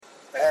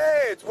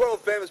it's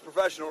world-famous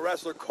professional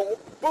wrestler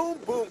Colt Boom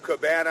Boom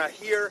Cabana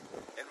here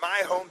in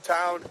my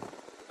hometown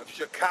of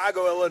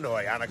Chicago,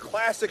 Illinois, on a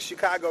classic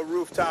Chicago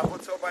rooftop.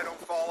 Let's hope I don't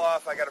fall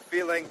off. I got a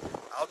feeling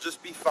I'll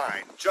just be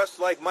fine, just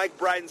like Mike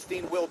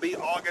Bridenstine will be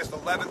August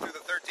 11th through the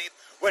 13th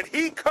when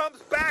he comes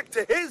back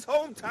to his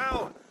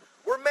hometown.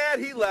 We're mad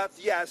he left,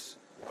 yes,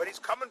 but he's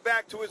coming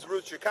back to his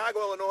roots, Chicago,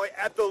 Illinois,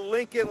 at the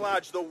Lincoln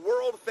Lodge, the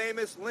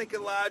world-famous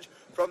Lincoln Lodge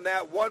from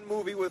that one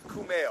movie with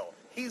Kumail.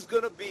 He's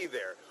going to be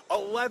there.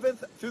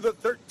 11th through the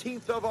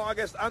 13th of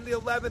August. On the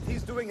 11th,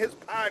 he's doing his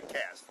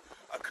podcast.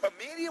 A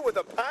comedian with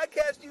a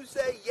podcast, you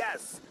say?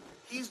 Yes.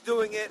 He's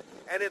doing it,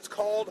 and it's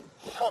called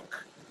Hunk,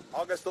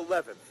 August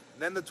 11th. And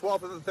then the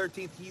 12th and the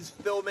 13th, he's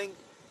filming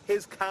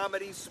his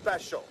comedy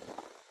special,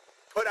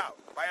 put out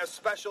by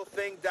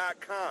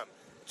aspecialthing.com.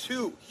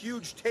 2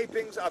 huge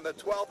tapings on the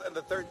 12th and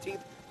the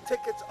 13th.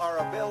 Tickets are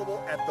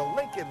available at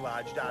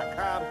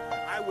thelincolnlodge.com.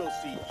 I will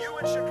see you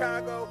in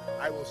Chicago.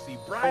 I will see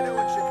Brino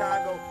in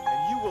Chicago.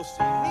 And you will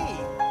see me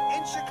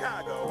in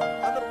Chicago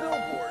on the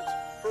billboards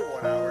for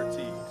 1 Hour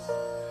Tees.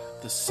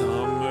 The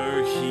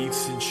summer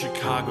heat's in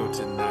Chicago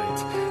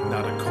tonight.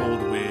 Not a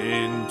cold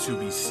wind to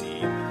be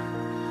seen.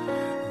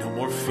 No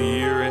more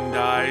fear and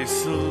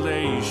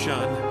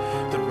isolation.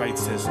 The right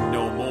says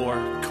no more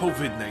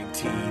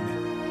COVID-19.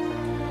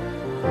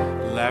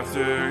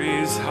 Laughter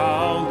is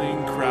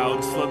howling,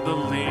 crowds flood the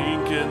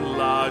Lincoln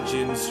Lodge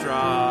in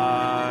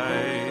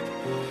stride.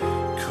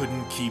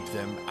 Couldn't keep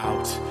them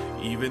out,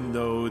 even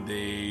though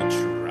they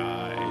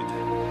tried.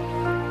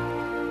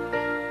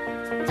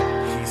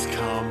 He's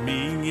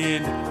coming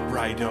in,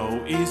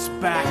 Brido is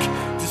back.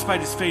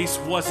 Despite his face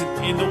wasn't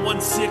in the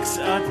 1-6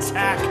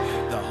 attack.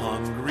 The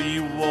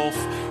hungry wolf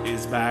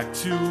is back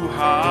to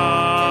howl.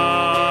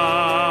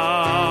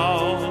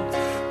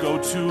 Go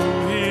to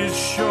his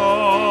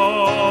show.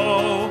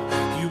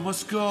 You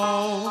must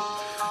go,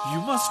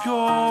 you must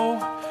go.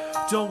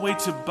 Don't wait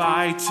to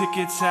buy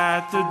tickets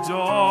at the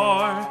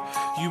door.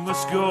 You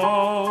must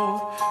go,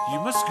 you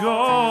must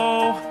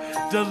go.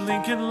 The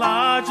Lincoln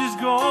Lodge is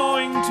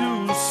going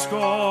to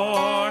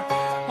score.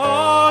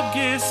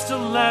 August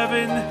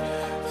 11th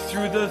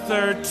through the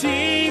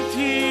 13th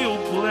he'll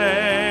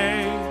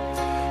play.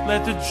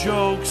 Let the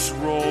jokes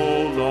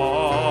roll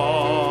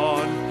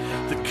on.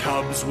 The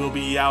Cubs will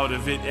be out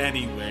of it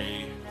anyway.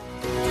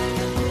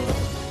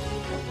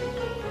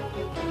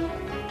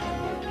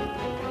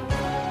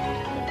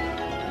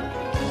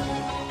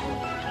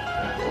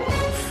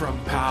 From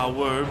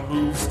power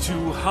moves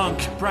to hunk,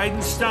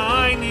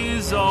 Bridenstine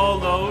is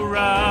all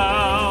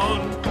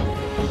around.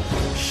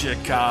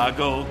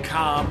 Chicago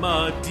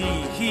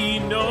comedy, he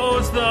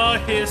knows the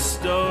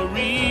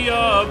history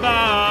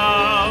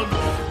about.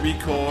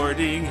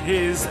 Recording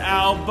his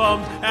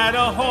album at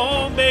a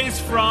home base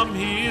from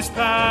his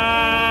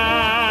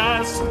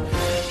past.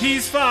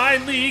 He's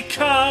finally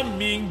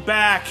coming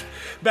back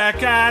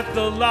at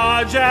the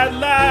lodge at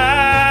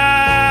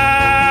last.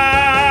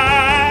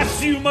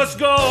 You must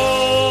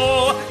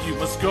go, you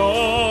must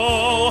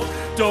go.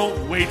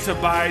 Don't wait to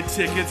buy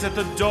tickets at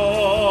the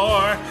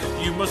door.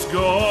 You must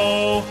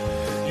go,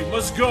 you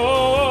must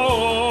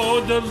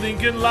go. The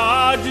Lincoln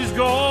Lodge is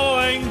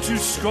going to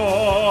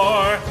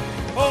score.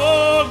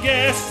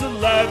 August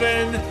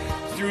 11th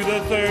through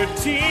the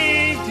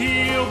 13th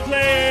he'll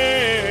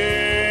play.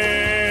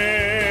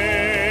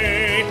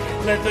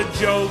 Let the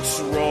jokes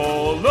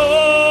roll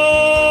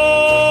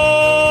on.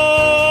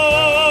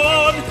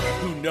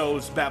 Who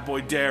knows, Bat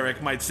Boy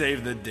Derek might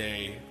save the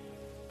day.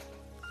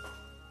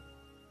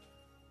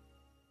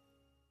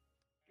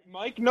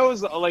 Mike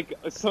knows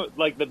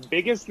the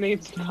biggest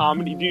names in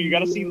comedy. Dude, you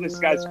gotta see this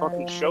guy's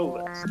fucking show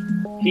list.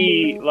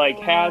 He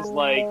has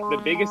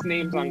the biggest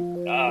names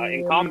on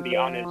in comedy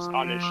on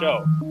his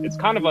show. It's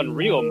kind of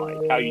unreal,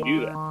 Mike, how you do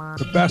that.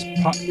 The best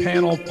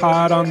panel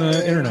pod on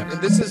the internet.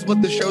 And this is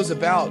what the show's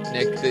about,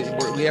 Nick.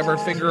 We have our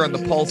finger on the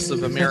pulse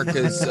of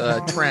America's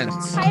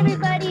trends. Hi,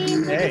 everybody.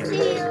 Good to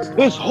see you.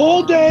 This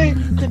whole day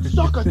can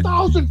suck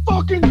 1,000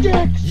 fucking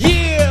dicks.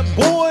 Yeah,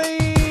 boy.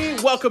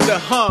 Welcome to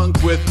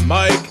Hunk with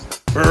Mike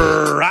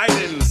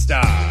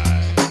Bridenstine.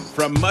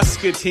 From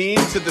Muscatine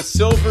to the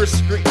Silver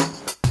Screen.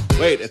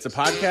 Wait, it's a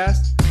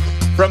podcast?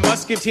 From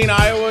Muscatine,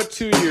 Iowa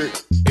to your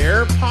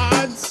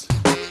AirPods?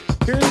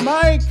 Here's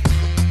Mike.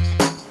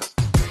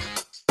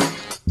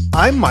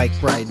 I'm Mike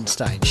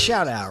Bridenstine.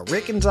 Shout out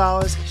Rick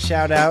Gonzalez.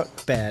 Shout out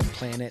Bad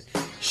Planet.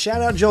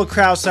 Shout out Joel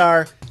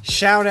Krausar.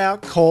 Shout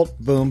out Colt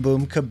Boom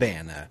Boom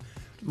Cabana.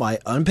 My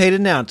unpaid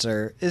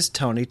announcer is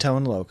Tony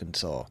Tone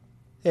Lokensoul.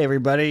 Hey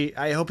everybody,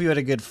 I hope you had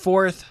a good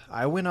 4th.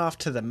 I went off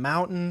to the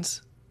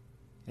mountains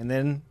and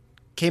then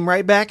came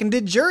right back and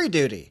did jury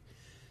duty.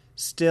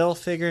 Still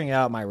figuring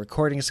out my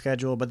recording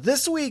schedule, but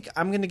this week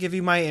I'm going to give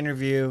you my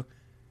interview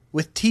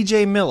with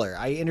TJ Miller.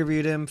 I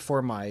interviewed him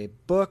for my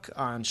book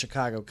on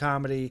Chicago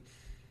comedy.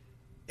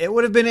 It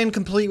would have been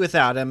incomplete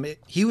without him.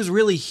 He was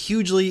really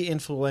hugely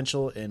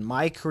influential in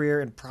my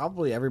career and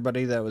probably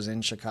everybody that was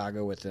in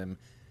Chicago with him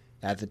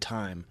at the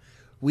time.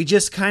 We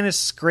just kind of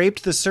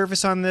scraped the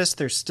surface on this.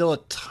 There's still a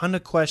ton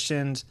of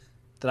questions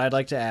that I'd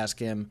like to ask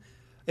him.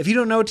 If you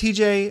don't know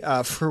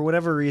TJ, for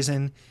whatever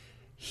reason,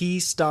 he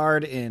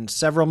starred in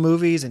several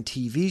movies and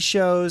TV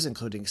shows,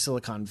 including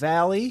Silicon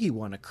Valley. He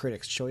won a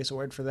Critics' Choice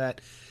Award for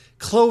that.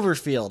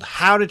 Cloverfield,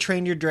 How to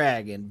Train Your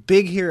Dragon,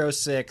 Big Hero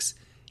 6,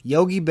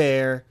 Yogi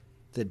Bear,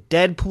 the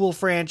Deadpool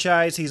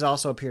franchise. He's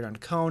also appeared on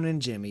Conan,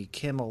 Jimmy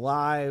Kimmel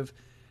Live,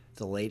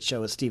 The Late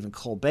Show with Stephen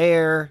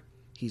Colbert.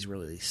 He's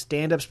released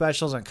stand-up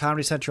specials on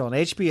Comedy Central and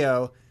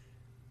HBO.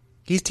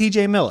 He's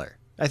TJ Miller.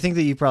 I think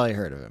that you've probably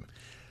heard of him.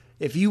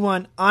 If you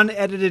want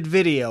unedited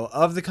video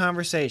of the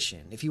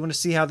conversation, if you want to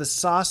see how the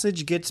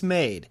sausage gets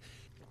made,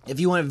 if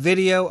you want a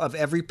video of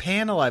every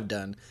panel I've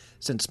done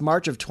since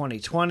March of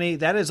 2020,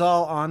 that is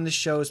all on the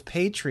show's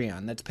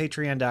Patreon. That's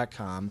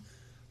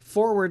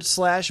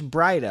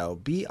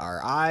patreon.com/Brido,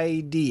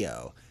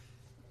 BRIDO.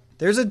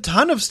 There's a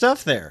ton of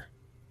stuff there.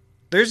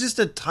 There's just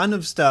a ton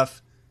of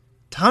stuff,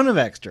 ton of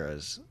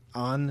extras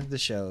on the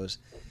show's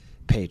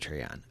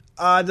Patreon.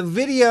 The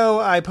video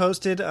I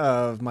posted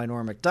of my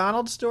Norm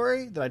Macdonald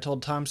story that I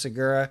told Tom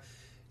Segura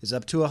is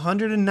up to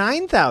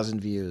 109,000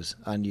 views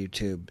on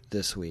YouTube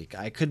this week.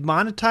 I could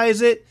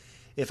monetize it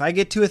if I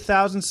get to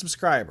 1,000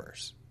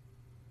 subscribers.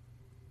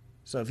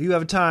 So if you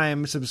have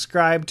time,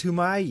 subscribe to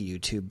my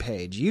YouTube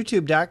page,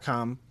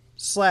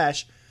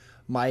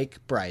 youtube.com/Mike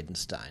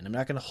Bridenstine. I'm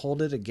not going to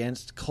hold it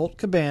against Colt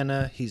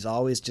Cabana. He's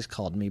always just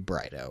called me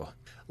Brido.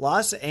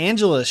 Los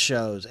Angeles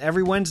shows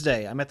every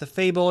Wednesday. I'm at the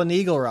Fable in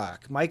Eagle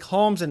Rock. Mike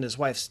Holmes and his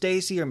wife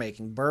Stacy are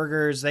making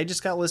burgers. They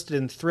just got listed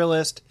in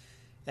Thrillist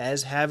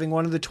as having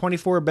one of the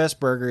 24 best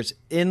burgers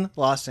in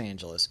Los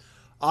Angeles.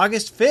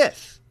 August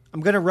 5th, I'm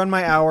going to run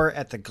my hour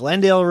at the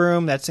Glendale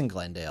Room. That's in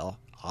Glendale,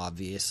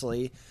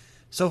 obviously.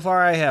 So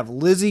far, I have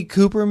Lizzie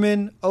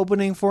Cooperman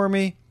opening for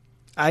me.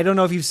 I don't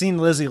know if you've seen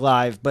Lizzie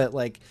live, but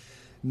like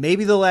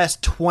maybe the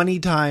last 20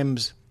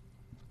 times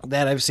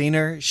that I've seen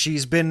her,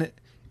 she's been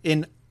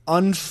in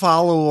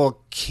unfollowable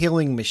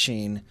killing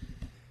machine.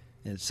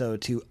 And so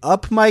to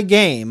up my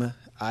game,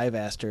 I've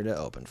asked her to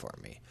open for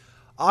me.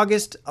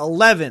 August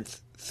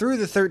 11th through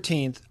the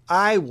 13th,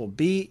 I will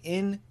be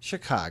in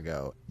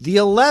Chicago. The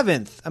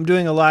 11th, I'm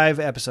doing a live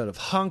episode of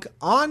Hunk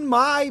on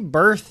my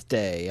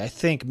birthday. I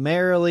think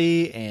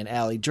Marilee and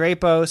Allie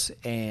Drapos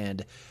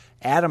and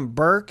Adam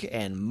Burke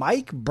and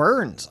Mike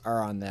Burns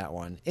are on that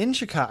one in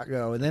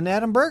Chicago. And then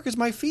Adam Burke is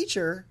my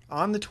feature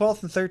on the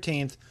 12th and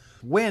 13th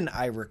when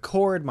I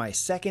record my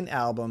second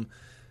album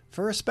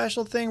for A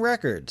Special Thing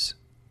Records.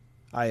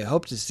 I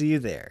hope to see you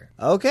there.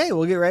 Okay,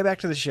 we'll get right back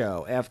to the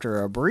show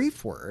after a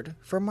brief word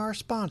from our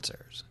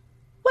sponsors.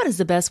 What is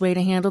the best way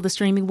to handle the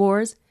streaming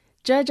wars?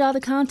 Judge all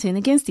the content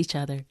against each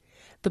other.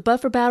 The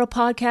Buffer Battle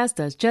podcast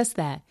does just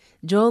that.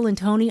 Joel and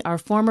Tony are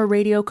former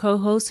radio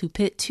co-hosts who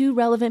pit two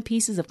relevant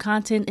pieces of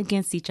content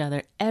against each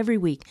other every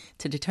week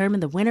to determine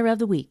the winner of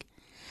the week.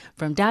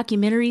 From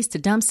documentaries to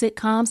dumb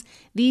sitcoms,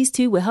 these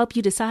two will help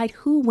you decide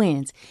who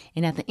wins.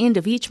 And at the end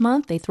of each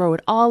month, they throw it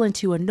all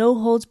into a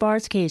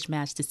no-holds-barred cage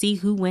match to see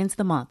who wins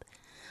the month.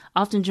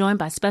 Often joined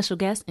by special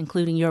guests,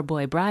 including your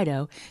boy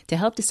Brido, to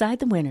help decide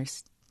the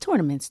winners,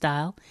 tournament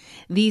style.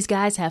 These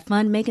guys have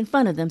fun making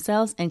fun of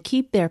themselves and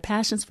keep their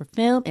passions for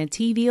film and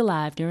TV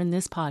alive during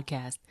this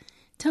podcast.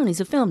 Tony's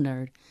a film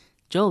nerd.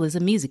 Joel is a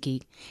music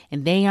geek.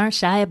 And they aren't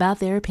shy about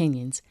their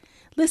opinions.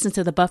 Listen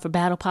to the Buffer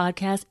Battle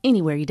podcast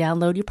anywhere you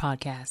download your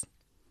podcast.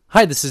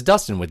 Hi, this is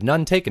Dustin with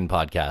None Taken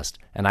Podcast,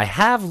 and I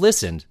have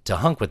listened to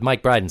Hunk with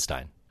Mike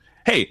Bridenstine.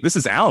 Hey, this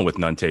is Alan with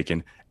None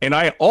Taken, and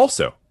I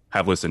also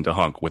have listened to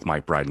Hunk with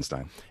Mike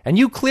Bridenstine. And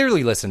you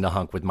clearly listen to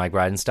Hunk with Mike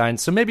Bridenstine,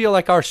 so maybe you'll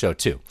like our show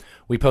too.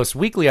 We post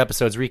weekly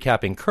episodes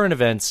recapping current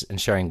events and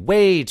sharing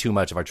way too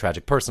much of our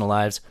tragic personal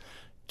lives.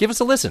 Give us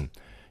a listen.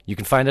 You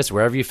can find us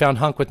wherever you found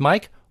Hunk with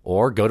Mike,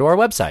 or go to our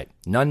website,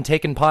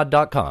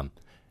 nonetakenpod.com.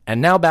 And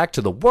now back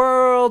to the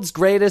world's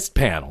greatest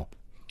panel.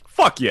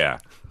 Fuck yeah.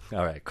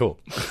 All right, cool.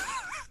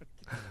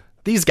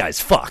 These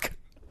guys fuck.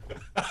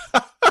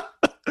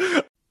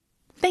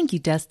 Thank you,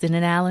 Dustin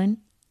and Alan.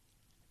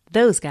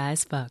 Those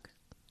guys fuck.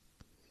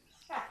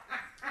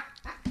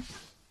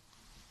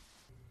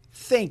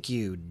 Thank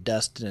you,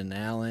 Dustin and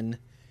Alan.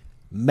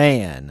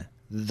 Man,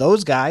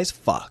 those guys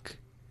fuck.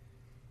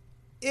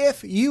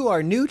 If you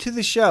are new to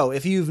the show,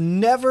 if you've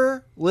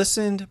never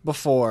listened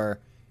before,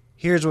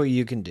 here's what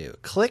you can do.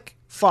 Click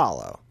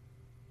follow.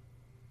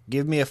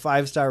 Give me a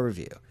 5-star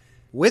review.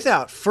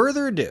 Without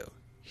further ado,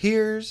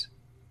 here's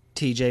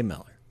TJ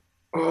Miller.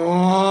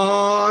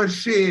 Oh,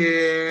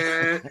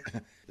 shit.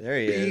 There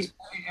he is.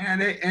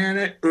 And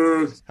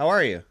How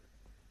are you?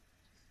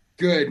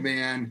 Good,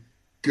 man.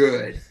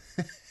 Good.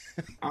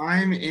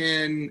 I'm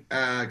in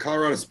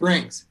Colorado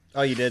Springs.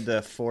 Oh, you did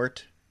the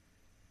fort?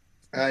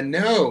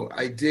 No,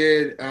 I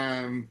did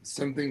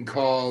something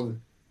called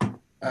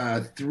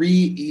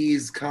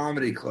 3E's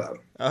Comedy Club.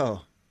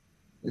 Oh.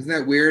 Isn't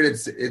that weird?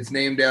 It's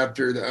named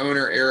after the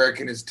owner, Eric,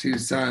 and his two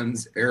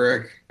sons,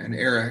 Eric and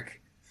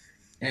Eric.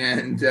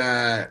 And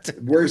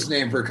worst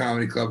name for a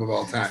comedy club of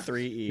all time.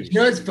 3E. You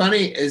know what's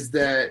funny is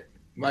that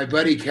my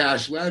buddy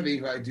Cash Levy,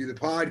 who I do the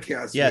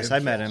podcast with. Yes, I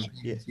met him.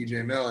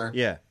 TJ Miller.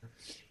 Yeah.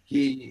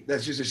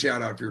 That's just a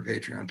shout out for your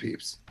Patreon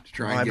peeps. to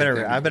try Oh, and get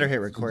them. I better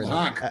hit record.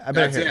 Hunk. I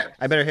That's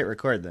better hit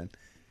record then.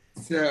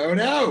 So, oh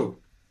no.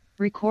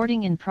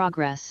 Recording in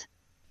progress.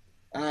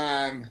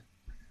 So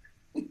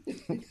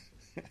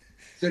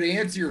to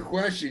answer your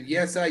question,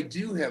 yes, I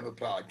do have a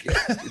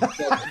podcast. It's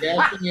called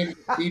Casting in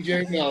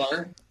TJ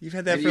Miller. You've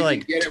had that And for you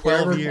like can get it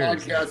 12 wherever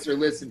years. podcasts are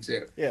listened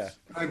to. Yeah.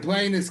 I'm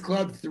playing this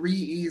club, 3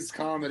 E's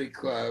Comedy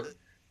Club,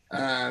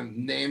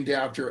 named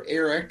after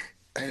Eric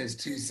and his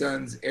 2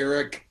 sons,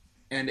 Eric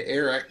and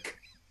Eric.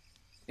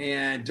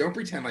 And don't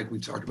pretend like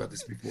we've talked about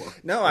this before.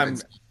 No,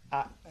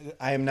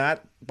 I am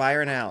not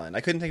Byron Allen. I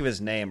couldn't think of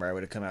his name or I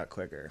would have come out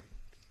quicker.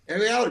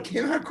 Well, it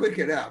came out quick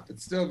enough.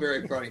 It's still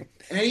very funny.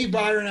 Any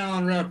Byron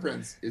Allen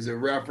reference is a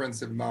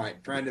reference of mine.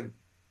 Friend of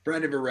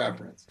a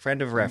reference.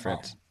 Friend of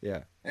reference.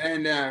 Yeah.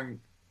 And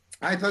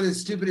I thought the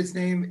stupidest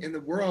name in the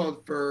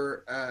world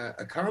for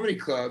a comedy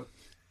club.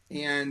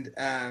 And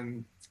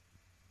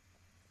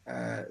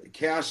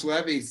Cash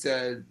Levy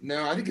said,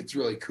 no, I think it's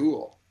really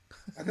cool.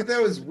 I thought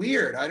that was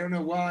weird. I don't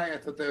know why I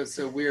thought that was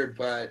so weird,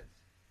 but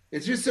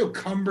it's just so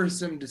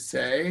cumbersome to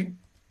say.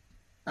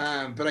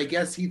 But I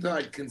guess he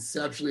thought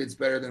conceptually it's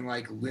better than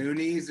like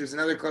Loonies. There's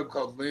another club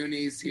called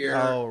Loonies here.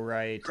 Oh,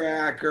 right.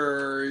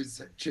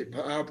 Crackers,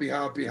 Hoppy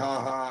Hoppy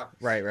Ha Ha.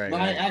 Right.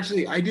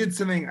 Actually, I did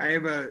something. I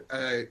have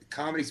a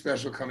comedy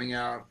special coming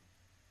out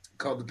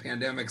called the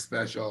Pandemic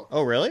Special.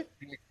 Oh, really?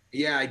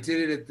 Yeah, I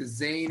did it at the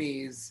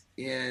Zanies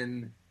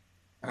in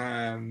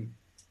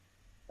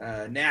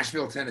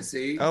Nashville,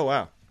 Tennessee. Oh,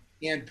 wow.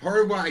 And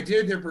part of why I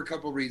did it there for a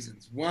couple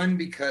reasons. One,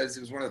 because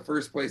it was one of the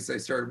first places I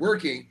started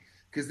working.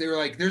 Because they were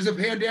like, there's a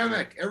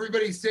pandemic.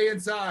 Everybody stay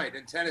inside.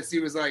 And Tennessee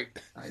was like,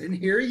 I didn't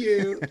hear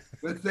you.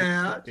 What's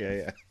that?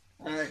 Yeah.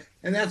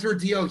 And that's where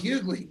D.L.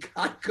 Hughley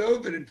got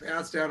COVID and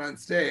passed out on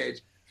stage.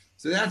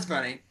 So that's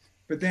funny.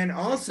 But then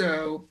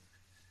also,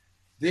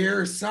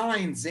 their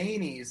sign,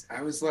 Zanies,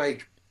 I was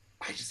like,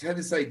 I just had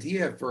this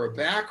idea for a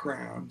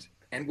background.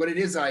 And what it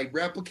is, I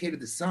replicated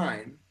the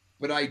sign,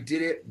 but I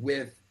did it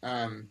with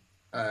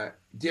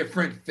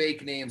different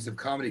fake names of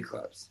comedy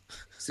clubs.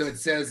 So it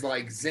says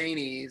like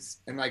Zanies,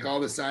 and like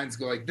all the signs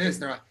go like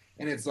this,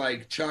 and it's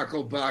like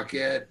Chuckle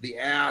Bucket, the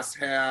Ass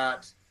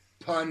Hat,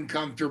 Pun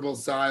Comfortable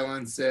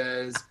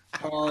Silences,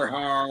 Har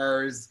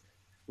Hars,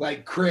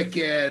 like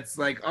Crickets,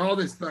 like all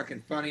this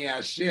fucking funny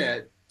ass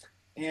shit.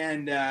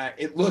 And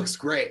it looks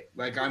great.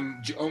 Like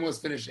I'm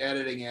almost finished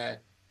editing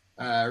it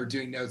or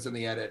doing notes on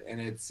the edit, and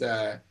it's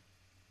I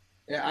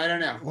don't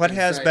know. What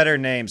has better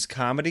names,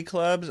 comedy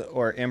clubs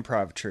or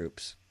improv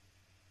troops?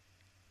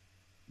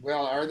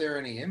 Well, are there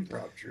any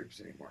improv troops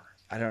anymore?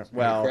 I don't.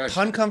 Well,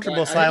 Pun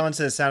Comfortable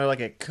Silences sounded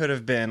like it could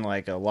have been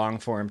like a long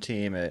form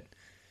team at.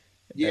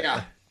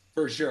 Yeah,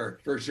 for sure.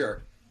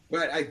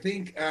 But I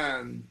think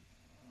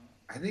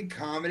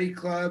comedy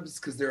clubs,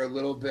 because they're a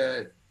little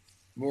bit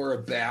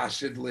more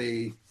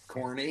abashedly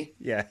corny.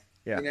 Yeah.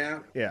 You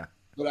know. Yeah.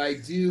 But I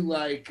do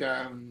like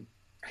some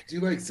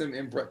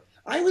improv.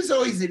 I was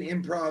always in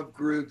improv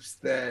groups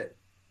that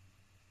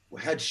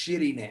had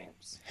shitty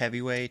names.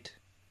 Heavyweight.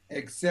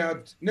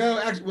 Except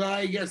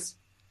I guess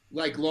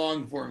like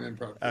long form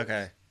improv.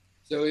 Okay.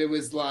 So it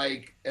was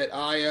like at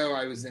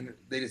IO,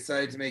 they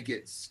decided to make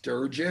it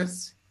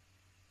Sturgis.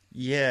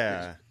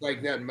 Yeah.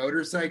 Like that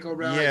motorcycle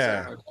rally.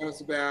 Yeah. So I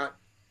was about.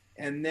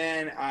 And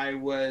then I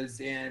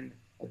was in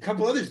a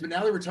couple others, but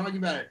now that we're talking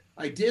about it,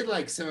 I did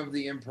like some of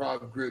the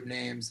improv group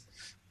names.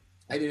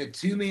 I did a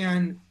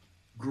 2-man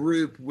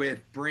group with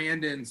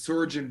Brandon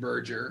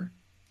Sorgenberger.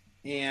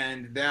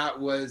 And that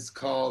was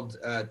called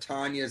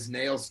Tanya's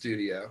Nail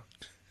Studio.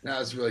 That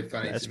was really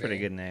funny. That's a pretty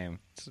good name.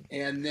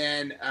 And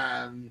then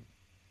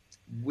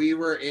we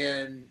were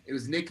it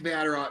was Nick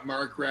Vatterott,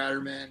 Mark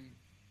Ratterman,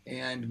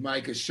 and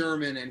Micah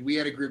Sherman, and we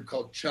had a group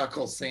called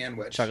Chuckle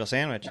Sandwich. Chuckle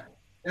Sandwich.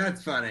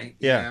 That's funny.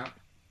 Yeah.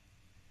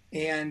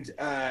 You know?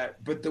 And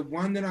but the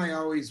one that I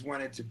always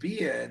wanted to be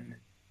in,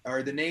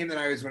 or the name that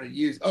I always wanted to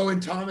use. Oh,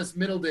 and Thomas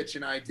Middleditch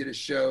and I did a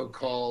show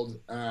called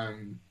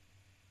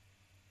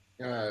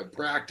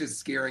Practice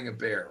Scaring a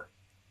Bear.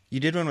 You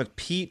did one with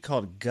Pete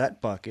called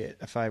Gut Bucket,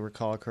 if I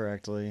recall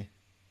correctly.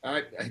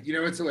 You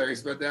know what's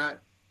hilarious about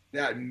that?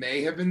 That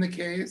may have been the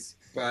case,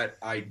 but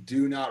I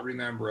do not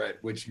remember it,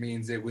 which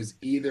means it was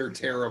either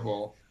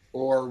terrible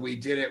or we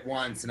did it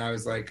once and I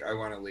was like, I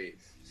want to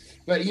leave.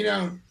 But, you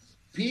know,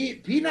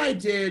 Pete and I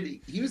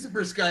he was the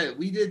first guy that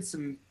we did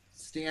some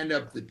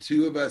stand-up, the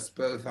two of us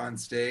both on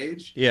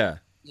stage. Yeah.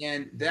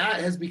 And that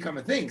has become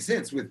a thing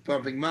since with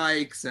Bumping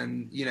Mics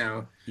and, you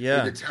know,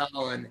 yeah, with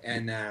Attell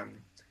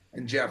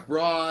and Jeff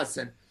Ross.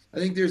 And I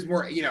think there's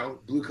more, you know,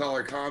 Blue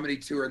Collar Comedy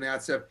Tour and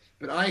that stuff.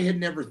 But I had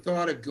never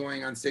thought of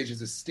going on stage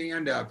as a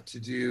stand-up to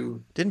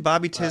do. Didn't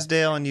Bobby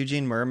Tisdale and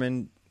Eugene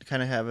Merman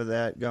kind of have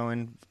that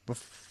going?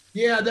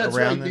 Yeah, that's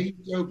right. They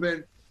used to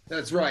open.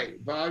 That's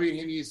right. Bobby and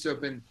him used to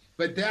open.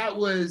 But that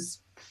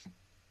was,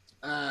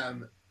 I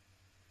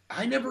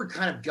never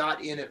kind of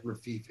got in at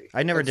Rafifi.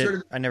 I never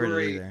did. I never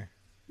did either.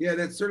 Yeah,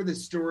 that's sort of the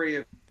story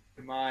of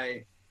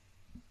my,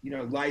 you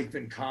know, life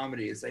in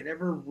comedy is I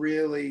never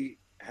really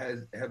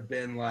have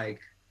been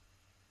like,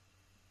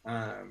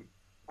 I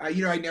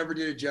never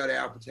did a Judd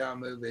Apatow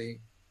movie.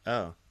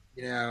 Oh.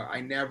 You know,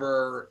 I've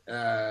never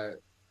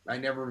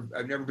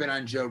been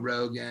on Joe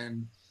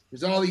Rogan.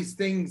 There's all these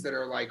things that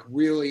are like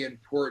really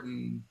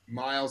important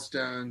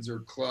milestones or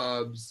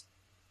clubs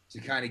to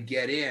kind of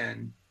get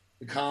in.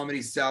 The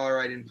Comedy Cellar,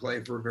 I didn't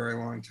play for a very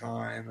long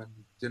time and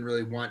didn't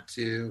really want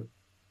to.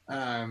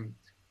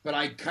 But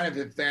I kind of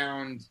have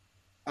found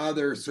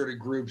other sort of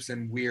groups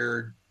and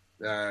weird,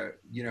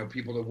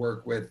 people to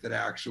work with that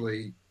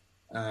actually,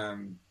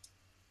 that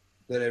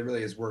it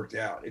really has worked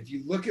out. If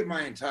you look at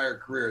my entire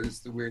career, this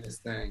is the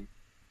weirdest thing.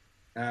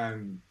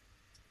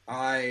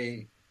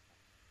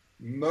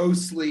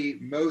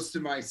 Most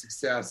of my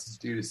success is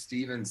due to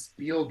Steven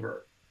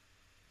Spielberg.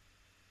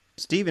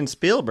 Steven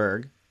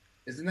Spielberg?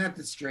 Isn't that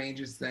the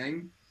strangest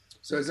thing?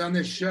 So I was on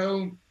this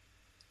show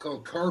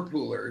called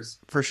Carpoolers.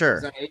 For sure.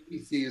 It was on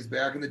ABC. It was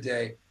back in the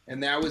day.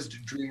 And that was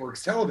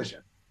DreamWorks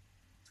Television.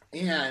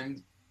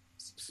 And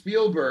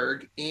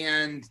Spielberg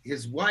and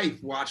his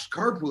wife watched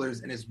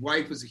Carpoolers, and his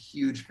wife was a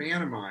huge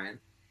fan of mine.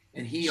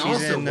 And he She's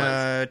also in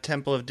was.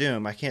 Temple of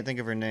Doom. I can't think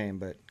of her name,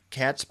 but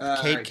Kate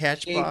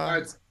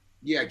Catchbaugh?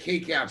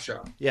 Kate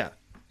Capshaw. Yeah.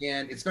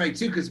 And it's funny,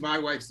 too, because my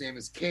wife's name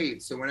is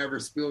Kate. So whenever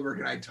Spielberg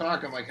and I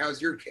talk, I'm like,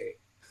 how's your Kate?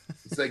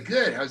 It's like,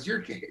 good. How's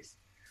your case?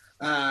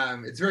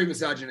 It's very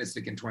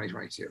misogynistic in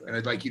 2022. And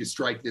I'd like you to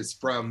strike this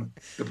from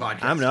the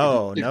podcast.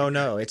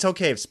 No. It's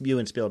okay if you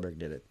and Spielberg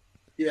did it.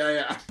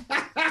 Yeah.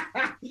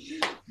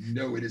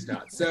 No, it is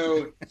not.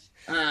 So,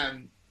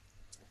 and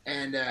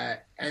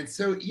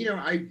so,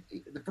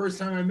 the first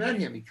time I met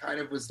him, he kind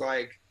of was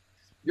like,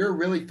 you're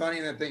really funny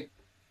in that thing.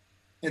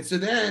 And so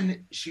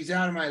then She's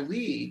Out of My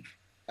League.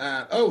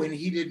 And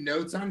he did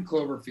Notes on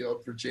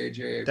Cloverfield for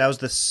JJ. That was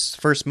the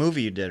first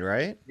movie you did,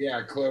 right?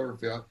 Yeah,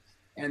 Cloverfield.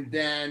 And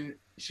then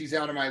She's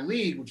Out of My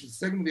League, which was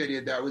the second movie I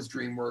did, that was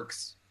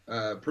DreamWorks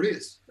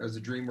produced. That was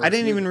a DreamWorks I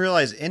didn't movie. even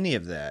realize any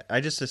of that. I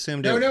just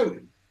assumed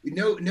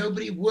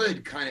nobody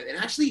would kind of. And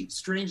actually,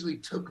 strangely,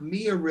 took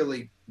me a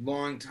really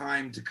long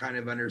time to kind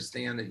of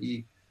understand that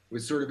he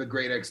was sort of a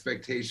Great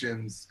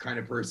Expectations kind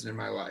of person in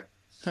my life.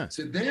 Huh.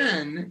 So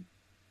then...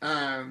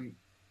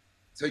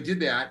 So I did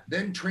that.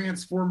 Then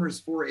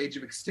Transformers 4 Age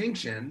of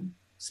Extinction,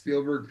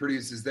 Spielberg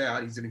produces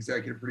that. He's an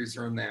executive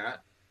producer on that.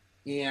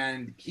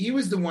 And he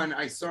was the one,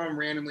 I saw him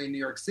randomly in New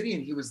York City,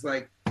 and he was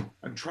like,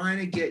 I'm trying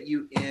to get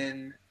you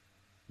in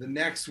the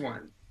next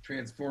one,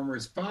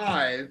 Transformers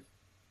 5.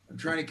 I'm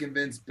trying to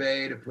convince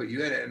Bay to put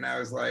you in it. And I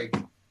was like,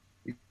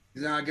 he's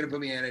not going to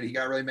put me in it. He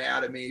got really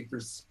mad at me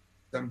for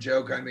some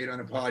joke I made on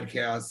a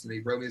podcast, and he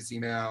wrote me this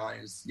email, and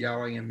he was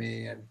yelling at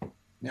me, and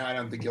now I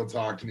don't think he'll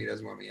talk to me. He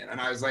doesn't want me in. And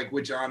I was like,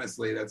 which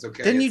honestly, that's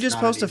okay. Didn't you just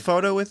post a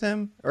photo with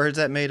him, or is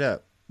that made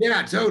up?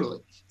 Yeah, totally.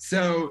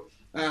 So,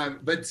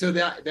 but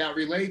that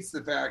relates to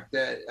the fact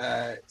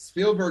that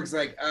Spielberg's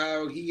like,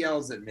 oh, he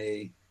yells at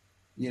me,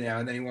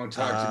 and then he won't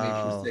talk to me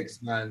for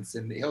 6 months,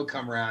 and he'll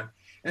come around.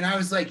 And I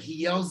was like, he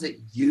yells at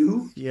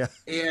you? Yeah.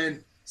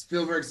 And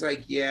Spielberg's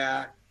like,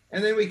 yeah.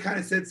 And then we kind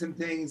of said some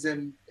things,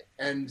 and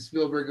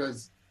Spielberg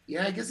goes,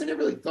 yeah, I guess I never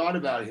really thought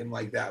about him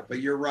like that,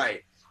 but you're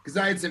right. Because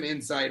I had some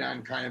insight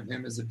on kind of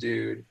him as a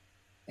dude.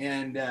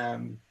 And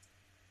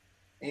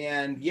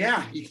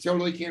yeah, he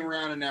totally came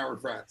around, and now we're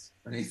friends.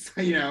 And he's,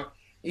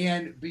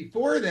 and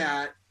before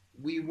that,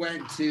 we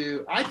went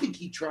to, I think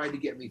he tried to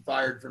get me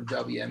fired from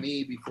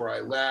WME before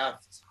I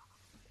left.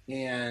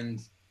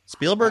 And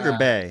Spielberg or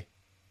Bay?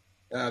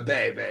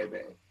 Bay.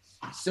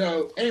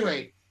 So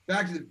anyway,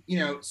 back to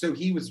the, so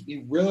he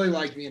really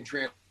liked me in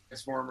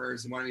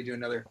Transformers and wanted me to do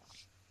another.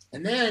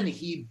 And then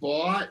he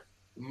bought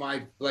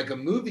a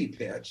movie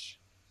pitch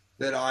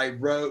that I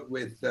wrote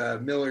with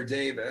Miller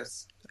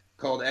Davis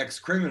called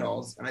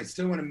Ex-Criminals, and I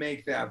still want to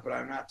make that, but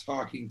I'm not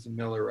talking to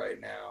Miller right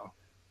now.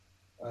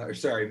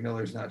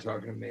 Miller's not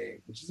talking to me,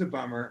 which is a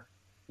bummer.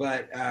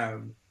 But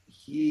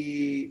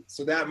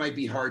so that might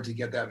be hard to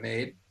get that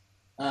made.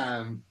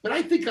 But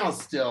I think I'm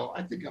still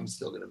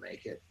going to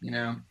make it,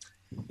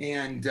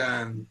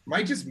 and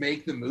might just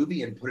make the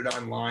movie and put it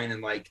online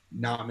and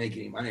not make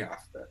any money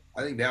off of it.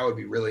 I think that would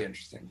be really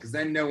interesting, because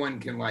then no one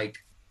can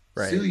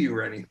sue you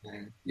or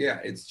anything. Yeah,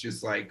 it's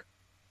just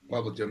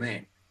public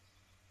domain.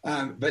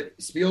 But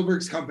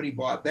Spielberg's company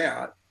bought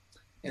that,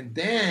 and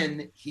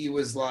then he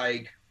was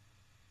like,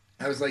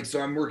 I was like, so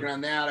I'm working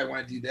on that. I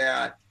want to do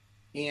that.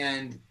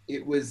 And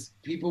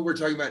people were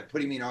talking about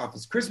putting me in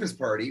Office Christmas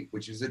Party,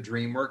 which is a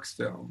DreamWorks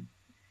film.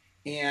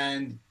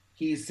 And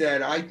he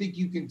said, I think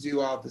you can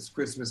do Office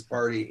Christmas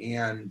Party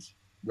and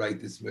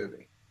write this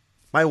movie.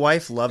 My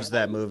wife loves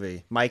that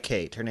movie. My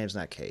Kate. Her name's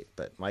not Kate,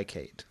 but my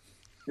Kate.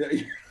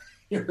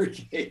 You're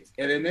Kate.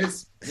 And in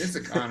this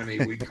economy,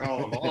 we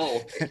call them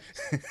all.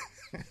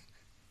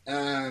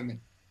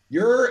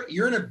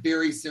 You're in a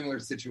very similar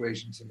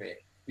situation to me,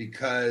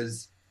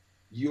 because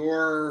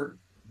your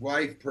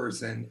wife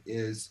person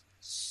is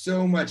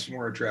so much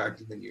more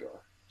attractive than you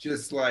are.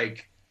 Just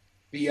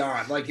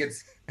beyond.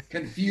 It's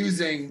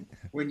confusing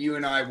when you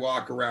and I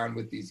walk around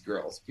with these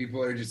girls.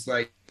 People are just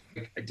they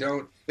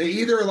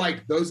either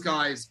those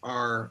guys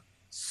are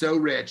so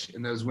rich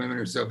and those women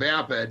are so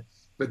vapid,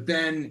 but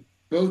then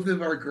both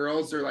of our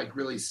girls are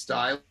really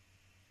stylish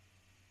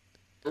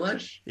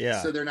stylish.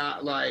 Yeah. So they're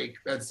not like,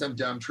 that's some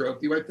dumb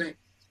trope you might think.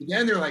 But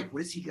then they're like,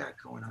 what has he got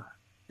going on?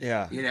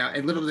 Yeah. You know,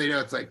 and little do they know,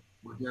 it's like,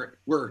 we're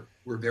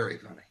very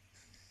funny.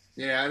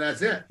 Yeah, and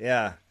that's it.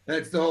 Yeah.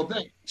 That's the whole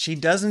thing. She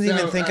doesn't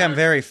even think I'm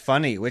very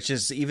funny, which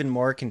is even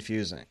more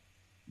confusing.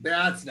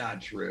 That's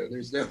not true.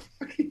 There's no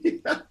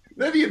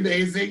that'd be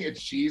amazing if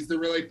she's the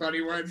really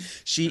funny one.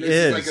 She This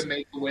is. like a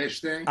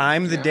Make-A-Wish thing.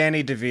 I'm the Yeah.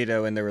 Danny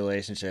DeVito in the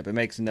relationship. It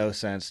makes no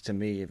sense to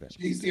me even.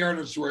 She's the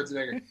Arnold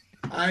Schwarzenegger.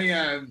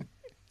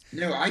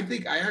 No, I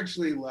think I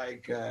actually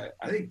like. I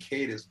think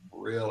Kate is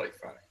really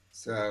funny.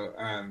 So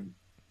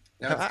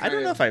I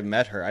don't know if I've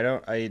met her.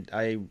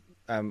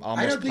 I'm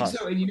almost. I don't think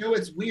so. And you know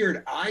what's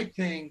weird? I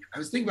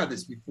was thinking about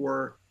this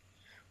before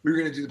we were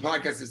going to do the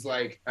podcast. Is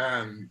like,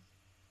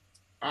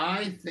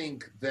 I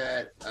think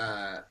that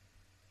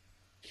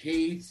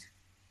Kate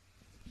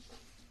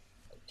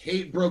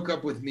broke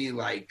up with me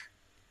like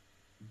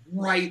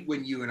right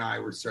when you and I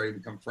were starting to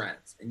become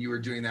friends, and you were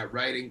doing that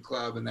writing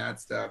club and that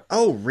stuff.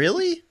 Oh,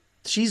 really?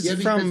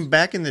 She's from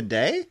back in the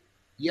day?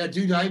 Yeah,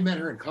 dude, I met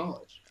her in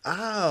college.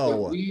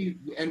 Oh. So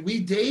we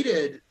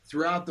dated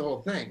throughout the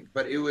whole thing,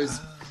 but it was.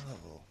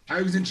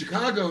 I was in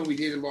Chicago and we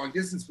dated long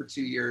distance for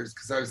 2 years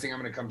because I was saying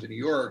I'm going to come to New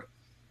York,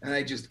 and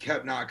I just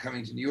kept not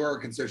coming to New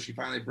York, and so she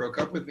finally broke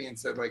up with me and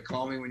said, like,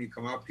 call me when you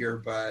come up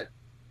here, but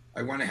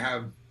I want to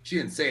have. She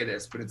didn't say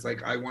this, but it's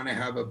like I want to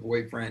have a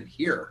boyfriend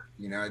here.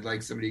 You know, I'd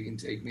like somebody who can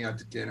take me out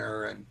to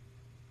dinner and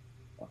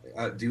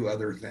do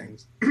other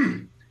things.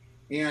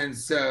 And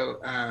so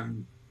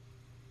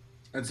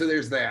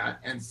there's that.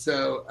 And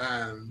so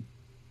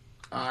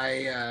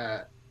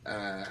let's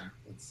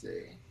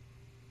see.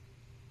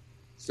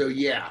 So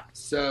yeah,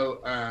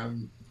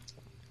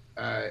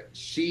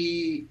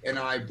 she and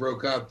I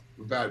broke up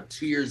about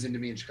 2 years into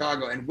me in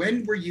Chicago. And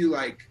when were you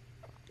like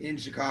in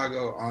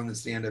Chicago on the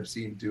stand-up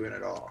scene doing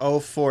it all?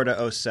 04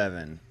 to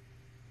 07.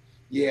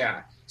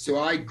 Yeah. So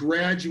I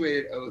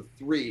graduated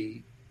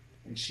 03,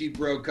 and she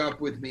broke up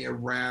with me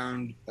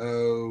around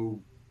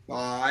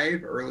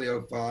 05, early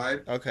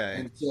 05. Okay.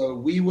 And so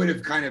we would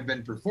have kind of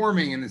been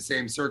performing in the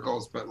same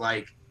circles, but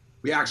like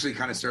we actually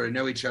kind of started to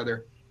know each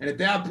other. And at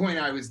that point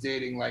I was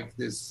dating like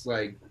this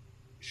like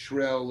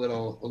shrill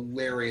little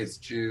hilarious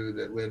Jew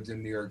that lived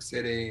in New York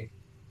City.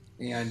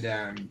 And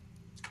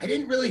I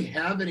didn't really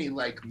have any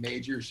like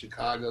major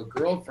Chicago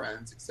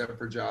girlfriends except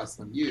for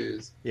Jocelyn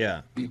Hughes.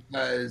 Yeah.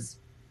 Because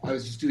I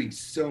was just doing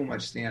so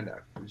much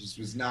stand-up. It just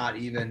was not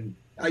even.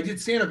 I did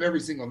stand-up every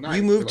single night.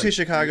 You moved to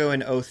Chicago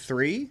in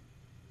 03?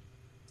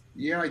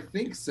 Yeah, I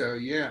think so,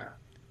 yeah.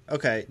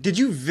 Okay. Did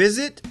you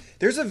visit?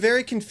 There's a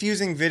very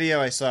confusing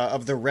video I saw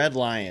of the Red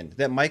Lion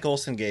that Mike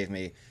Olson gave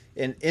me.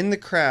 And in the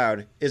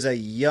crowd is a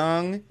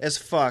young as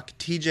fuck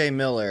TJ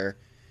Miller.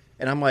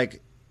 And I'm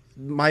like,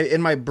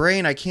 in my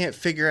brain, I can't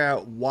figure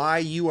out why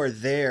you are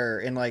there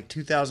in like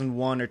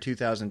 2001 or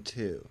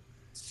 2002.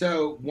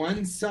 So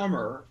one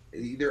summer,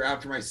 either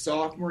after my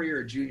sophomore year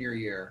or junior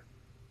year,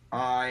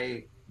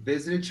 I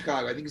visited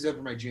Chicago. I think it was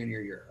after my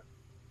junior year.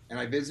 And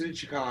I visited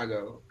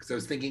Chicago because I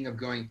was thinking of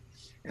going,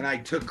 and I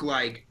took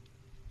like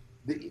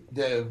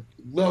the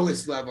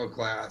lowest level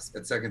class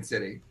at Second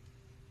City.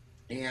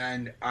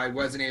 And I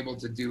wasn't able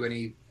to do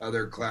any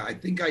other class. I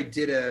think I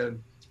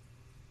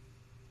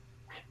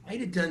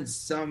might have done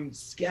some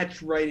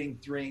sketch writing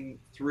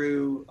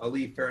through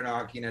Ali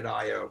Faranakian at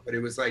IO, but it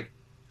was like,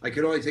 I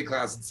could only take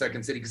class at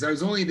Second City because I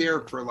was only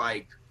there for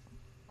like,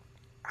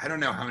 I don't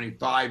know how many,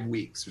 5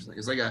 weeks or something.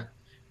 It was like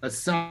a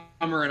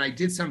summer, and I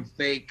did some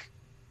fake,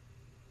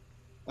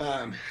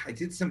 I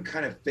did some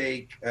kind of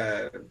fake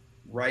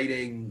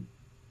writing.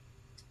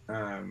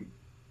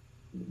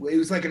 It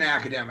was like an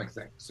academic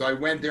thing. So I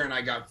went there and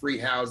I got free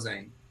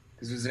housing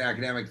because it was an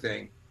academic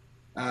thing.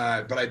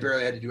 But I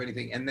barely had to do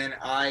anything. And then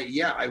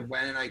I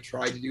went and I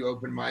tried to do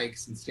open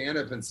mics and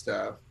stand-up and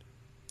stuff.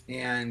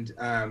 And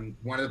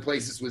one of the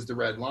places was the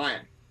Red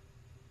Lion.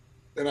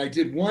 And I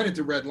did one at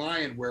the Red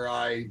Lion where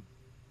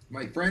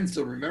my friend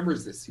still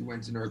remembers this. He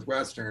went to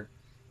Northwestern.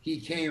 He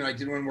came and I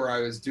did one where I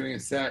was doing a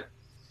set,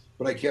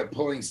 but I kept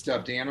pulling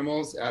stuffed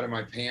animals out of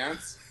my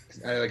pants.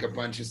 I had like a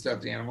bunch of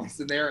stuffed animals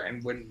in there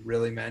and wouldn't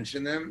really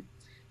mention them.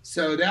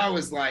 So that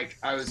was like,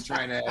 I was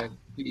trying to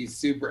be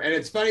super. And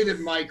it's funny that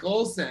Mike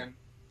Olson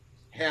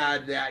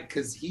had that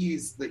because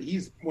he's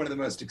one of the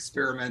most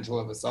experimental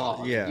of us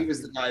all. Yeah. He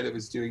was the guy that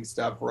was doing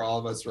stuff where all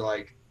of us were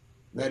like,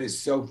 that is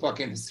so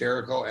fucking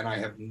hysterical, and I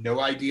have no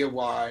idea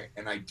why,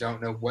 and I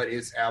don't know what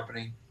is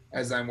happening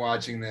as I'm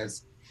watching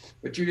this,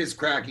 but you're just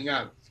cracking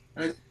up.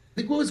 And I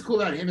think what was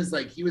cool about him is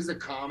like he was a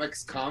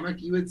comics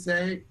comic, you would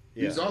say.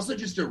 He was also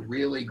just a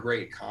really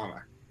great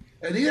comic.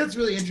 I think that's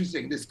really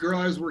interesting. This girl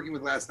I was working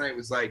with last night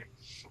was like,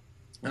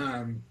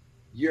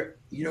 you're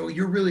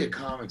really a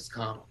comics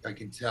comic. I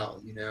can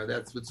tell,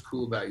 that's what's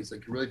cool about you. He's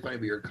like, you're really funny,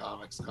 but you're a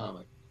comics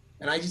comic.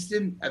 And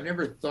I've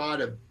never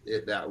thought of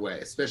it that way,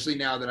 especially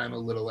now that I'm a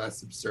little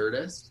less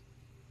absurdist.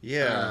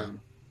 Yeah.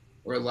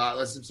 Or a lot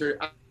less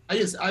absurd.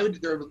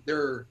 There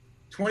are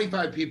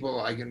 25 people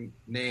I can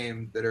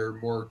name that are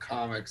more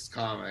comics.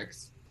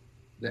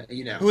 That,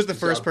 Who was the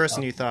first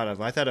person you thought of?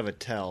 I thought of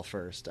Attell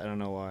first. I don't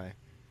know why.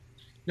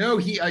 No,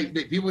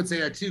 people would say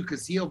that too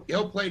because he'll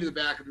play to the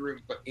back of the room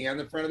and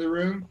the front of the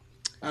room.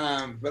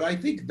 But I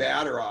think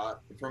Vatterott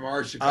from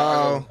our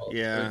Chicago. Oh,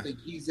 yeah. I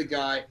think he's a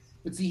guy.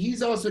 But see,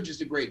 he's also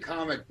just a great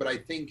comic. But I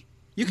think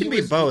you can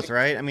be both,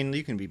 right? I mean,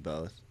 you can be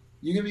both.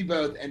 You can be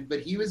both, but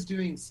he was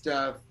doing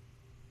stuff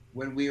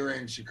when we were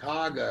in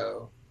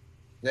Chicago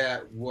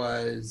that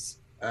was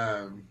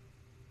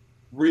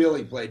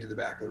really played to the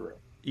back of the room.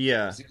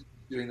 Yeah, he was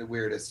doing the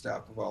weirdest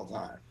stuff of all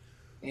time.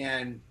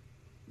 And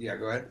yeah,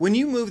 go ahead. When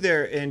you moved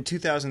there in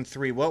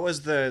 2003, what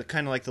was the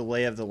kind of like the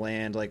lay of the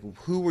land? Like,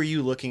 who were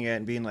you looking at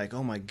and being like,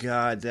 "Oh my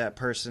God, that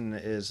person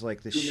is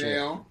like the shit"?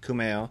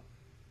 Kumail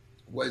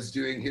was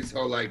doing his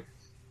whole like,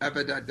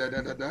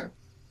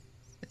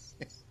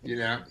 you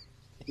know.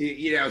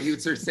 He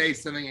would sort of say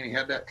something and he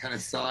had that kind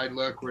of side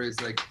look where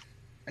he's like,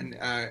 and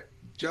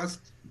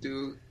just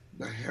do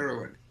the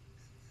heroin.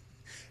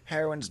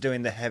 Heroin's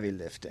doing the heavy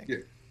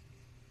lifting.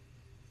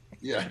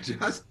 Yeah,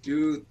 just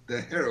do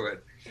the heroin.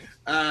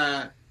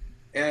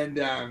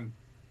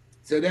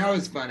 So that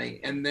was funny.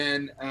 And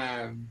then,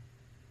 I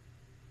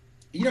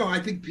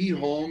think Pete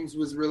Holmes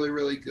was really,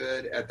 really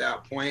good at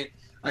that point.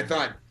 I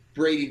thought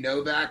Brady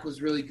Novak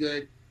was really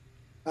good.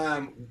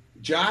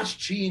 Josh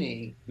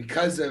Cheney,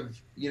 because of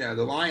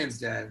the Lions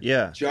Den.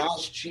 Yeah.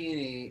 Josh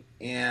Cheney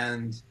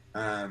and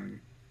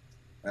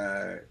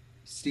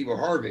Steve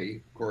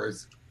Harvey, of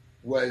course,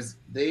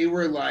 they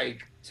were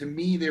like, to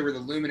me, they were the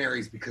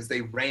luminaries because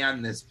they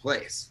ran this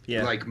place.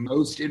 Yeah. Like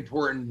most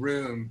important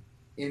room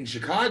in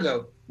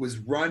Chicago was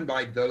run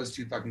by those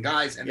two fucking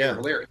guys, and they were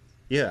hilarious.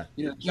 Yeah.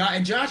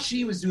 And Josh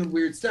Cheney was doing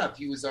weird stuff.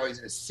 He was always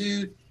in a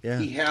suit. Yeah.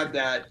 He had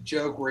that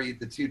joke where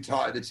the two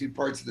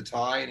parts of the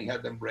tie, and he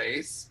had them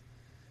race.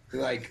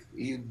 Like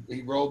he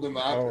rolled them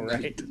up and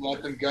then he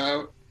let them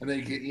go, and then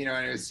and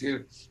it was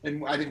too.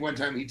 And I think one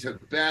time he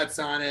took bets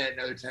on it, and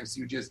other times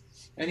he would just.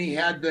 And he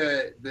had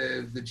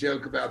the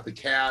joke about the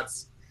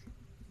cats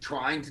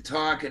trying to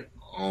talk and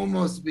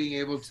almost being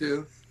able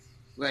to,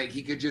 like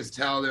he could just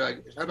tell they're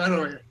like, "How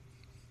about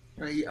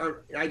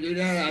I do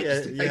that? I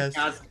just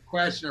ask a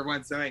question or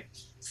want something."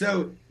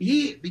 So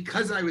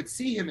because I would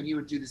see him and he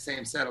would do the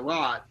same set a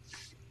lot.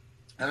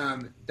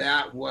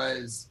 That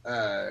was.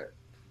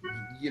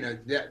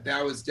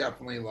 That was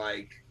definitely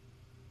like,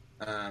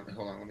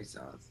 hold on, let me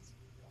silence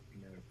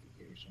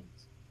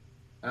notifications.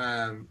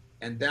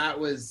 And that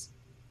was,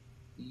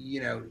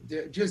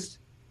 just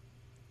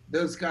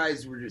those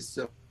guys were just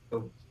so,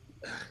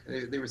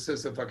 they were so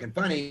fucking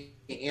funny.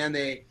 And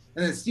then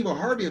Steve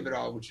Harvey of it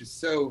all, which is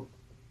so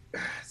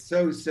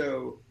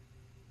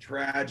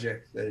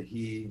tragic that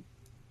he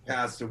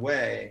passed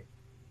away.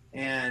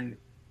 And,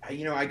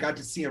 I got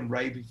to see him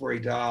right before he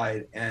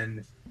died.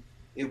 And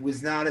it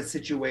was not a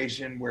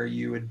situation where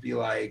you would be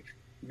like,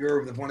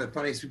 you're one of the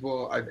funniest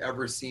people I've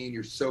ever seen.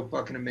 You're so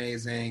fucking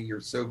amazing. You're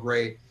so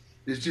great.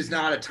 There's just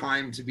not a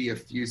time to be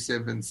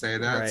effusive and say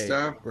that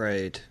stuff.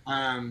 Right.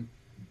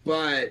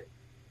 But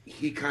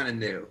he kind of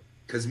knew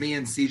because me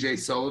and CJ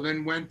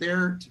Sullivan went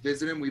there to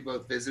visit him. We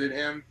both visited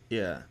him.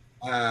 Yeah.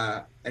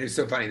 And it's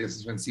so funny. This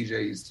is when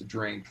CJ used to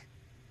drink.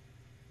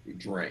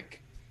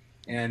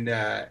 And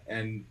I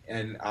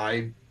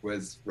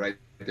was right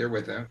there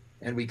with him.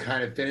 And we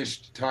kind of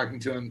finished talking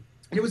to him.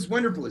 And it was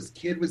wonderful. His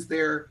kid was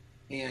there,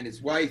 and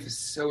his wife is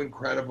so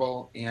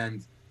incredible.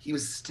 And he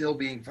was still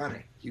being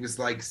funny. He was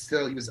like,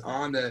 he was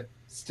on the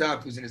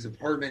stuff. He was in his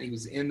apartment. He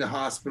was in the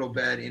hospital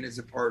bed in his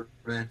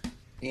apartment.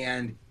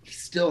 And he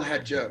still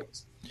had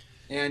jokes.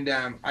 And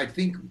I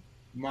think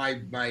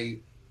one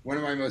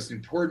of my most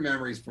important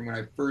memories from when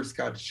I first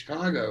got to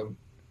Chicago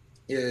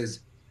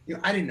is,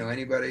 I didn't know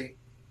anybody.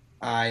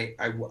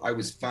 I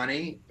was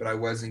funny, but I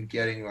wasn't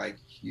getting like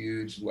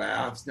huge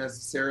laughs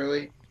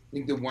necessarily. I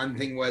think the one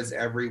thing was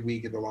every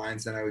week at the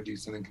Lions Den I would do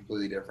something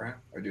completely different.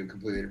 I would do a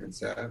completely different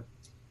set,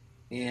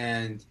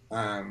 and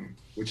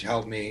which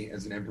helped me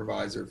as an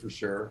improviser for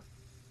sure.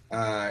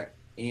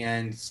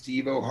 And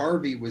Steve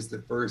Harvey was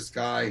the first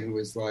guy who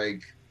was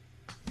like,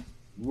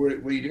 what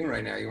are you doing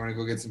right now? You want to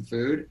go get some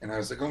food? And I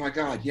was like, oh my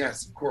God,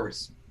 yes, of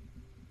course.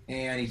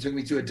 And he took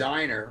me to a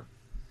diner.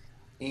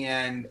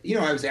 And,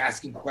 I was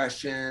asking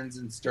questions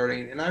and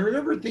starting, and I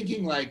remember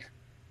thinking like,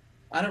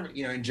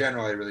 in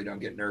general, I really don't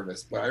get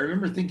nervous, but I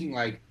remember thinking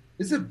like,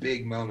 this is a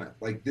big moment.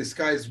 Like this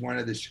guy's one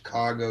of the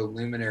Chicago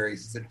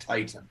luminaries. He's a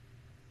titan.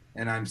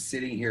 And I'm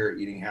sitting here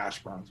eating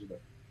hash browns with him.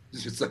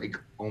 It's just like,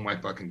 oh my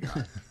fucking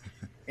God.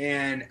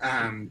 And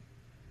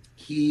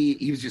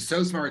he was just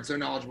so smart, so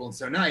knowledgeable, and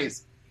so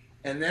nice.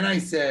 And then I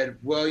said,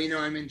 well,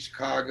 I'm in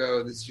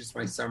Chicago. This is just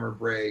my summer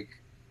break.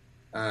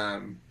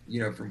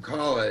 From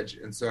college.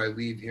 And so I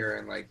leave here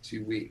in like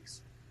 2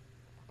 weeks.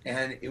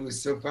 And it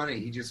was so funny.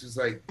 He just was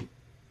like,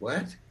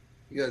 what?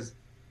 He goes,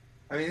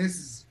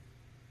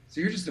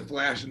 so you're just a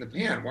flash in the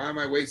pan. Why am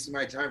I wasting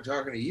my time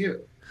talking to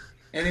you?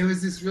 And it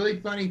was this really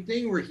funny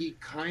thing where he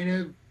kind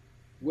of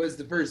was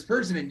the first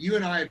person. And you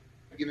and I have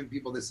given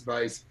people this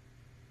advice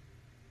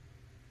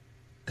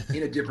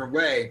in a different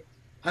way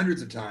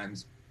hundreds of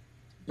times.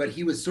 But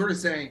he was sort of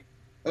saying,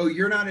 oh,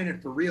 you're not in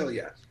it for real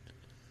yet.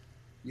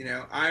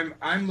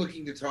 I'm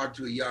looking to talk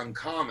to a young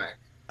comic.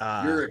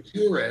 You're a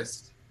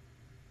tourist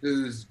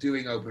who's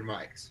doing open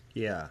mics.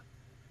 Yeah.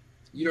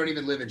 You don't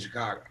even live in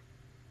Chicago.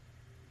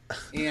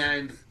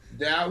 And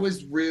that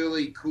was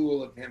really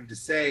cool of him to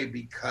say,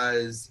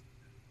 because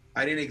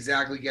I didn't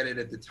exactly get it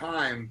at the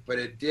time, but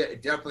it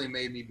definitely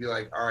made me be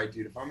like, all right,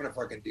 dude, if I'm going to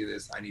fucking do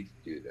this, I need to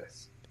do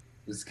this.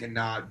 This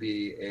cannot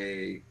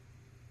be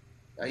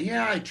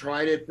yeah, I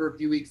tried it for a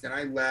few weeks, then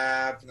I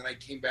left, and then I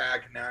came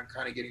back, and now I'm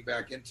kind of getting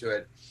back into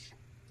it.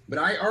 But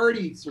I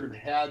already sort of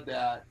had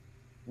that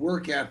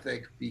work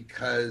ethic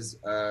because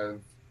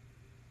of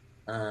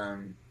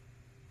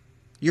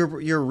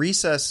your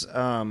Recess.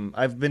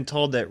 I've been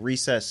told that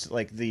Recess,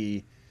 like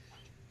the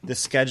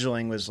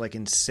scheduling was like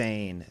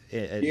insane.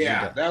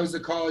 That was the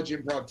college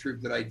improv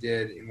troupe that I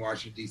did in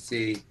Washington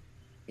D.C.,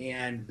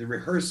 and the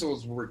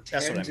rehearsals were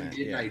 10 to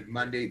midnight,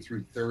 Monday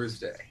through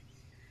Thursday.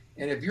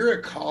 And if you're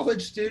a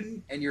college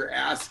student and you're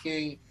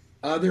asking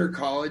other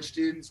college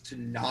students to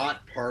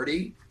not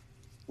party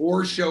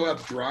or show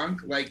up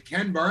drunk, like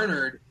Ken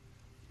Barnard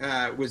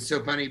was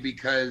so funny,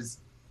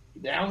 because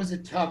that was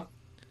tough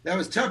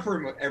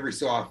for him every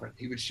so often.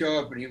 He would show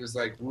up and he was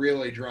like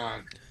really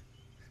drunk,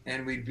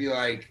 and we'd be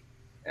like,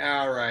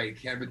 all right,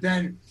 Ken. But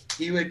then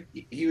he would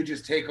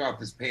just take off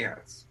his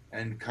pants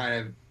and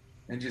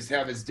just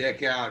have his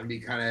dick out and be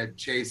kind of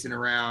chasing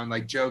around,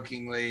 like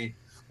jokingly,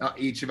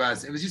 each of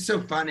us. It was just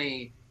so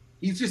funny.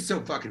 He's just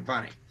so fucking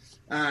funny.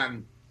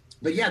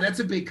 But yeah, that's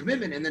a big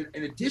commitment. And then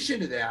in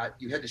addition to that,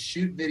 you had to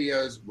shoot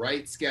videos,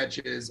 write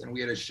sketches, and we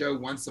had a show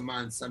once a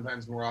month,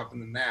 sometimes more often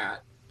than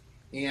that.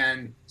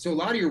 And so a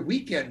lot of your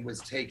weekend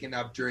was taken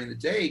up during the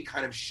day,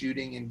 kind of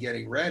shooting and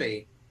getting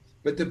ready.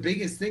 But the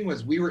biggest thing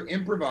was we were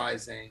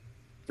improvising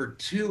for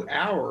 2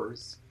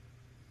 hours,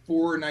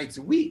 4 nights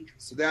a week.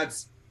 So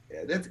that's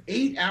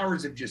 8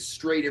 hours of just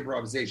straight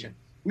improvisation.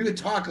 We would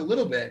talk a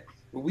little bit,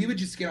 but we would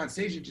just get on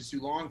stage and just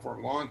do long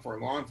form,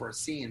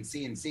 scenes,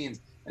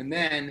 and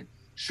then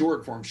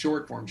short form,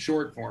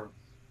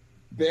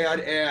 bad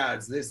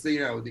ads, this,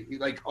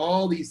 like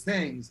all these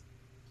things.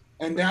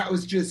 And that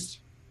was just,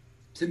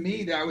 to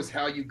me, that was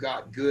how you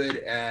got good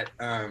at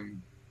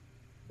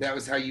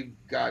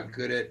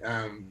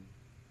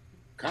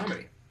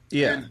comedy.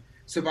 Yeah. And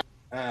so by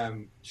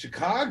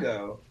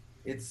Chicago,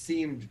 it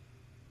seemed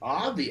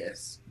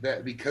obvious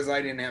that because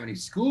I didn't have any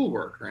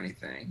schoolwork or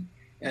anything,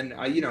 and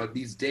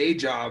these day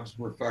jobs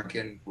were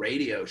fucking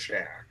Radio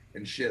Shack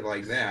and shit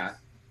like that,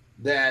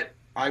 that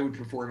I would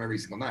perform every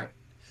single night.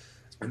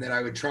 And then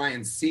I would try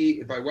and see,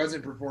 if I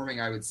wasn't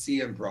performing, I would see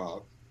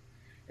improv.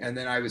 And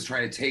then I was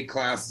trying to take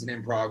classes in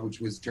improv,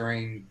 which was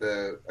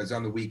I was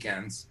on the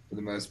weekends for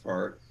the most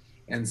part.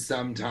 And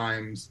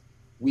sometimes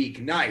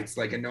weeknights,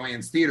 like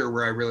Annoyance Theater,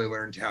 where I really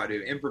learned how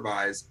to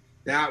improvise.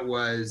 That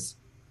was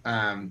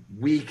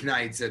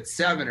weeknights at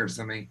 7 or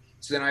something.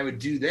 So then I would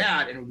do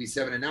that, and it would be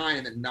 7 to 9,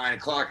 and then 9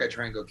 o'clock I'd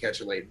try and go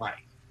catch a late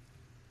mic.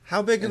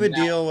 How big of a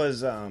deal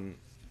was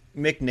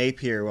Mick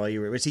Napier while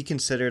you were? Was he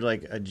considered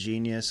like a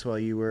genius while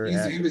you were?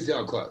 He was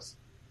Del Close.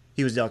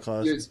 He was Del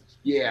Close.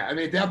 Yeah, I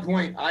mean, at that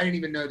point, I didn't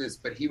even know this,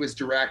 but he was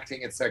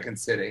directing at Second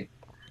City.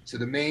 So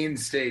the main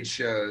stage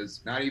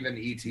shows, not even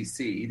ETC,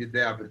 he did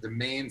that, but the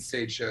main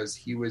stage shows,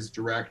 he was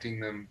directing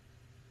them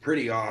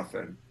pretty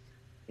often.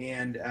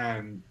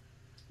 And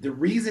the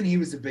reason he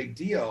was a big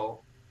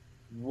deal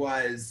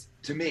was,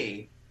 to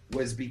me,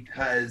 was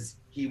because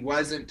he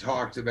wasn't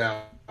talked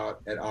about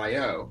at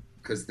I.O.,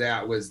 because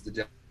that was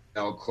the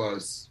Del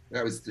Close,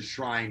 that was the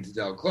shrine to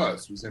Del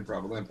Close, was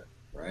Improv Olympic,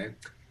 right?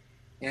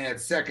 And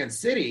at Second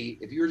City,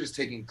 if you were just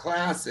taking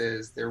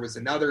classes, there was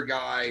another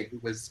guy who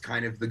was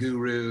kind of the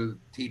guru,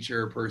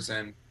 teacher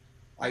person.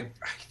 I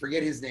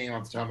forget his name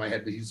off the top of my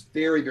head, but he's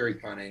very, very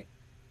funny.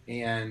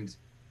 And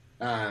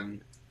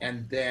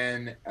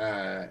then,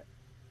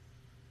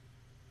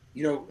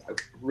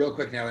 real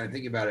quick now that I'm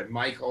thinking about it,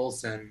 Mike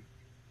Olson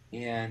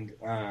and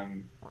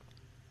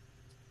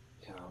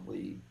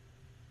he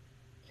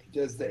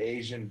does the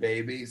Asian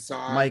Baby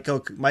song. Mike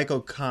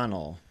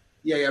O'Connell.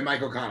 Yeah,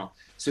 Mike O'Connell.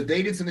 So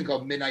they did something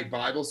called Midnight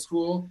Bible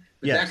School,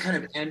 but that kind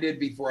of ended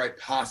before I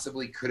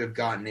possibly could have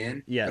gotten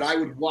in. Yes. But I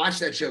would watch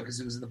that show because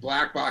it was in the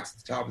black box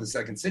at the top of the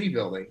Second City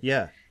building.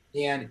 Yeah.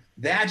 And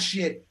that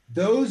shit,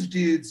 those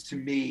dudes to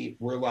me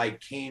were like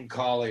Kane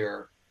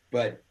Collier,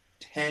 but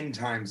 10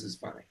 times as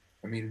funny.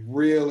 I mean,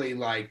 really,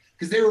 like,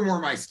 because they were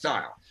more my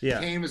style. Yeah.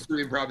 Kane was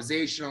very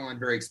improvisational and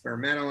very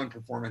experimental and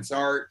performance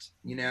art,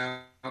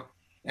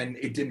 and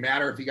it didn't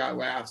matter if he got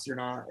laughs or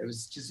not. It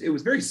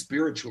was very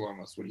spiritual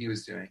almost what he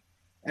was doing.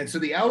 And so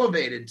the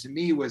Elevated to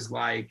me was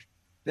like,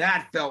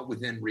 that felt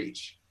within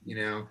reach,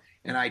 and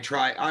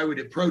I would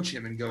approach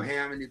him and go, hey,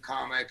 I'm a new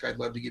comic. I'd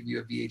love to give you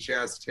a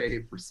VHS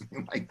tape or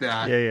something like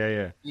that.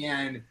 Yeah.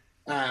 And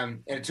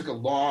it took a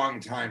long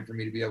time for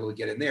me to be able to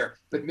get in there.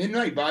 But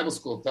Midnight Bible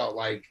School felt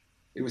like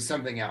it was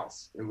something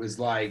else. It was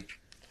like,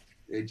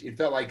 it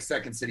felt like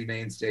Second City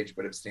main stage,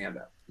 but of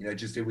stand-up.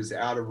 It was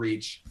out of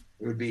reach.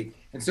 It would be,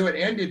 and so it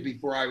ended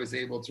before I was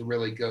able to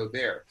really go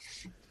there.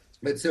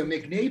 But so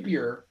Mick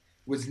Napier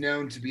was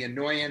known to be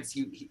Annoyance.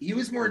 He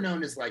was more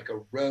known as like a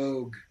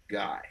rogue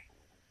guy.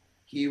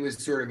 He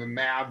was sort of a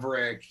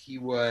maverick. He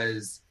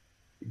was,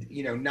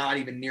 not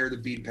even near the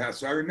beaten path.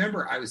 So I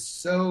remember I was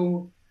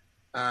so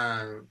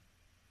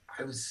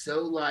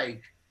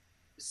like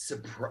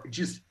surprised,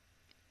 just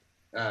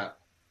I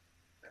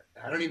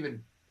don't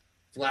even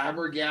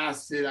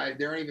flabbergasted.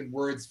 There aren't even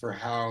words for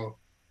how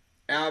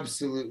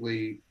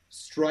absolutely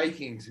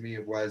striking to me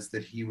it was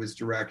that he was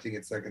directing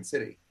at Second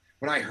City.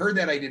 When I heard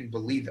that, I didn't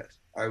believe it.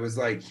 I was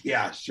like,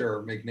 yeah,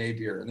 sure, Mick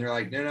Napier. And they're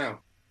like, no,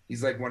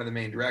 he's like one of the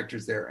main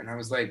directors there. And I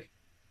was like,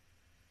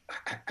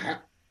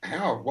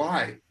 how?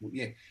 Why?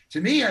 Yeah. To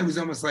me, I was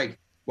almost like,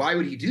 why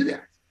would he do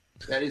that?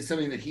 That is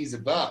something that he's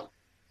above.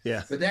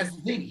 Yeah. But that's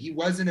the thing. He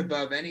wasn't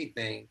above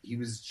anything. He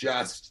was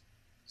just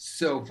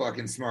so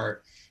fucking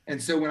smart.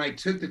 And so when I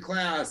took the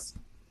class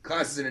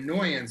is an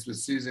annoyance with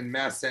Susan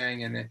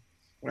Messing, and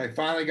when I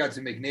finally got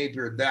to Mick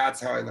Napier,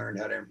 that's how I learned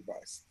how to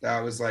improvise. That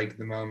was like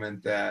the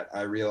moment that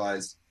I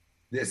realized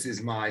this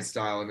is my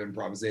style of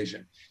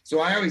improvisation. So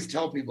I always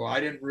tell people I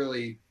didn't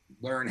really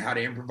learn how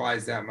to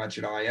improvise that much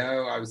at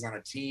IO. I was on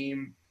a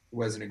team. It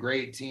wasn't a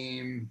great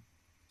team,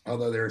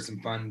 although there are some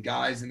fun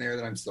guys in there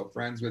that I'm still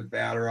friends with.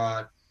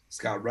 Batterot,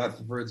 Scott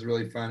Rutherford's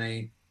really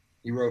funny.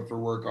 He wrote for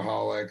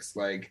Workaholics.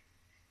 Like,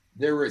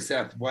 there were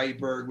Seth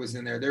Whiteberg was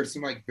in there. There's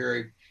some like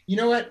very, you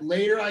know what?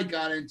 Later I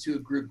got into a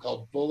group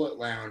called Bullet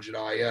Lounge at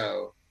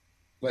IO.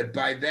 But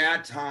by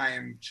that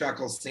time,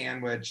 Chuckle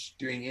Sandwich,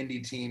 doing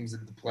indie teams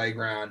at the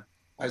Playground,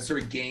 I was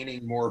sort of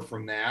gaining more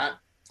from that.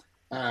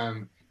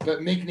 But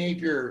Mick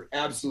Napier,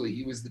 absolutely,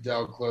 he was the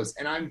Del Close.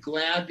 And I'm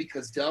glad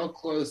because Del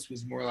Close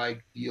was more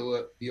like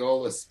Viola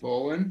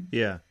Spolin.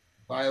 Yeah.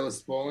 Viola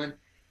Spolin.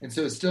 And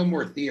so it's still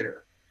more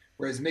theater.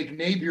 Whereas Mick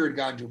Napier had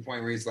gotten to a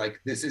point where he's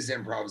like, this is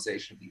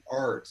improvisation. The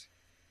art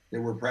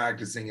that we're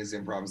practicing is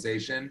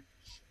improvisation.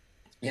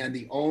 And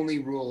the only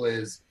rule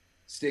is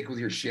stick with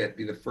your shit.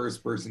 Be the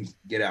first person to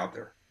get out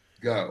there.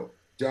 Go.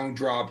 Don't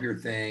drop your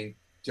thing.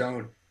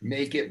 Don't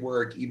make it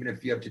work, even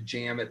if you have to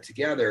jam it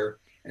together.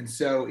 And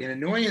so in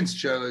annoyance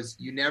shows,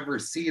 you never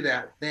see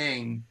that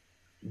thing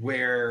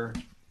where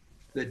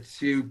the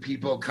two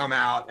people come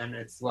out and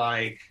it's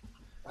like,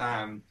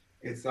 one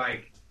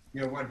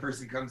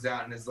person comes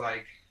out and is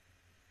like,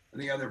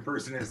 and the other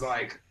person is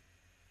like,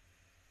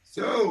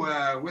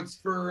 so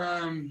what's for,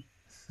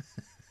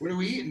 what are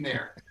we eating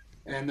there?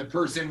 And the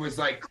person was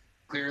like,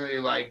 clearly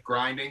like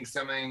grinding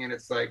something. And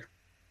it's like,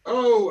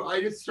 oh,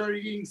 I just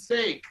started eating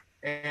steak.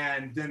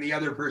 And then the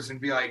other person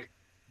be like,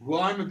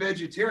 well, I'm a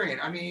vegetarian.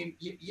 I mean,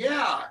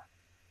 yeah.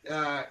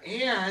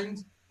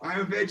 And I'm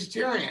a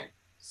vegetarian.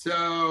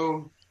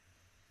 So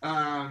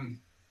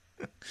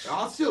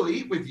I'll still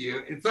eat with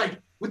you. It's like,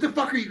 what the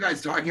fuck are you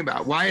guys talking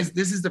about?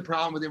 This is the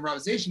problem with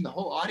improvisation. The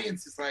whole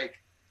audience is like,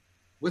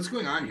 what's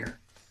going on here?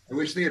 I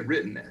wish they had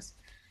written this.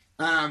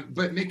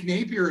 But Mick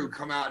Napier would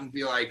come out and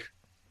be like,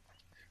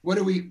 what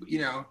are we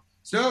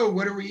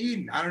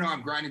eating? I don't know.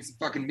 I'm grinding some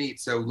fucking meat.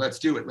 So let's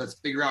do it. Let's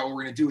figure out what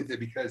we're going to do with it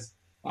because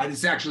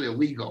it's actually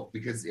illegal.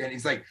 And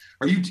he's like,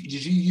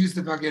 did you use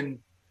the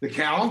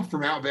cow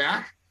from out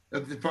back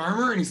of the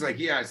farmer? And he's like,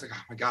 yeah. It's like,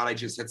 oh my God, I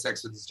just had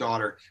sex with his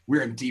daughter.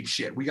 We're in deep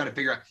shit. We got to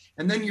figure out.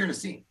 And then you're in a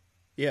scene.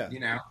 Yeah.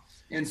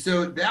 And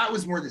so that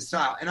was more the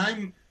style. And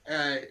I'm,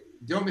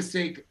 don't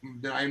mistake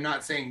that I'm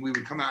not saying we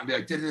would come out and be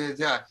like, da, da, da,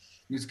 da.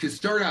 You could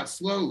start out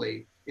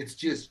slowly. It's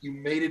just, you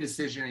made a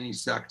decision and you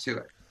stuck to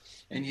it.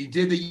 And you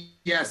did the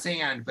yes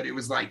and, but it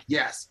was like,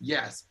 yes,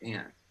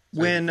 and.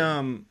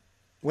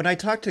 When I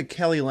talked to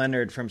Kelly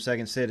Leonard from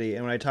Second City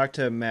and when I talked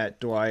to Matt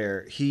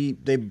Dwyer,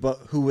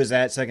 who was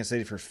at Second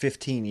City for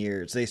 15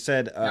 years, they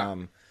said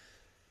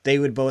they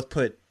would both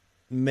put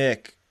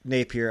Mick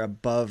Napier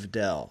above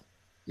Del.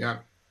 Yeah.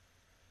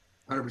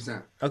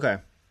 100%. Okay.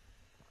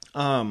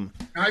 I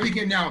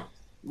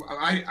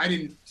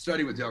didn't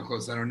study with Del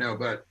Close, I don't know,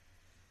 but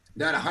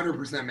that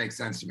 100% makes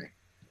sense to me.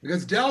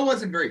 Because Del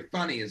wasn't very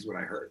funny is what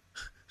I heard.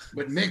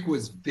 But Mick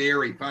was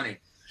very funny.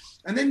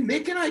 And then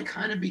Mick and I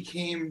kind of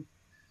became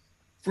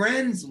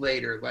friends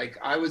later. Like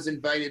I was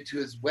invited to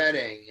his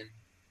wedding,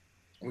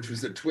 which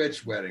was a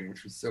Twitch wedding,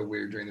 which was so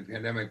weird during the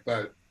pandemic.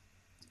 But,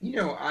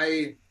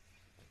 I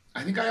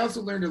think I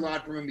also learned a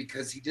lot from him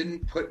because he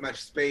didn't put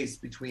much space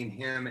between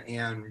him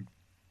and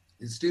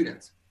his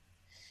students.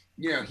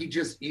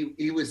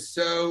 He was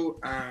so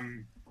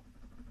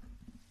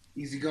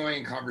easygoing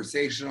and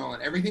conversational,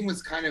 and everything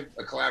was kind of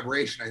a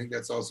collaboration. I think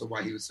that's also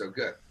why he was so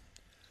good.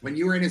 When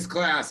you were in his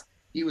class,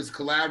 he was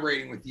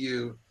collaborating with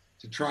you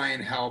to try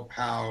and help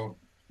how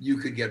you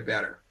could get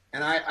better.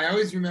 And I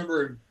always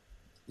remember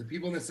the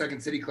people in the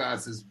Second City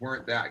classes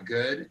weren't that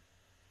good,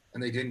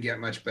 and they didn't get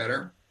much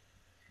better.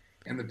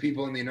 And the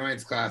people in the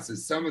annoyance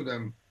classes, some of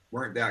them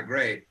weren't that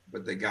great,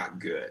 but they got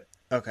good.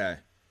 Okay.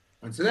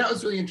 And so that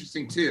was really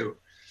interesting too.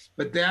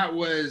 But I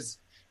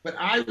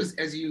was,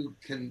 as you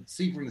can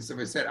see from the stuff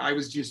I said, I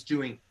was just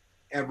doing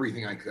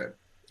everything I could.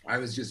 I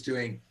was just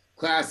doing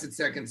class at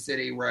Second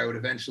City where I would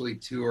eventually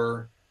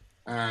tour.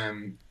 I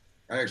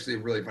actually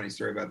have a really funny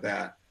story about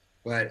that.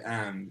 But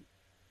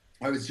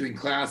I was doing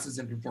classes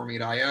and performing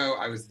at IO.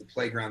 I was at the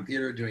Playground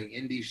Theater doing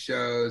indie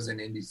shows and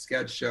indie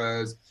sketch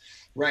shows.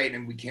 Right,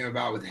 and we came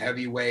about with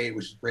Heavyweight,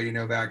 which is Brady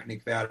Novak,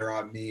 Nick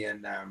Vatterott, me,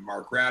 and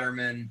Mark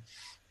Ratterman.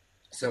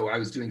 So I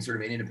was doing sort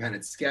of an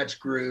independent sketch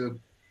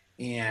group,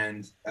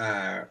 and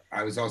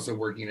I was also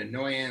working at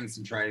Annoyance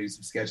and trying to do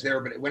some sketch there.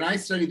 But when I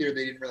studied there,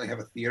 they didn't really have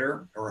a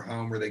theater or a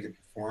home where they could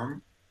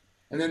perform.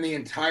 And then the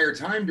entire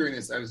time during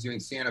this, I was doing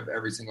stand-up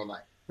every single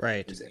night.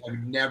 Right. I've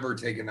never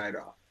taken a night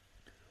off.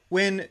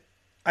 When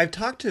I've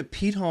talked to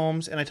Pete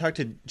Holmes and I talked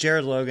to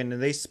Jared Logan,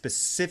 and they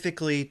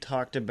specifically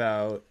talked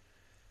about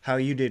how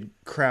you did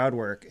crowd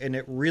work, and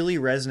it really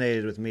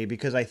resonated with me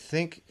because I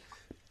think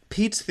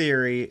Pete's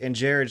theory and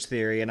Jared's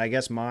theory, and I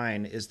guess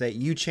mine, is that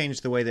you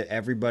changed the way that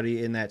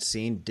everybody in that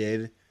scene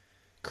did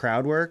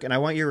crowd work. And I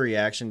want your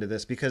reaction to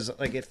this because,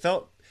 like, it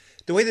felt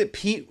the way that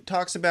Pete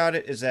talks about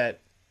it is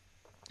that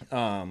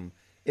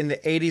in the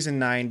 80s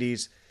and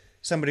 90s,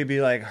 somebody would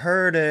be like,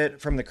 heard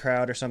it from the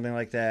crowd or something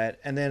like that.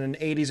 And then an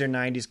 80s or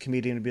 90s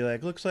comedian would be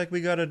like, looks like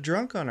we got a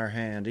drunk on our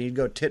hand. And you'd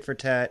go tit for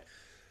tat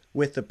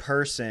with the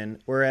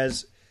person.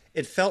 Whereas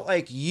it felt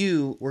like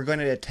you were going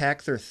to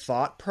attack their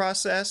thought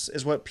process,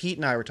 is what Pete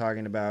and I were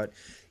talking about.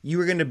 You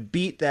were going to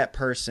beat that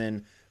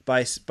person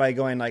by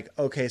going like,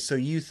 okay, so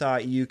you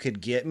thought you could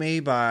get me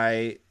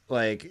by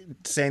like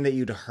saying that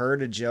you'd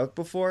heard a joke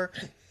before.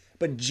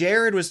 But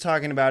Jared was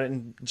talking about it,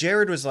 and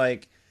Jared was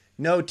like,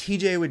 no,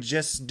 TJ would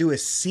just do a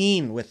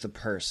scene with the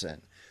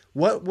person.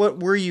 What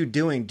were you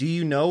doing? Do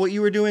you know what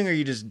you were doing, or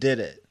you just did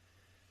it?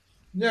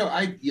 No,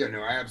 I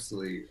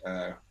absolutely.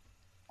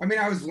 I mean,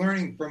 I was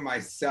learning from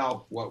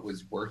myself what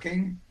was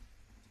working.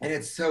 And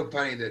it's so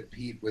funny that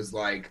Pete was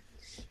like,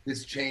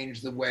 this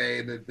changed the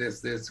way that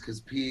this, because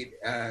Pete,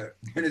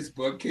 when his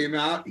book came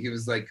out, he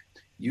was like,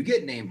 you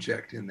get name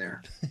checked in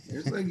there.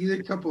 There's like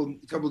a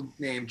couple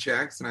name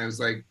checks. And I was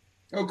like,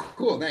 oh,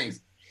 cool,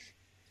 thanks.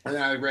 And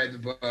then I read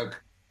the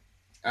book.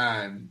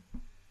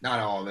 Not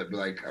all of it, but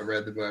like I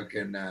read the book,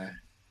 and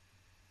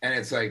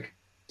it's like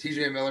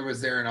TJ Miller was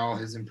there in all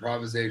his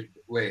improvisation.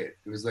 Wait,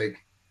 it was like,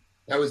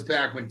 that was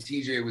back when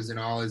TJ was in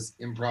all his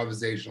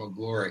improvisational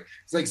glory.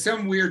 It's like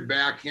some weird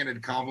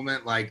backhanded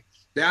compliment, like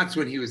that's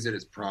when he was at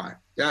his prime.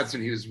 That's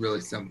when he was really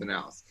something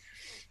else.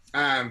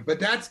 But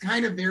that's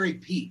kind of very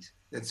Pete.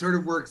 That sort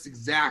of works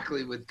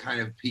exactly with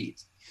kind of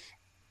Pete.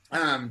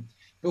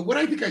 But what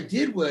I think I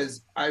did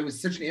was I was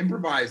such an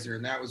improviser,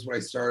 and that was what I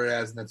started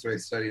as, and that's what I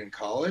studied in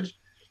college,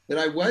 that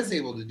I was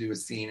able to do a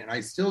scene, and I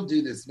still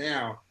do this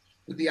now.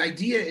 But the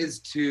idea is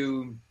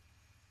to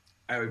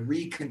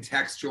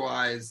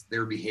recontextualize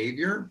their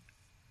behavior.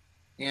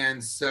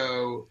 And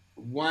so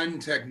one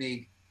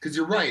technique, because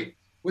you're right,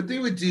 what they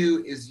would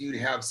do is you'd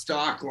have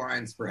stock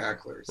lines for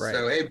hecklers. Right.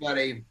 So, hey,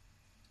 buddy,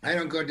 I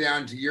don't go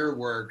down to your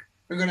work.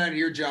 I go down to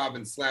your job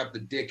and slap the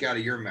dick out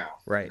of your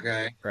mouth. Right.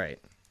 Okay. Right.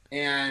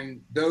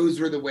 And those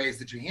were the ways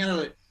that you handle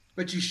it,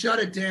 but you shut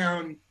it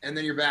down and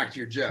then you're back to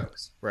your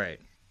jokes. Right.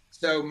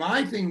 So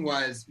my thing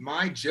was,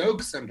 my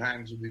jokes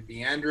sometimes would be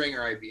meandering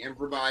or I'd be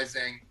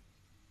improvising.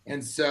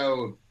 And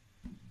so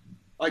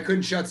I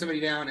couldn't shut somebody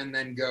down and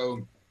then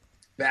go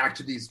back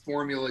to these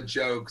formula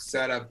jokes,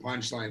 set up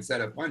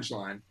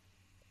punchline.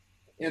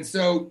 And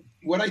so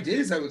what I did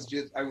is I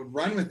would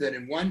run with it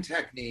in one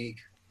technique,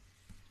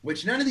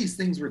 which none of these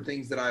things were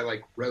things that I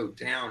like wrote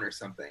down or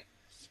something.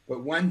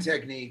 But one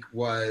technique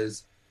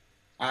was,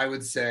 I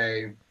would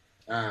say,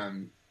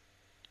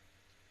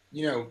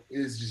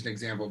 is just an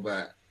example,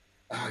 but,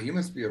 oh, you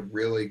must be a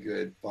really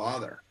good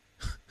father.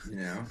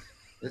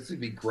 This would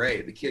be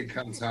great. The kid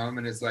comes home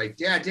and is like,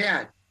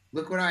 Dad,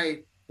 look what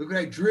I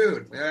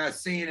drew. I've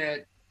seen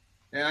it.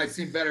 Yeah, I've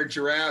seen better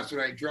giraffes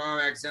when I draw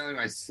them accidentally in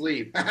my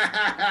sleep.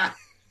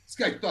 This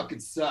guy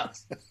fucking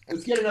sucks.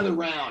 Let's get another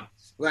round.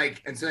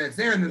 And so it's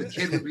there, and then the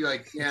kid would be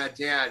like, yeah,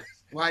 Dad,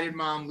 why did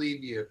Mom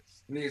leave you?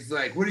 And he's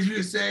like, what did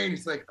you say? And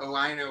he's like, oh,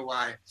 I know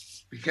why.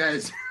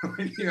 Because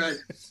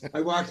I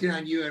walked in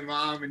on you and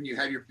Mom, and you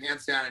had your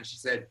pants down, and she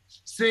said,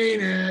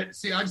 seen it.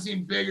 See, I've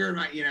seen bigger.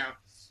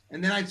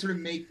 And then I'd sort of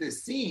make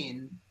this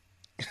scene,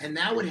 and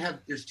that would have,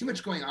 there's too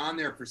much going on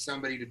there for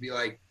somebody to be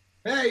like,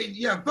 hey,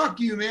 yeah, fuck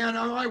you, man.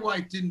 Oh, my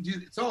wife didn't do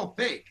this. It's all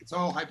fake. It's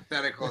all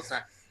hypothetical. It's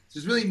not,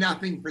 there's really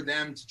nothing for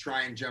them to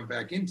try and jump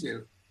back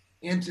into.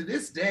 And to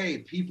this day,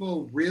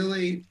 people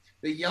really,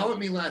 they yell at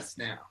me less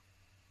now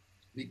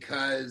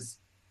because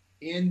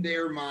in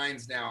their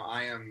minds now,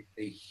 I am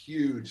a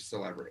huge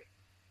celebrity.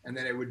 And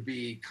then it would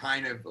be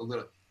kind of a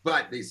little,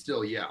 but they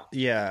still yell.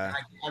 Yeah.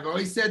 I've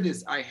always said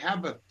this, I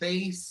have a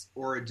face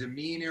or a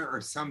demeanor or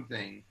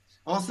something.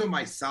 Also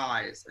my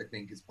size, I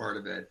think, is part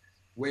of it,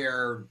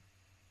 where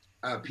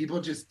people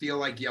just feel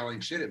like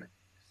yelling shit at me.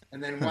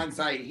 And then once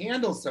I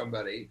handle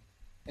somebody,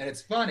 and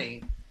it's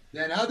funny,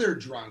 then other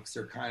drunks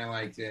are kind of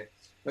like it.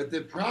 But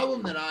the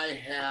problem that I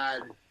had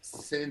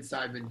since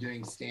I've been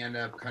doing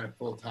stand-up kind of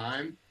full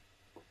time,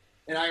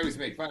 and I always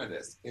make fun of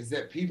this, is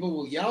that people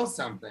will yell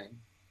something,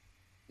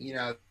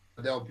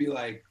 they'll be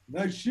like,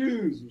 nice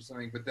shoes or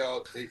something, but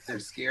they're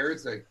scared.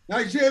 It's like,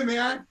 nice shoe,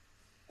 man.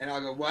 And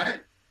I'll go,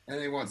 what? And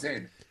they won't say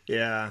anything.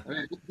 Yeah. I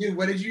mean, dude,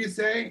 what did you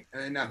say?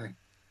 And then nothing.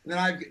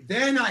 And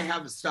then I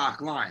have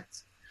stock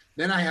lines.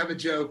 Then I have a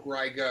joke where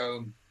I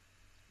go,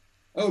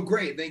 Oh,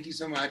 great. Thank you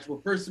so much.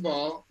 Well, first of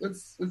all,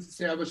 let's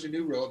establish a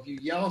new rule. If you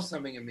yell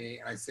something at me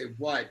and I say,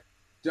 what?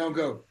 Don't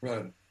go,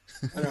 run.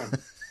 I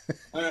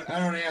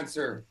don't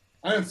answer.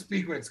 I don't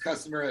speak when it's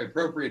customarily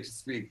appropriate to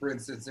speak, for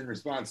instance, in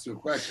response to a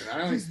question.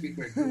 I only speak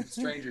when a group of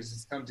strangers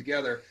has come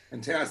together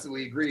and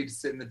tacitly agreed to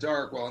sit in the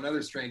dark while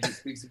another stranger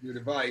speaks into a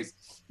device,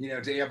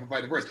 to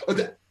amplify the voice. Oh,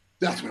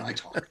 that's when I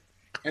talk.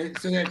 And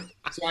so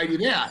I do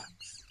that.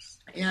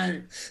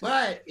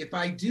 But if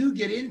I do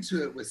get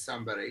into it with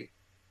somebody,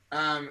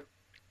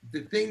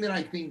 the thing that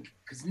I think,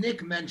 because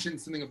Nick mentioned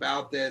something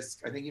about this,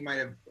 I think he might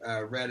have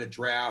read a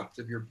draft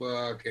of your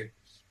book,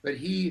 but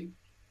he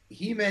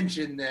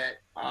mentioned that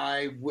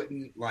I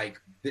wouldn't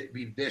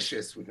be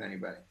vicious with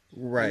anybody.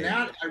 Right. And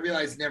that I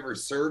realized never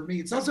served me.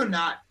 It's also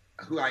not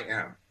who I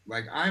am.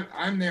 Like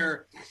I'm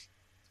there.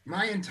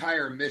 My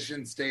entire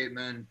mission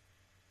statement,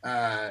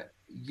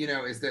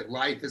 is that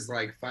life is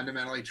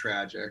fundamentally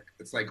tragic.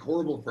 It's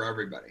horrible for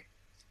everybody.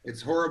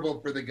 It's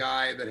horrible for the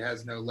guy that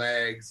has no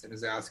legs and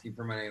is asking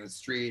for money on the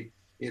street.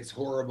 It's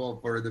horrible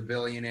for the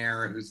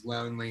billionaire who's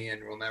lonely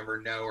and will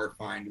never know or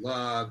find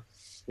love.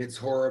 It's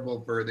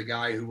horrible for the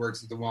guy who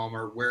works at the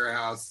Walmart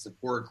warehouse, it's a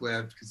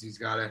forklift, because he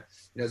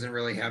doesn't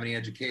really have any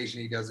education.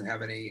 He doesn't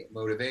have any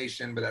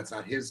motivation, but that's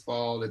not his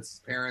fault. It's his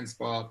parents'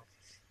 fault.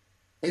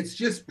 It's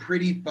just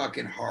pretty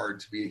fucking hard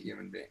to be a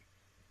human being.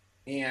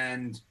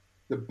 And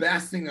the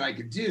best thing that I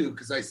could do,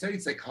 because I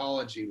studied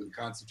psychology with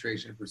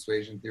concentration,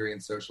 persuasion theory,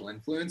 and social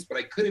influence, but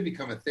I could have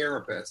become a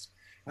therapist.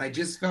 And I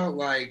just felt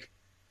like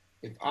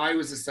if I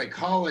was a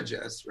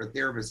psychologist or a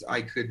therapist,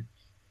 I could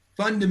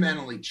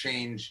fundamentally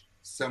change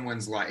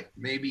someone's life.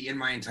 Maybe in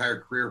my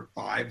entire career,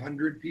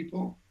 500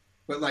 people,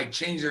 but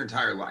change their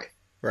entire life,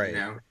 right?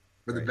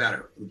 For the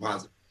better, for the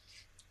positive.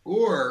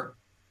 Or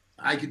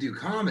I could do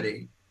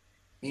comedy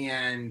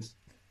and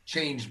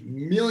change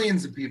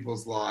millions of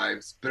people's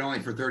lives, but only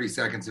for 30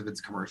 seconds if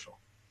it's commercial,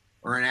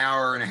 or an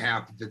hour and a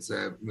half if it's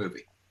a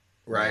movie,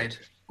 right?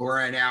 Or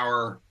an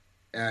hour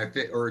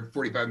or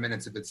 45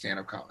 minutes if it's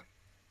stand-up comedy,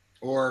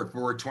 or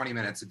for 20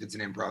 minutes if it's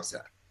an improv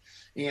set.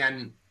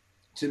 And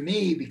to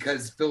me,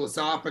 because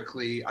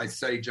philosophically, I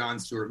study John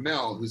Stuart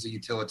Mill, who's a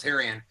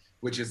utilitarian,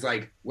 which is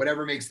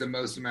whatever makes the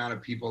most amount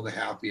of people the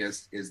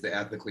happiest is the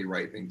ethically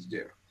right thing to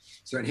do.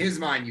 So in his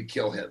mind, you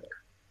kill Hitler.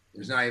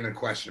 There's not even a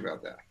question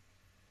about that.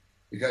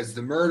 Because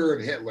the murder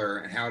of Hitler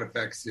and how it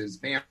affects his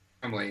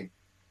family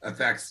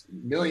affects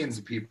millions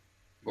of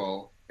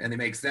people, and it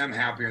makes them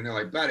happier and their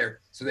life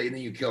better. So then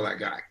you kill that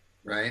guy,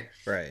 right?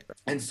 Right.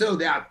 And so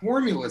that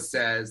formula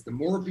says the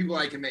more people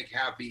I can make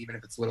happy, even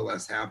if it's a little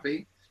less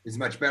happy, is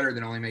much better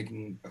than only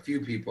making a few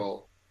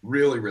people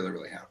really, really,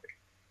 really happy.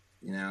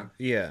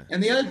 Yeah.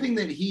 And the other thing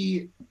that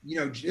the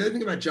other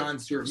thing about John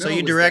Stuart Mill. So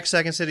you direct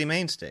Second City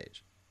Main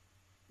Stage.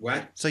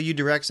 What? So you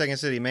direct Second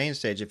City Main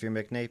Stage if you're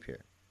Mick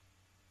Napier.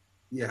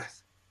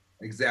 Yes,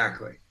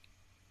 exactly.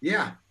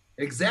 Yeah,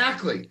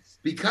 exactly.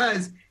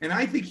 Because, and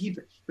I think he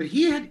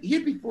had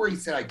before he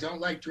said, I don't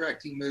like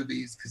directing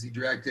movies, because he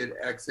directed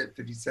Exit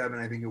 57,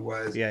 I think it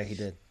was. Yeah, he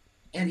did.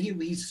 And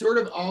he sort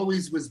of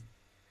always was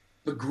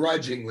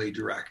begrudgingly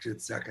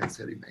directed Second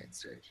City Main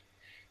Stage.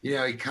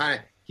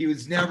 He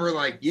was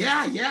never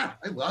yeah,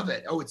 I love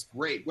it. Oh, it's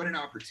great. What an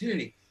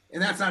opportunity.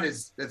 And that's not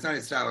his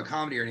style of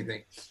comedy or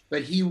anything.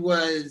 But he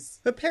was.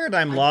 But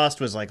Paradigm Lost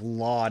was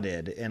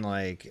lauded and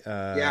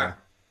yeah.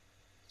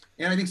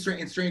 And I think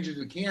Strangers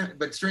with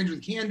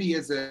Candy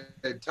is a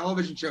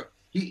television show.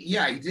 He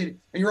did.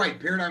 And you're right,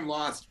 Paradigm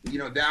Lost,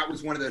 that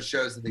was one of those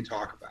shows that they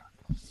talk about.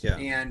 Yeah.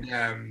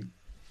 And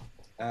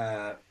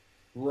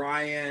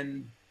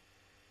Brian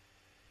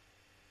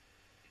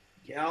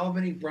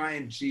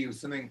G was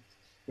something,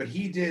 but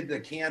he did the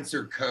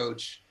Cancer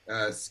Coach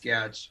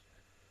sketch.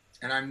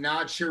 And I'm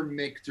not sure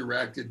Mick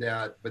directed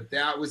that, but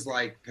that was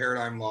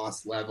Paradigm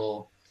Lost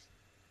level.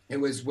 It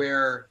was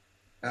where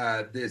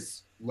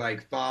this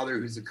father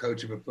who's a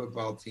coach of a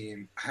football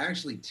team, I'm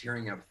actually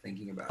tearing up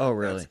thinking about it. Oh,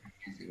 really? That's how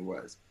amazing it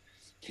was.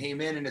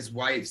 Came in and his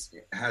wife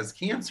has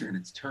cancer and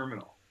it's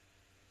terminal.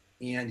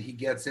 And he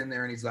gets in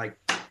there and he's like,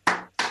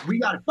 we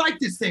got to fight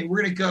this thing.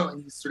 We're going to go.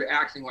 And he's sort of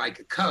acting like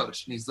a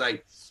coach. And he's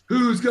like,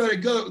 who's going to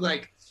go?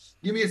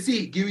 Give me a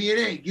C, give me an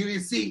A, give me a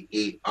C,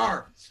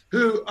 E-R.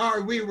 Who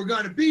are we? We're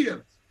going to beat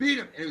him.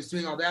 And he was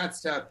doing all that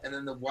stuff. And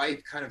then the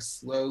wife kind of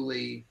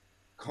slowly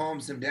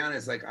calms him down.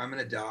 It's like, I'm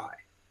going to die.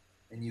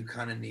 And you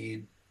kind of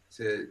need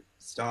to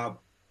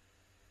stop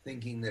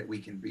thinking that we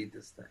can beat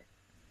this thing.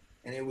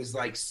 And it was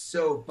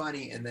so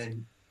funny. And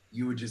then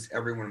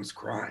everyone was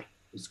crying.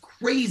 It was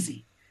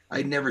crazy.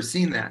 I'd never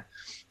seen that.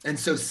 And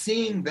so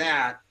seeing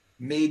that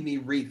made me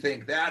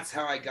rethink. That's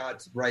how I got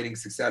to writing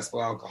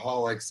Successful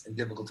Alcoholics and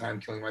Difficult Time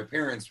Killing My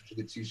Parents, which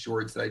are the two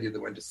shorts that I did that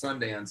went to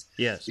Sundance.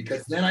 Yes.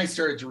 Because then I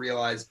started to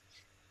realize,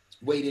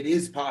 wait, it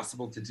is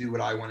possible to do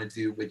what I want to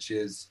do, which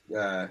is,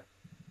 I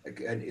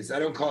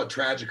don't call it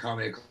tragic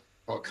comedy, I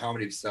call it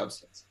comedy of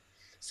substance.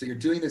 So you're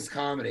doing this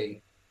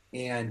comedy,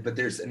 but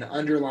there's an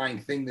underlying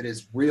thing that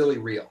is really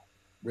real,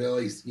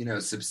 really,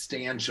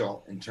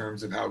 substantial in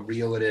terms of how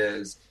real it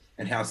is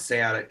and how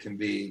sad it can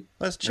be.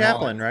 That's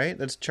Chaplin, right?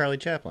 That's Charlie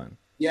Chaplin.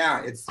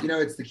 Yeah, it's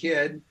the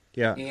Kid.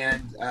 Yeah.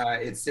 And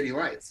it's City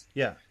Lights.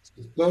 Yeah.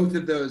 So both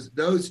of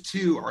those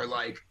two are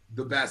like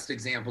the best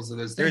examples of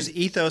those things. There's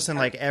ethos in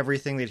like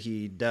everything that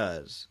he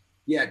does.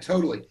 Yeah,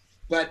 totally.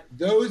 But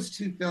those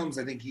two films,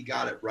 I think he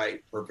got it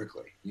right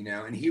perfectly,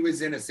 and he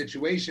was in a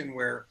situation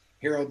where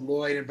Harold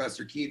Lloyd and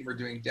Buster Keaton were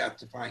doing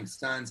death-defying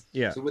stunts.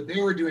 Yeah. So what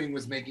they were doing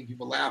was making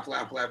people laugh,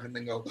 and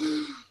then go,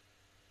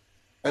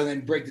 and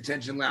then break the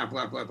tension, laugh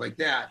like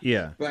that.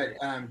 Yeah. But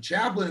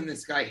Chaplin and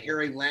this guy,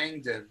 Harry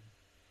Langdon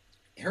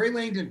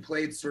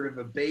played sort of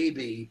a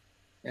baby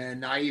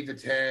and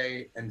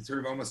naivete and sort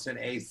of almost an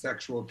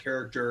asexual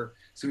character.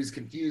 So he's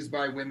confused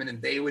by women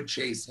and they would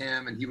chase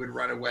him and he would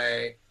run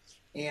away.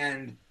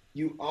 And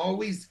you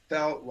always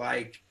felt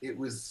like there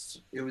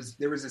was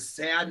a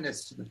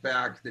sadness to the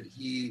fact that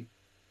he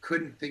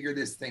couldn't figure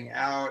this thing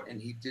out,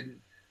 and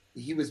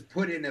he was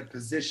put in a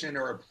position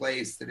or a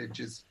place that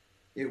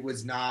it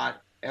was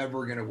not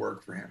ever going to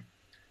work for him.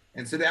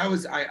 And so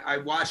I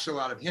watched a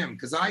lot of him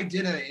because I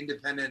did an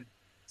independent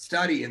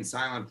study in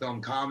silent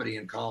film comedy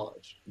in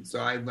college. And so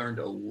I learned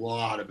a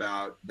lot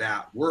about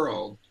that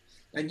world.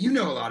 And you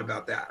know a lot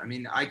about that. I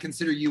mean, I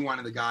consider you one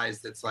of the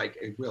guys that's like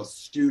a real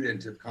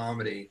student of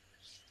comedy.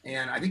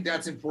 And I think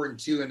that's important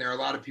too. And there are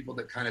a lot of people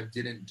that kind of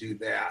didn't do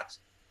that.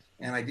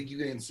 And I think you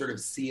can sort of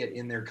see it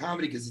in their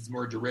comedy because it's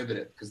more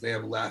derivative because they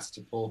have less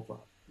to pull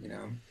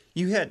from,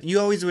 You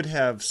always would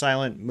have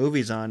silent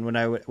movies on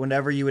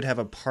whenever you would have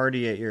a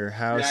party at your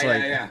house,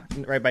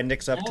 right by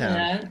Nick's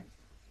Uptown.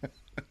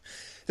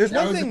 There's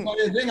one thing. The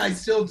funny thing. I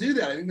still do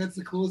that. I think that's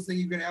the coolest thing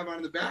you can have on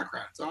in the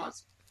background. It's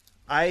awesome.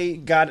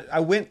 I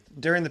went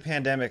during the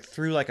pandemic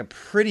through like a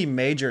pretty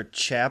major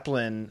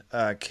Chaplin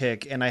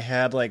kick, and I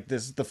had like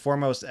the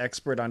foremost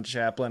expert on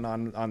Chaplin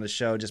on the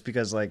show just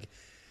because like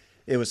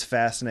it was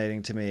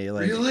fascinating to me.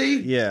 Like, really?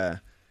 Yeah.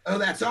 Oh,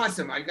 that's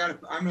awesome. I'm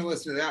gonna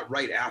listen to that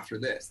right after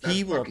this.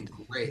 That's fucking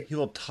great. He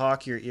will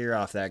talk your ear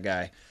off, that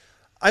guy.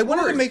 I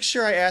wanted to make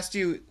sure I asked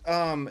you.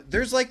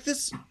 There's like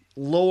this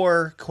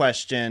lore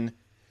question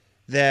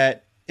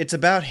that. It's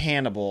about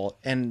Hannibal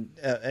and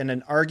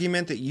an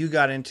argument that you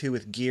got into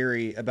with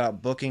Geary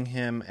about booking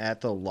him at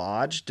the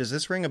Lodge. Does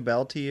this ring a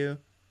bell to you?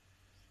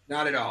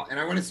 Not at all. And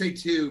I want to say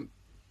too,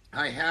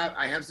 I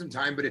have some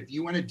time, but if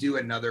you want to do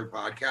another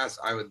podcast,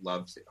 I would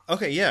love to.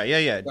 Okay, yeah.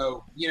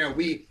 So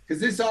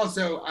because this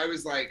also, I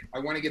was like, I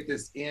want to get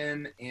this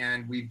in,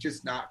 and we've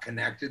just not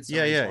connected.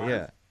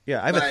 Yeah.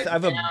 I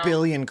have a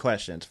billion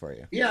questions for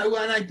you. Yeah,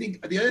 well, and I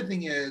think the other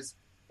thing is,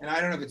 and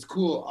I don't know if it's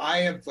cool, I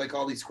have like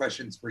all these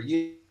questions for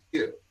you.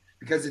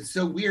 Because it's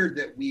so weird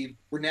that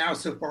we're now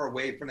so far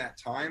away from that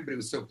time, but it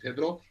was so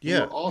pivotal.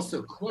 Yeah. We're all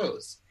so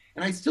close.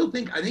 And I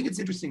think it's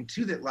interesting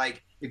too, that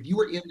like, if you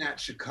were in that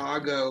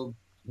Chicago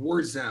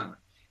war zone,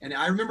 and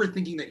I remember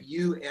thinking that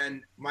you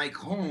and Mike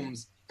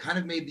Holmes kind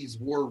of made these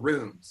war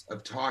rooms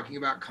of talking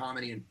about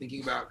comedy and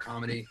thinking about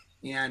comedy.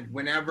 And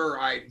whenever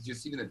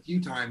even a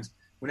few times,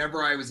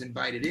 whenever I was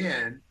invited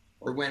in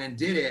or went and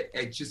did it,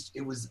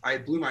 I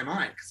blew my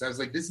mind. Cause I was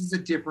like, this is a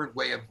different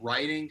way of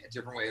writing, a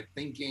different way of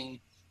thinking,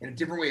 and a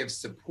different way of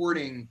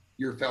supporting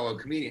your fellow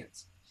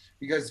comedians.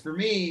 Because for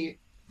me,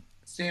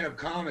 stand-up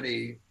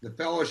comedy, the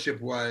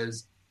fellowship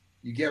was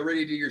you get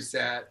ready to do your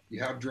set,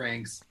 you have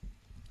drinks,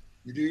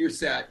 you do your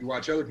set, you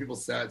watch other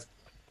people's sets,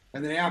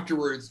 and then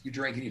afterwards you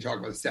drink and you talk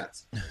about the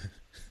sets.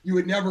 You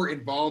would never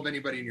involve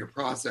anybody in your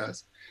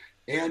process.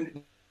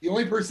 And the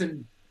only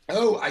person,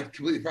 I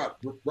completely forgot,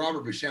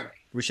 Robert Buscemi.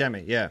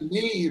 Buscemi, yeah. To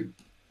me,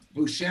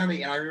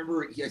 Buscemi, and I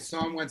remember I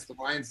saw him once at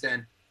the Lion's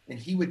Den, and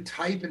he would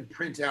type and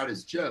print out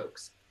his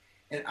jokes.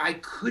 And I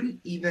couldn't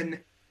even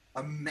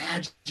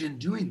imagine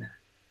doing that.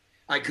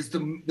 Because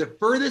the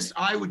furthest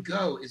I would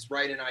go is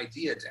write an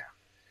idea down,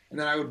 and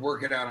then I would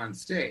work it out on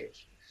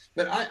stage.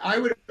 But I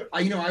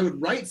would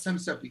write some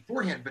stuff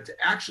beforehand, but to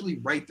actually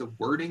write the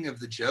wording of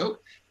the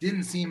joke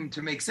didn't seem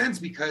to make sense,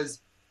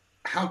 because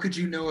how could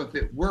you know if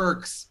it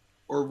works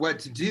or what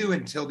to do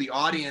until the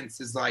audience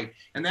is like,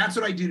 and that's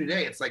what I do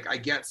today. It's like I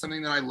get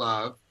something that I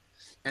love,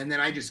 and then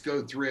I just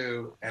go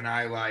through and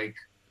I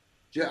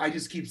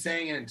just keep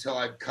saying it until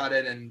I've cut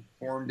it and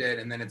formed it,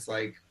 and then it's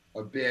like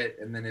a bit,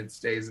 and then it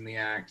stays in the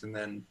act, and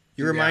then...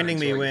 You're reminding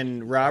me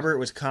when Robert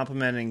was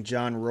complimenting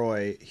John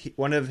Roy,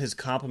 one of his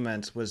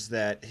compliments was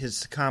that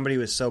his comedy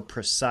was so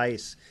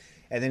precise,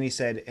 and then he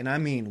said, and I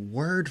mean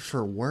word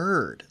for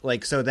word.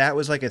 Like, so that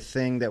was like a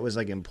thing that was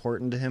like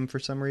important to him for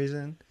some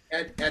reason?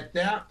 At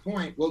that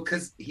point, well,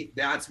 because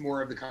that's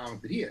more of the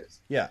comic that he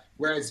is. Yeah.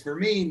 Whereas for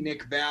me,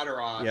 Nick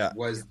Vatterott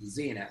was the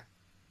zenith.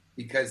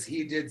 Because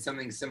he did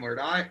something similar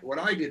to what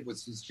I did,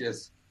 was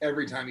just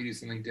every time you do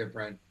something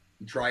different,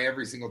 you try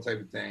every single type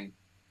of thing.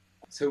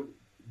 So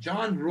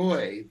John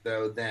Roy,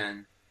 though,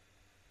 then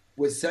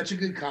was such a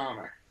good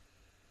comic,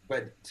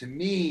 but to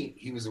me,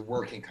 he was a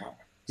working comic.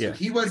 So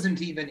he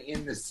wasn't even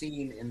in the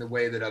scene in the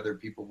way that other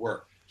people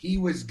were. He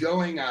was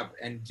going up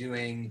and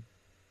doing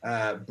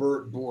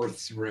Burt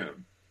Borth's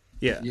room.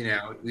 Yeah.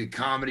 The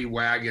Comedy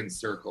Wagon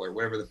Circle or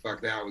whatever the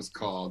fuck that was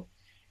called.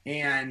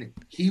 And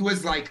he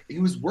was working. He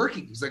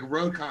was like a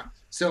road comic.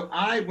 So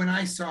when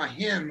I saw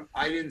him,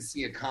 I didn't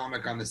see a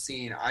comic on the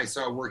scene. I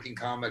saw a working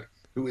comic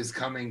who was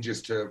coming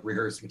just to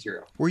rehearse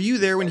material. Were you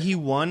there when he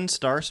won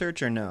Star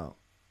Search or no?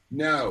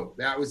 No,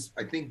 that was,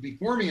 I think,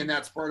 before me, and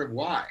that's part of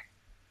why.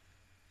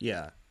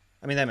 Yeah.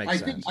 I mean, that makes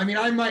sense.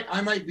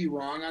 I might be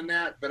wrong on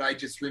that, but I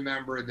just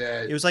remember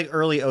that it was like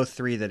early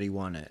 2003 that he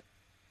won it.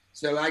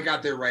 So I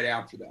got there right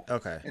after that.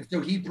 Okay. And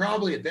so he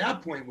probably at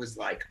that point was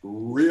like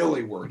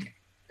really working.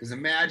 Because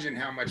imagine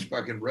how much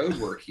fucking road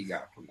work he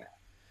got from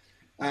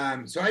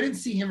that. So I didn't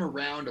see him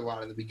around a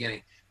lot in the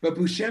beginning. But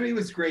Buscemi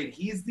was great.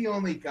 He's the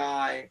only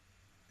guy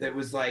that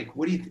was like,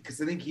 what do you think?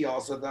 Because I think he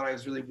also thought I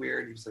was really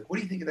weird. He was like, what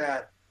do you think of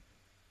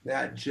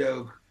that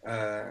joke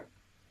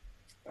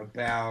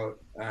about,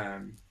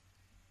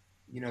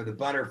 the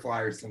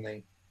butterfly or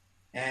something?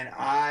 And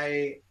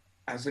I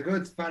was like, oh,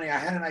 it's funny. I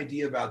had an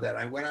idea about that.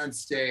 I went on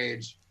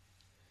stage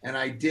and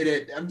I did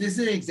it. This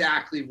isn't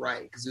exactly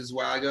right because it was a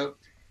while ago,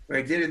 but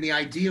I did it. And the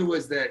idea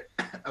was that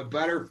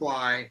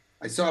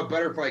I saw a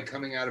butterfly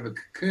coming out of a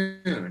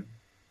cocoon.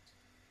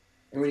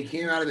 And when he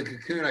came out of the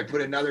cocoon, I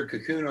put another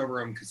cocoon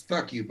over him because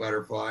fuck you,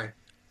 butterfly.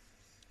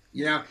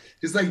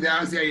 Just like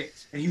that was the idea.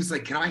 And he was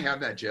like, can I have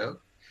that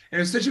joke? And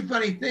it was such a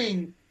funny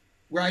thing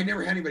where I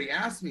never had anybody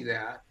ask me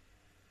that.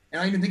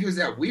 And I didn't think it was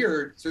that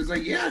weird. So it was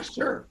like, yeah,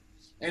 sure.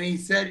 And he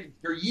said,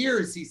 for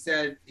years,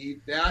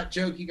 that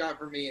joke he got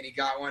from me, and he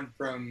got one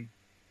from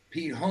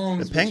Pete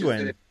Holmes. The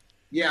penguin.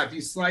 If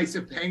you slice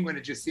a penguin,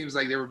 it just seems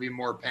like there would be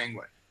more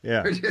penguin.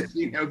 Yeah. Or just,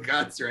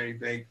 guts or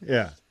anything.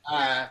 Yeah.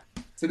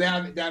 So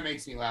that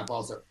makes me laugh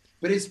also.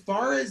 But as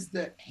far as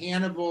the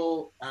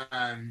Hannibal,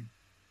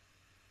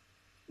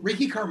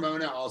 Ricky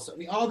Carmona also, I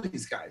mean, all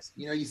these guys,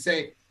 you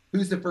say,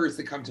 who's the first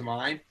that come to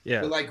mind?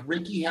 Yeah. But like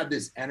Ricky had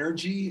this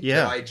energy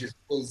that I just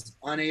was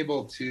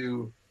unable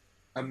to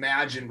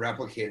imagine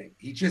replicating.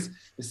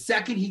 The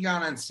second he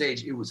got on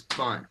stage, it was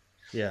fun.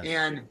 Yeah.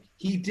 And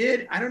he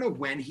did, I don't know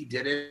when he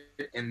did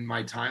it in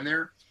my time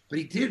there, but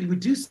he would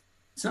do,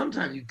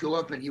 sometimes you'd go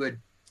up and he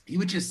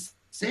would just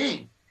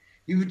sing.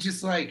 He would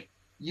just like,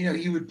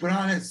 he would put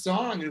on a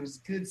song and it was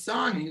a good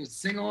song and he would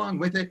sing along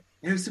with it.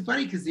 And it was so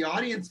funny because the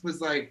audience was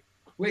like,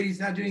 wait,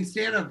 he's not doing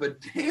stand-up, but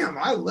damn,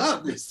 I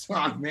love this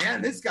song,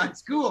 man. This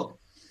guy's cool.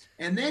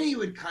 And then he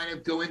would kind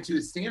of go into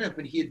his stand-up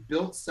and he had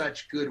built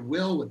such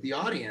goodwill with the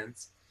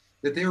audience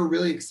that they were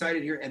really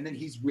excited here. And then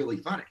he's really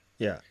funny.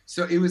 Yeah.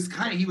 So it was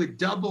he would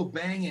double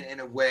bang it in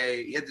a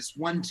way. He had this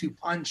 1-2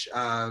 punch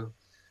of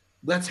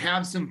let's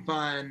have some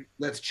fun.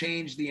 Let's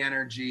change the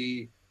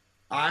energy.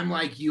 I'm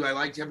like you. I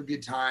like to have a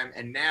good time.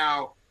 And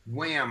now,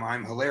 wham,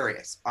 I'm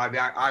hilarious.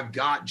 I've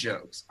got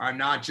jokes. I'm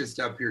not just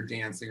up here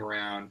dancing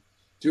around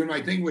doing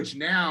my thing, which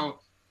now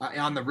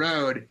on the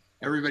road,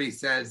 everybody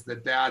says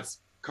that's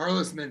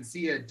Carlos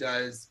Mencia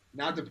does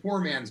not the poor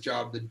man's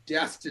job, the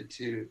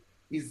destitute.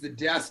 He's the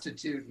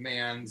destitute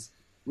man's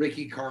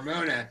Ricky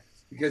Carmona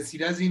because he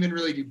doesn't even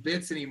really do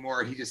bits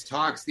anymore. He just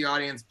talks to the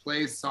audience,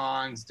 plays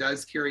songs,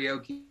 does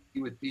karaoke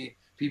with the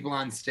people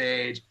on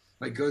stage,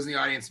 like goes in the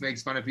audience,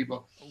 makes fun of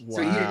people.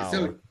 Wow.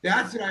 So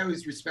that's what I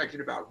always respected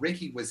about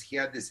Ricky was he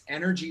had this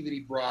energy that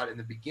he brought in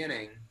the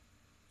beginning,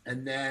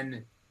 and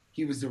then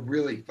he was a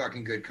really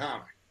fucking good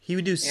comic. He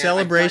would do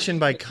Celebration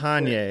by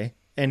Kanye,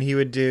 and he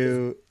would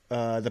do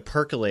the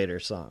Percolator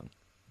song.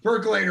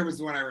 Percolator was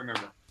the one I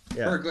remember.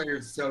 Yeah. Percolator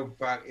is so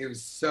fun. It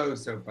was so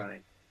funny.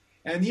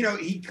 And,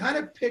 he kind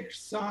of picked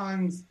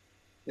songs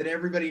that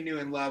everybody knew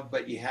and loved,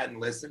 but you hadn't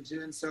listened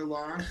to in so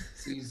long.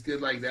 So he's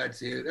good like that,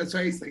 too. That's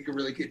why he's like a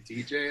really good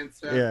DJ and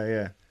stuff.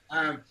 Yeah.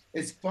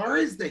 As far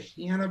as the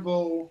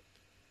Hannibal,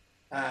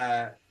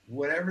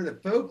 whatever the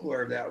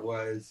folklore of that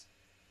was,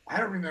 I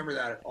don't remember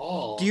that at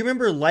all. Do you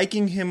remember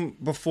liking him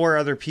before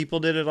other people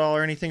did at all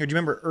or anything? Or do you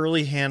remember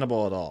early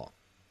Hannibal at all?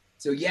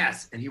 So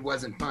yes, and he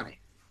wasn't funny.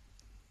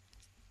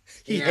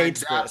 He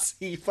hates this.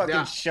 He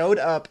fucking showed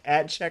up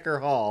at Checker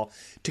Hall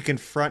to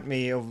confront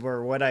me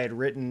over what I had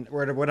written,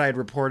 or what I had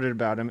reported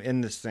about him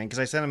in this thing, because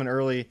I sent him an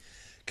early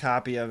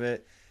copy of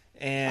it,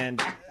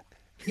 and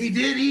he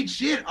did eat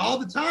shit all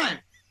the time.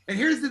 And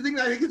here's the thing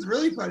that I think is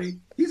really funny.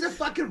 He's a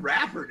fucking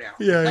rapper now.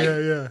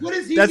 Yeah. What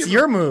is he? That's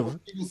your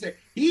move. People say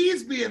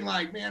he's being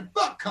like, man,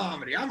 fuck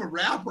comedy. I'm a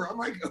rapper. I'm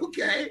like,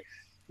 okay,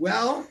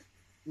 well,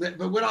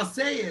 but what I'll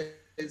say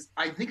is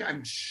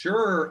I'm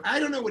sure, I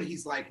don't know what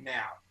he's like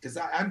now, because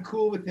I'm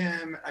cool with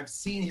him. I've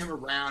seen him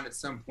around at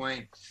some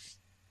point,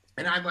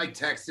 and I've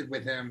texted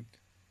with him.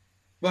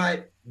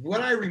 But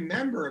what I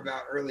remember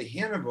about early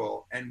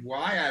Hannibal and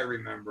why I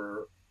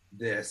remember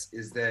this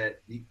is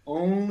that the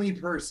only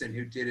person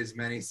who did as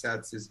many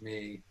sets as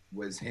me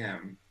was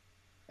him.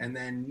 And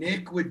then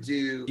Nick would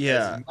do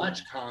as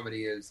much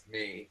comedy as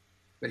me,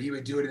 but he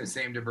would do it in the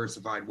same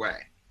diversified way.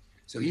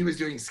 So he was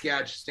doing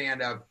sketch,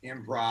 stand-up,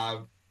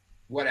 improv,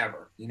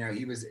 whatever.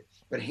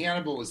 But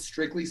Hannibal was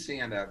strictly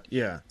stand-up.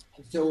 Yeah.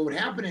 So what would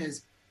happen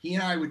is he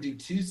and I would do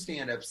 2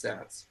 stand-up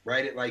sets,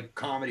 right, at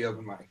comedy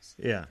open mics.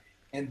 Yeah.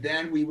 And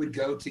then we would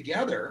go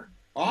together.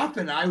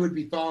 Often I would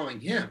be following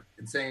him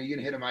and saying, are you going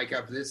to hit a mic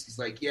after this? He's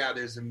like, yeah,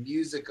 there's a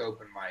music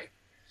open mic.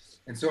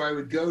 And so I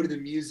would go to the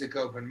music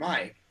open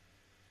mic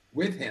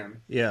with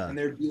him. Yeah. And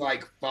there'd be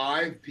like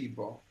 5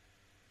 people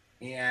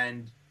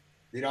and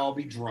they'd all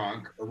be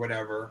drunk or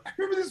whatever. I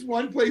remember this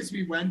one place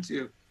we went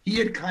to, he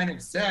had kind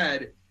of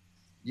said,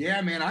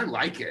 yeah, man, I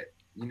like it.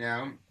 You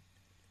know,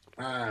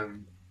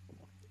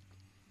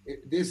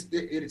 it's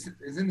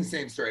in the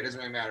same story. It doesn't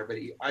really matter. But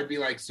I'd be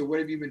like, so what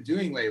have you been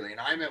doing lately?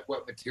 And I'm at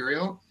what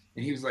material?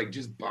 And he was like,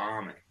 just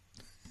bombing.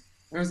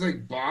 And I was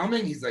like,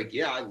 bombing? He's like,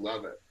 yeah, I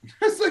love it.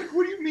 I was like,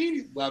 what do you mean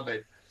you love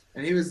it?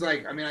 And he was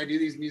like, I mean, I do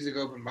these music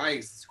open mics.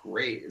 It's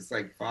great. It's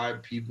like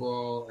 5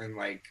 people and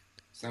like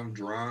some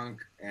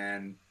drunk.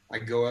 And I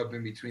go up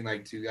in between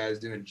like 2 guys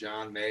doing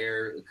John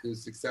Mayer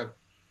acoustic stuff.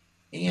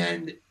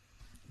 And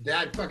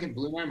that fucking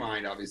blew my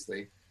mind,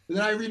 obviously. But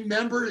then I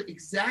remember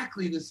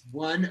exactly this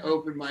one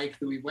open mic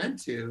that we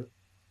went to.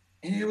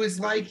 And it was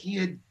like he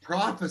had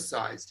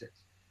prophesized it.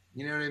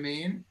 You know what I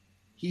mean?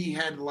 He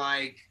had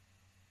like,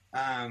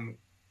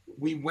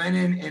 we went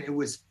in and it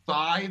was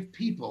 5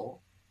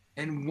 people.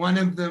 And one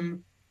of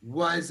them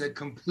was a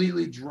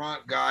completely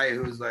drunk guy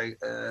who was like,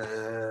 what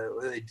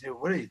are they doing?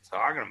 What are you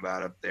talking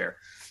about up there?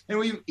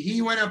 And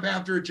he went up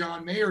after a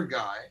John Mayer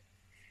guy.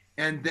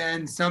 And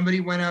then somebody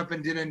went up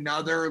and did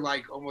another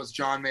like almost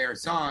John Mayer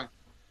song.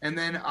 And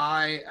then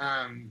I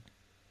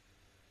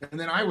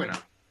went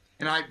up.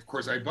 And of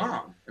course I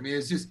bombed. I mean,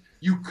 it's just,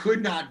 you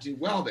could not do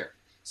well there.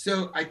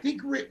 So I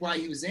think why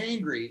he was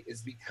angry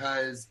is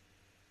because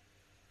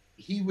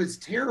he was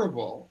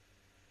terrible,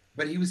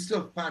 but he was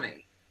still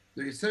funny.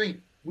 There's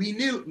something we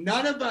knew.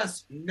 None of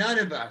us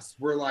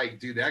were like,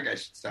 dude, that guy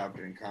should stop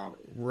doing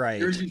comedy. Right.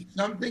 There's just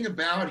something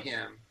about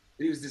him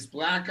that he was this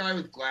black guy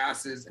with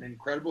glasses, an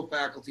incredible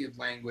faculty of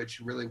language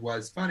who really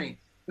was funny.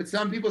 But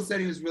some people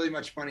said he was really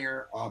much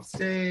funnier off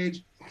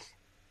stage.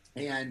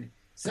 And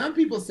some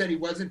people said he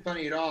wasn't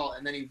funny at all.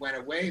 And then he went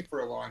away for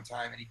a long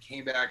time and he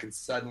came back and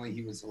suddenly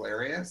he was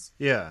hilarious.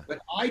 Yeah. But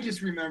I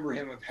just remember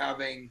him of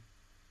having,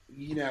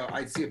 you know,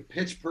 I'd see a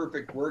pitch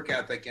perfect work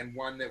ethic and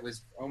one that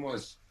was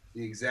almost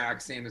the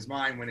exact same as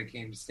mine when it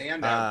came to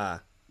stand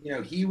up. You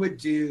know, he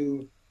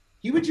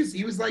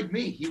was like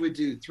me. He would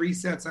do 3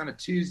 sets on a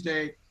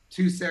Tuesday,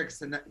 2 sets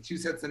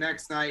the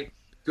next night,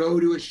 go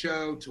to a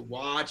show to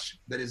watch.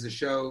 That is a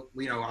show,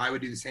 you know, I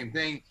would do the same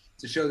thing.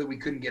 It's a show that we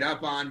couldn't get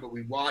up on, but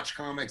we watch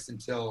comics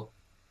until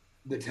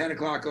the 10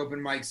 o'clock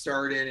open mic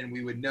started. And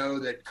we would know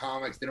that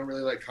they don't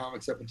really let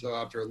comics up until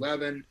after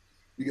 11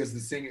 because the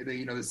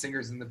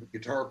singers and the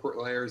guitar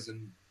players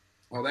and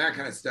all that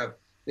kind of stuff,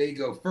 they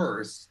go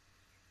first.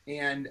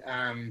 And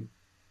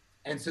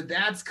so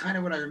that's kind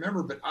of what I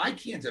remember, but I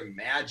can't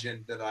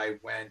imagine that I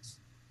went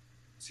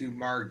to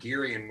Mark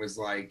Geary and was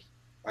like,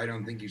 I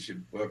don't think you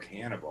should book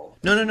Hannibal.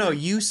 No.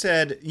 You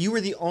said you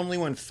were the only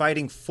one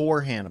fighting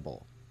for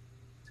Hannibal.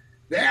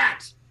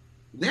 That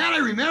I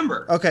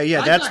remember. Okay,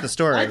 yeah, that's the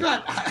story.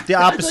 The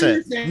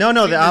opposite.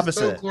 No, the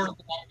opposite. I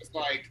was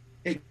like,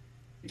 hey,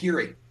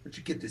 Geary, why don't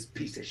you get this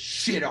piece of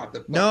shit off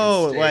the fucking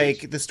stage?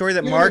 Like the story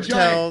that Mark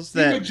tells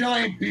that... Give him a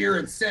giant beer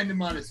and send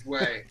him on his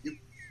way.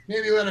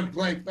 Maybe let him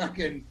play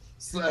fucking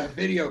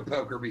video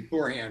poker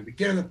beforehand, but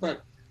get him the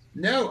fuck.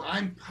 No,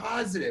 I'm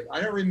positive. I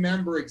don't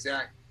remember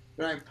exact,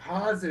 but I'm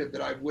positive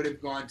that I would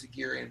have gone to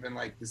Geary and been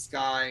like, this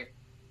guy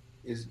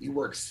he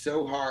works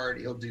so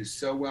hard. He'll do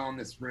so well in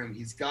this room.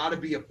 He's got to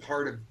be a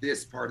part of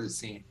this part of the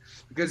scene.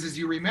 Because as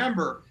you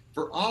remember,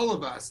 for all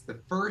of us, the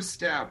first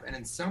step, and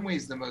in some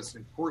ways the most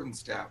important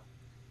step,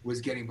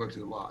 was getting booked to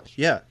the Lodge.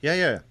 Yeah.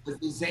 The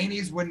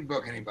Zanies wouldn't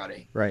book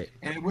anybody. Right.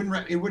 And it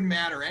wouldn't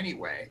matter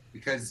anyway,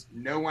 because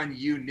no one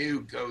you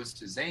knew goes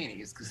to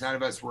Zanies, because none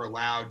of us were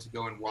allowed to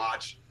go and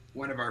watch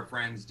one of our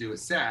friends do a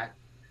set.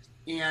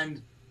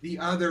 And the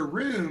other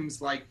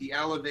rooms, like the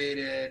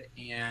Elevated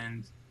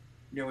and,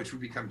 you know, which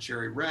would become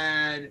Cherry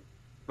Red,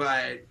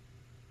 but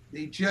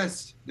the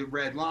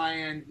Red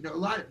Lion, you know,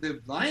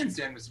 the Lion's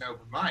Den was an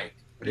open mic,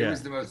 but it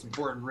was the most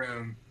important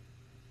room,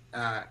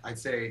 I'd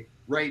say,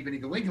 right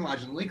beneath the Lincoln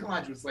Lodge. And the Lincoln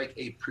Lodge was like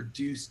a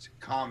produced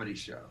comedy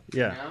show.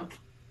 Yeah. You know?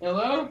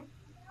 Hello?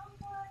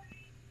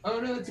 Oh,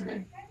 no, that's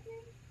okay.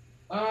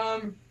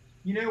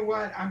 You know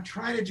what? I'm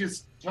trying to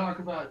just talk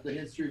about the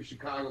history of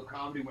Chicago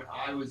comedy when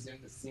I was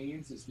in the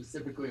scene, so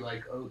specifically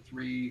like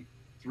 03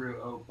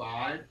 through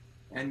 05.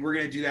 And we're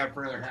going to do that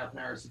for another half an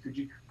hour. So could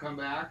you come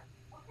back?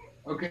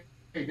 Okay,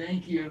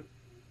 thank you.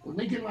 The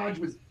Lincoln Lodge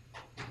was,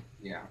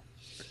 yeah.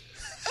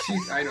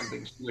 I don't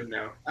think she would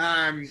know.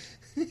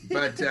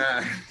 But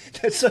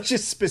that's such a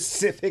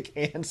specific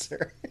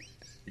answer.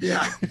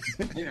 Yeah.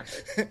 Do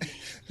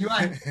you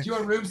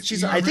want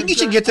rooms? I think you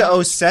should get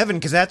to 07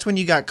 because that's when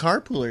you got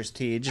Carpoolers,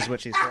 Tej, is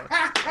what she said.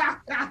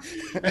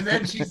 And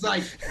then she's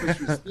like, which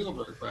was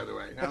Spielberg, by the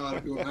way. Not a lot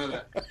of people know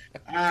that.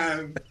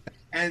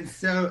 And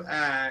so,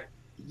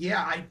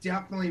 yeah, I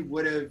definitely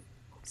would have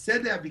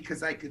said that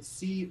because I could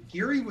see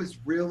Geary was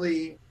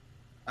really,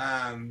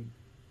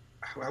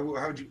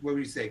 what would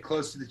you say,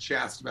 close to the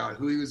chest about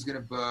who he was going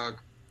to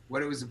book,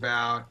 what it was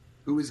about,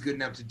 who was good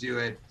enough to do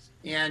it.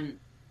 And,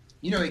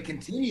 you know, it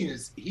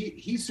continues.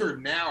 He sort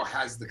of now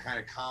has the kind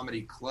of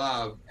comedy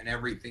club and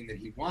everything that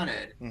he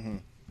wanted. Mm-hmm.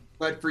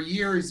 But for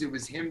years, it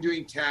was him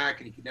doing tech,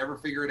 and he could never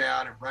figure it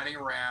out, and running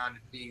around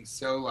and being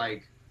so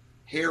like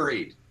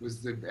harried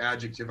was the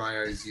adjective I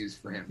always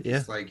used for him. Yeah.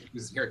 It's like he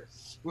was harried.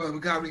 Well,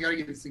 God, we got to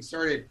get this thing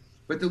started.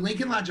 But the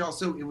Lincoln Lodge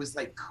also, it was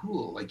like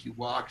cool. Like you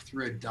walked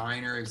through a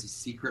diner, it was a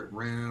secret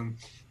room.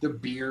 The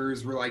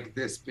beers were like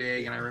this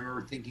big, and I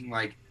remember thinking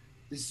like,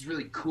 this is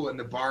really cool. And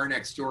the bar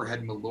next door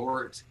had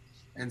Malort.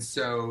 And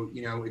so,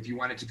 you know, if you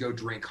wanted to go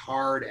drink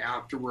hard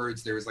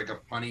afterwards, there was like a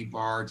funny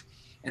bar.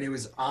 And it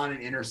was on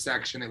an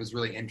intersection that was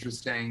really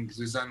interesting because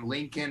it was on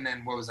Lincoln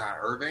and what was that,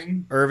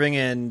 Irving?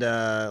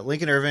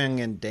 Lincoln Irving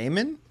and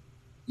Damon?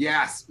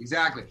 Yes,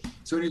 exactly.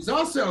 So it was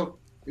also,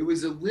 it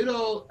was a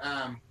little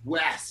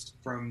west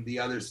from the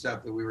other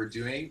stuff that we were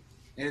doing.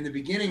 And in the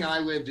beginning, I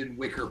lived in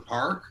Wicker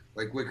Park,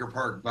 like Wicker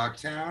Park,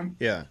 Bucktown.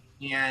 Yeah.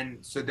 And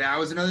so that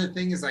was another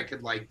thing is I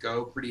could like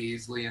go pretty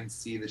easily and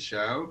see the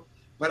show.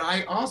 But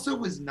I also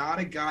was not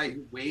a guy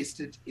who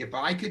wasted, if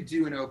I could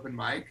do an open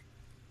mic,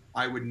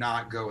 I would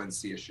not go and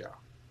see a show.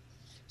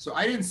 So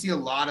I didn't see a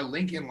lot of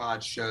Lincoln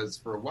Lodge shows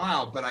for a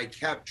while, but I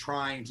kept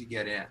trying to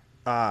get in.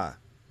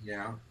 You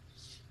know?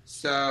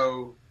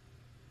 So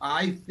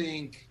I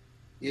think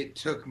it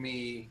took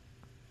me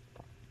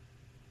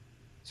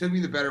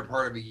the better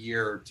part of a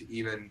year to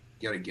even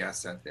get a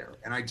guest set there.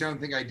 And I don't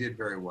think I did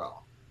very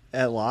well.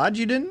 At Lodge,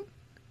 you didn't?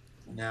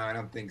 No, I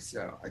don't think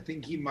so. I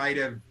think he might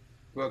have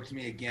booked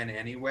me again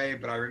anyway,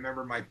 but I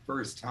remember my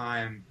first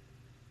time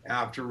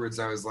afterwards,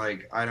 I was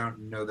like, I don't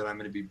know that I'm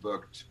going to be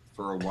booked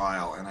for a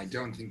while, and I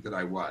don't think that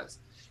I was.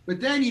 But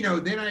then, you know,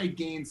 then I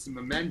gained some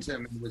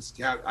momentum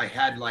and I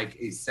had like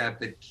a set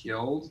that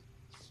killed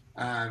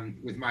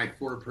with my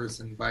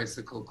 4-person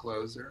bicycle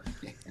closer.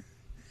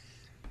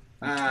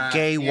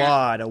 Gay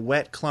wad, a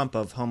wet clump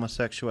of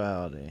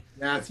homosexuality.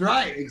 That's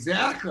right,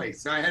 exactly.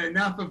 So I had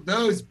enough of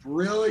those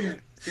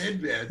brilliant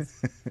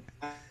tidbits.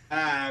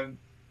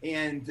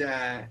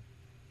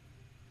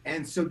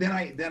 And so then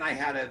I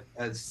had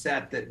a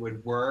set that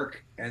would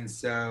work, and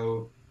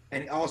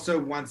also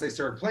once I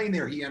started playing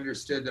there, he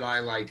understood that I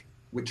like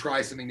would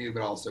try something new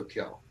but also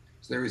kill.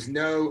 So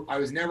I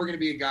was never going to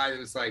be a guy that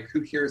was like,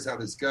 who cares how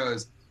this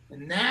goes?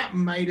 And that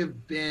might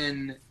have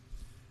been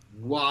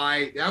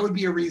why, that would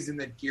be a reason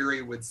that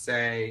Geary would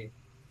say,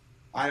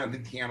 I don't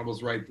think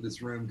Hannibal's right for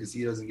this room because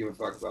he doesn't give a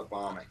fuck about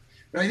bombing.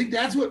 But I think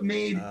that's what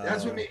made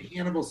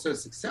Hannibal so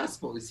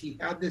successful is he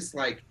had this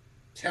like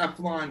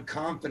Teflon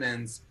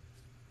confidence,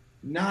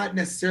 not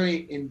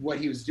necessarily in what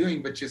he was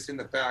doing, but just in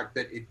the fact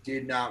that it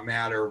did not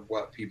matter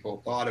what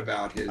people thought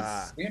about his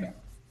stand-up.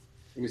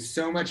 It was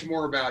so much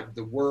more about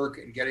the work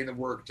and getting the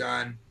work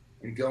done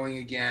and going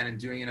again and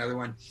doing another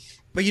one.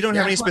 But you don't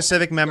have any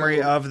specific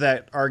memory of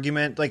that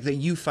argument, like that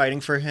you fighting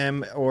for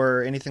him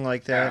or anything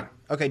like that?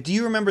 Yeah. Okay. Do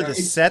you remember the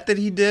set that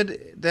he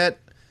did that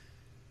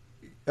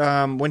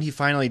when he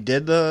finally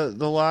did the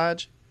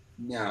Lodge?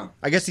 No.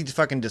 I guess he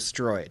fucking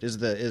destroyed.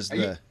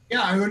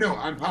 Yeah, I don't know.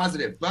 I'm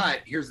positive.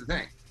 But here's the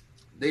thing.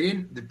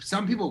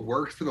 Some people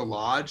worked for the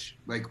Lodge,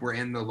 like were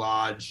in the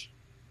Lodge.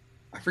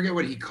 I forget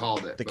what he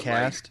called it. The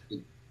cast?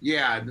 Like,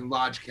 yeah, the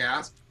Lodge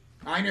cast.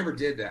 I never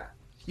did that.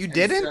 You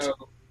didn't?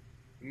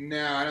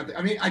 No, I don't.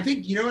 I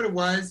think you know what it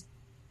was.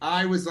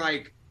 I was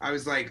like,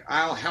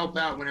 I'll help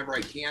out whenever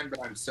I can, but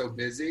I'm so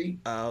busy.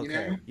 Oh,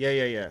 okay. You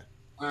know?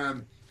 Yeah.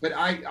 But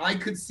I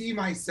could see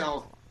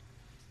myself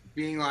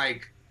being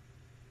like,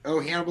 oh,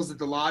 Hannibal's at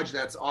the Lodge.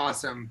 That's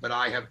awesome. But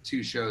I have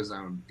 2 shows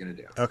I'm going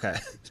to do. Okay.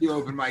 2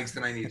 open mics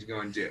that I need to go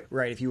and do.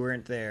 Right. If you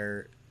weren't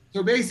there.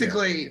 So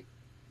basically,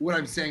 what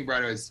I'm saying,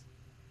 Brad, is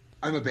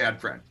I'm a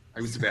bad friend.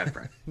 I was a bad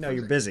friend. No,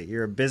 you're busy.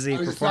 You're a busy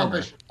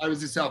performer. I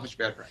was a selfish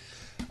bad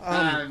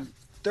friend.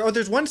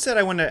 There's one set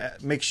I want to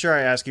make sure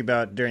I ask you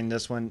about during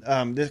this one,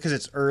 because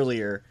it's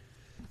earlier.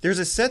 There's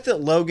a set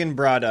that Logan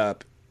brought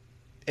up,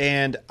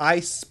 and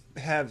I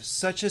have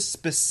such a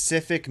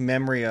specific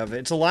memory of it.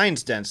 It's a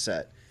Lion's Den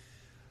set.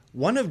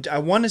 I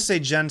want to say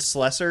Jen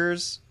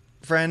Slesser's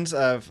friends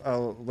of a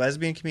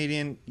lesbian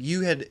comedian.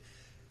 You had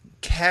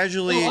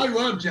casually. Oh, I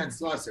love Jen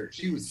Slesser.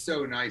 She was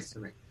so nice to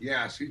me.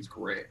 Yeah, she's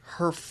great.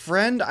 Her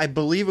friend, I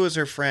believe it was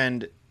her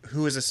friend,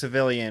 who was a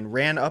civilian,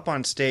 ran up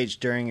on stage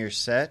during your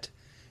set,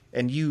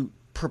 and you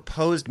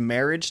proposed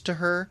marriage to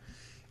her.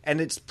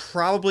 And it's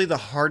probably the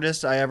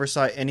hardest I ever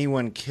saw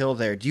anyone kill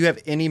there. Do you have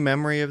any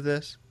memory of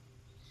this?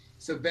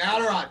 So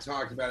Vatterott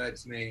talked about it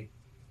to me,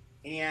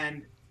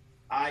 and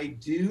I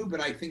do,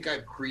 but I think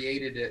I've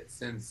created it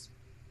since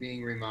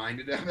being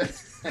reminded of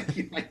it.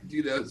 I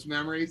do those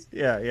memories.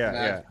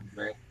 Yeah.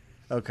 Great.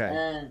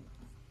 Okay.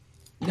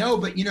 No,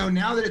 but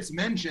now that it's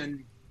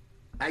mentioned,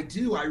 I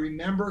do. I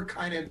remember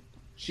kind of,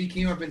 she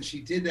came up and she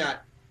did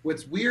that.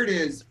 What's weird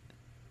is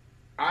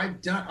I've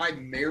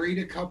married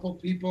a couple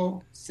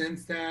people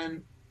since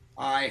then.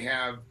 I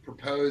have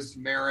proposed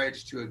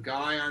marriage to a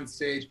guy on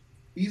stage.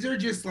 These are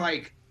just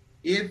like,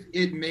 if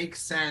it makes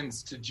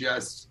sense to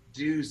just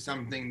do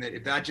something that,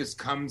 if that just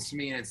comes to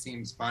me and it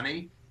seems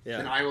funny,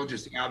 then I will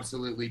just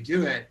absolutely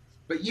do it.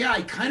 But yeah,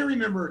 I kind of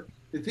remember,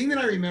 the thing that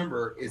I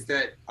remember is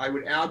that I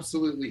would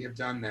absolutely have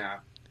done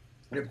that.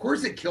 And of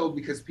course it killed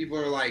because people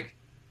are like,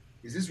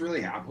 is this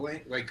really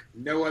happening? Like,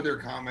 no other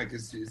comic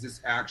is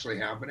this actually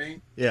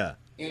happening? Yeah.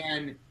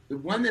 And the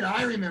one that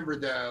I remember,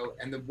 though,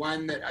 and the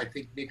one that I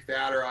think Nick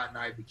Vatterott and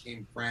I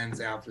became friends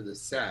after the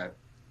set,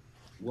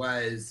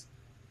 was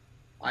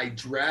I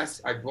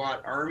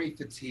bought Army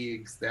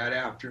fatigues that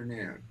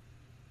afternoon,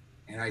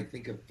 and I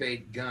think a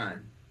fake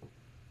gun.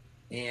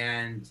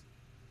 And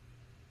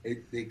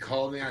they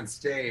called me on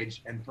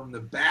stage, and from the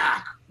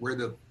back where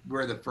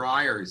the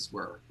friars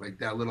were, like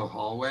that little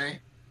hallway,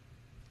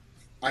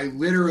 I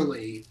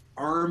literally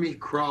army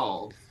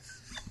crawled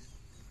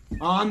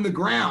on the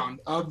ground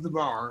of the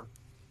bar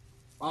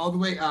all the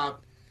way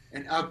up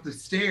and up the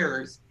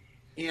stairs.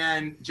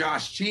 And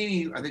Josh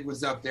Cheney, I think,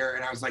 was up there,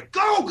 and I was like,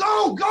 go,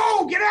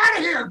 get out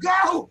of here,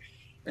 go.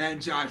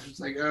 And Josh was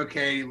like,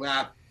 okay, he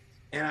left.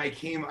 And I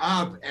came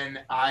up and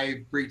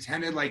I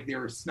pretended like there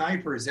were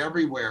snipers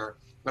everywhere,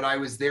 but I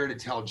was there to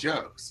tell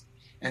jokes.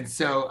 And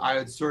so I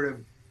would sort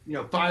of,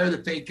 fire the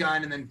fake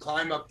gun and then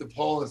climb up the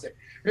pole and say,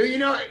 hey,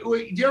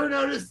 do you ever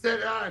notice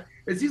that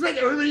it seems like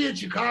everybody in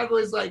Chicago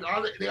is like,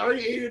 they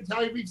already ate an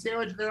Italian beef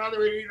sandwich and they're on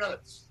their way to eat another.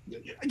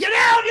 Get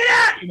out!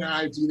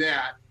 I do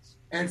that.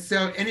 And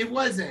it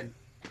wasn't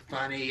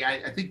funny.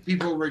 I think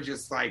people were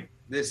just like,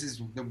 this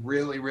is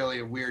really, really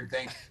a weird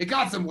thing. It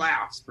got some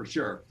laughs for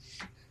sure.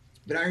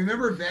 But I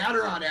remember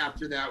Vatterott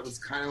after that was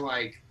kind of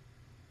like,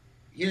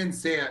 he didn't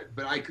say it,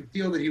 but I could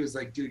feel that he was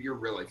like, dude, you're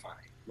really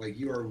funny. Like,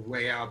 you are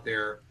way out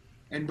there.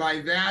 And by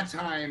that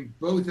time,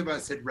 both of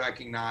us had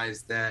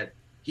recognized that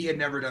he had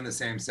never done the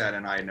same set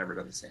and I had never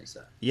done the same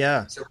set.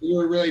 Yeah. So we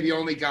were really the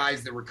only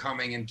guys that were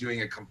coming and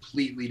doing a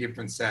completely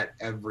different set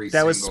every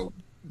That single.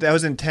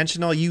 Was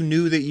intentional. You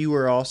knew that you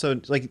were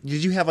also like,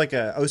 did you have like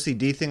a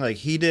OCD thing like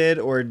he did,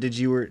 or did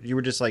you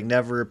were just like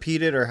never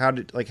repeat it, or how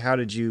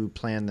did you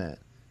plan that?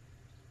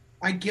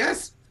 I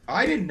guess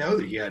I didn't know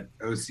that he had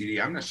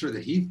OCD. I'm not sure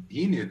that he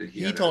knew that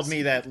he had told OCD.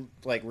 me that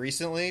like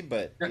recently,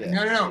 but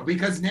yeah. No,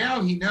 because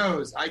now he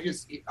knows.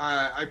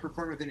 I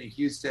performed with him in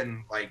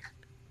Houston like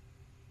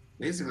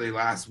basically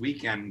last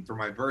weekend for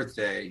my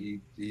birthday.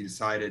 He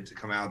decided to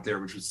come out there,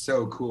 which was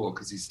so cool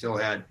because he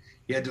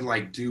had to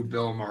like do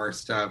Bill Maher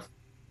stuff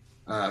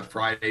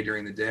Friday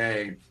during the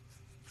day,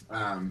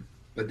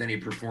 but then he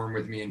performed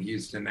with me in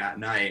Houston that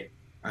night,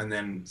 and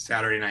then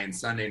Saturday night and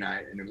Sunday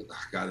night, and it was,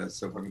 oh God, that's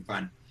so fucking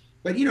fun.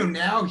 But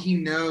now he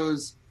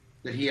knows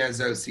that he has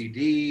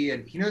OCD,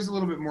 and he knows a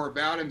little bit more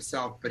about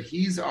himself, but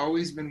he's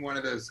always been one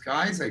of those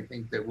guys, I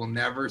think, that will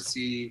never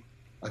see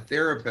a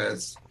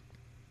therapist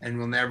and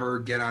will never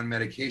get on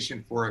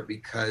medication for it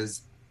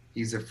because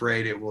he's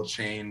afraid it will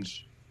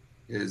change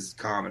his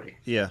comedy.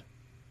 Yeah.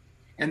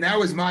 And that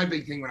was my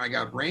big thing when I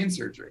got brain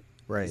surgery.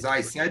 Right. Because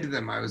I said to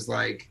them, I was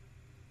like,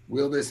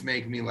 will this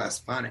make me less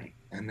funny?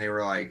 And they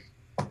were like,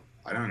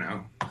 I don't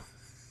know.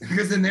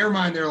 Because in their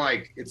mind, they're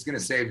like, it's going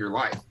to save your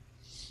life.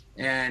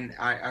 And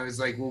I was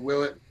like, well,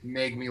 will it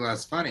make me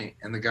less funny?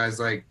 And the guy's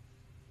like,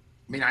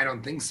 I mean, I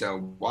don't think so.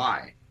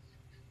 Why?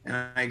 And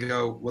I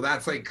go, well,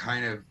 that's like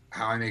kind of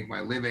how I make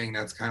my living.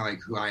 That's kind of like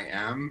who I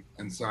am.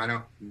 And so I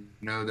don't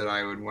know that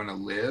I would want to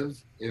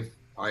live if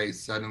I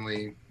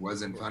suddenly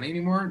wasn't funny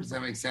anymore. Does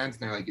that make sense?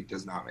 And they're like, it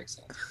does not make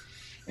sense.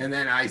 And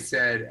then I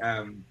said,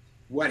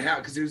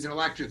 because it was an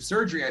elective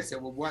surgery. I said,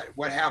 well,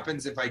 what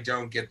happens if I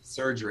don't get the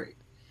surgery?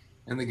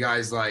 And the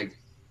guy's like,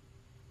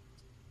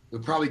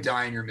 you'll probably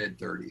die in your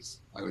mid-30s,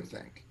 I would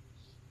think.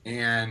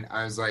 And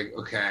I was like,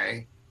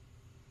 okay.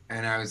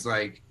 And I was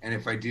like, and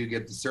if I do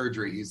get the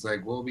surgery, he's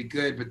like, well, it'll be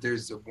good, but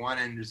there's a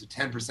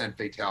 10%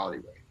 fatality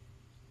rate.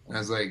 And I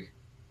was like,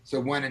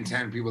 so 1 in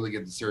 10 people that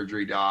get the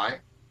surgery die?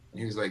 And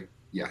he was like,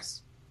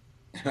 yes.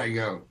 And I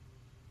go,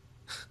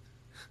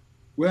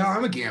 well,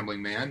 I'm a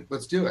gambling man.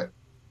 Let's do it.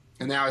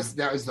 And that was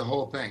the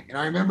whole thing. And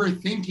I remember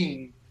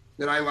thinking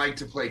that I like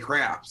to play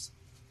craps.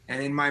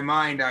 And in my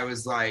mind, I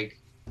was like,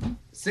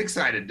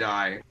 6-sided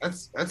die.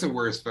 That's a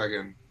worse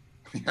fucking.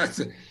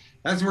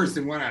 That's worse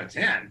than 1 out of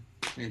 10.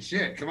 I mean,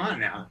 shit. Come on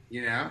now,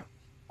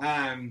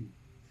 And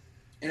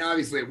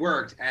obviously it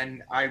worked,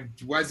 and I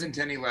wasn't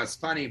any less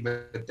funny.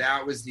 But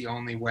that was the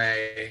only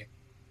way.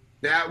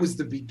 That was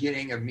the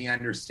beginning of me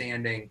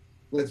understanding.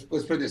 Let's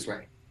put it this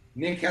way: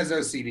 Nick has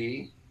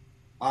OCD.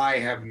 I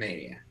have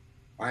mania.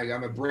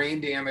 I'm a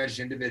brain damaged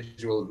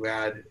individual who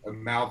had a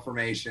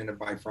malformation of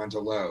my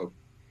frontal lobe.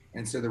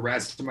 And so the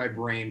rest of my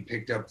brain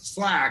picked up the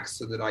slack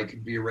so that I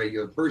could be a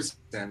regular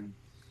person.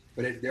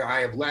 But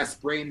I have less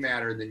brain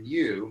matter than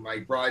you,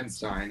 Mike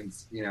Bridenstine.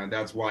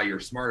 That's why you're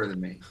smarter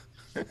than me.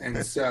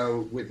 And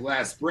so with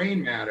less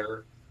brain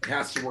matter, it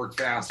has to work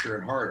faster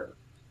and harder.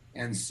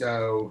 And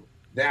so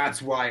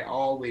that's why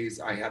always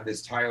I have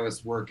this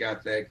tireless work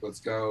ethic. Let's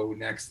go,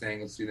 next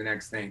thing, let's do the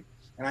next thing.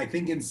 And I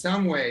think in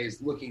some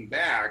ways, looking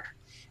back,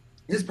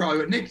 this is probably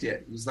what Nick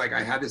did. He was like,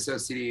 I had this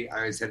OCD, I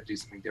always had to do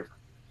something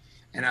different.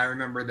 And I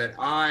remember that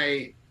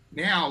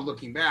now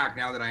looking back,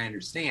 now that I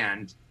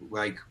understand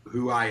like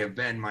who I have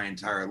been my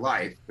entire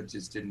life, but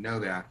just didn't know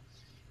that,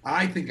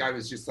 I think I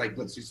was just like,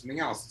 let's do something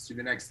else. Let's do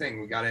the next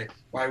thing.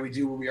 Why do we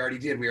do what we already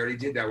did? We already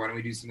did that. Why don't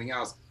we do something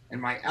else? And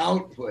my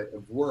output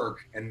of work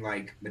and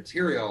like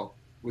material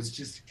was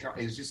just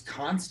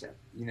constant,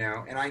 you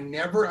know. And I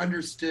never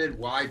understood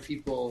why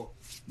people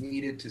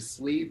needed to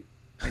sleep.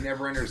 I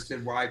never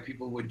understood why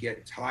people would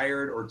get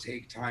tired or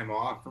take time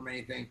off from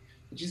anything.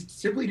 It just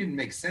simply didn't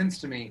make sense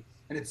to me,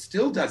 and it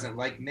still doesn't.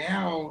 Like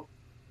now,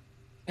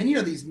 and you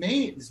know, this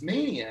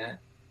mania,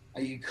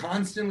 you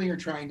constantly are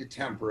trying to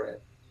temper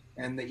it,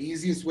 and the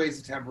easiest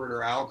ways to temper it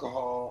are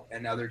alcohol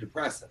and other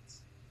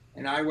depressants.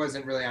 And I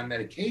wasn't really on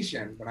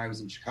medication when I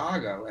was in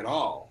Chicago at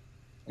all,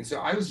 and so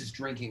I was just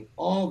drinking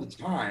all the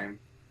time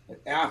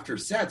after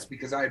sets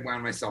because I had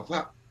wound myself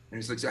up. And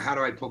it's like, so how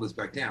do I pull this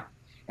back down?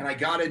 And I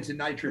got into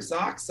nitrous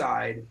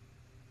oxide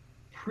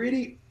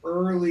pretty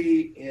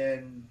early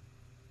in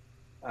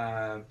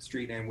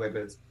Street Name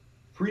Whippets,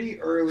 pretty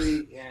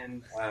early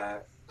in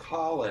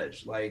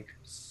college, like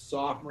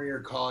sophomore year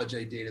of college.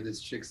 I dated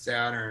this chick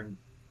Saturn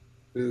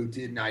who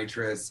did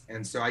nitrous,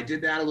 and so I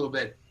did that a little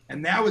bit,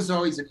 and that was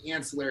always an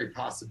ancillary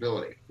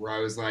possibility where I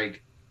was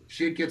like, if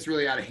shit gets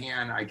really out of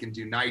hand, I can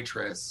do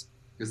nitrous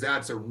because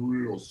that's a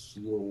real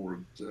slow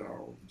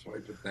down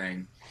type of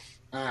thing.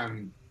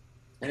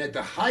 And at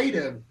the height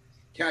of,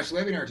 Cash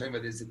Levy and I were talking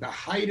about this, at the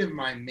height of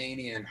my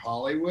mania in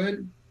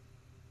Hollywood,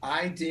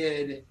 I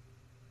did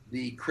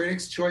the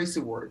Critics' Choice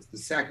Awards, the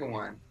second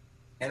one,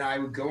 and I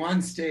would go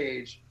on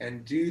stage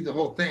and do the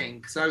whole thing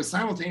because I was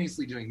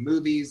simultaneously doing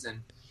movies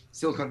and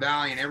Silicon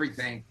Valley and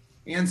everything,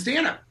 and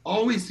stand-up,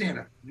 always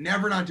stand-up,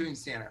 never not doing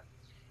stand-up.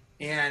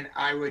 And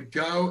I would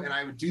go and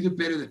I would do the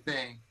bit of the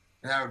thing,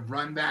 and I would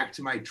run back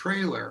to my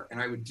trailer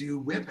and I would do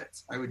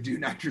whippets. I would do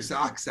nitrous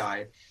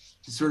oxide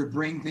to sort of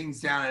bring things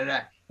down and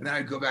then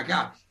I'd go back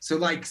out. So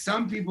like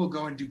some people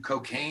go and do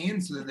cocaine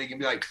so that they can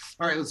be like,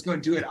 all right, let's go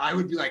and do it. I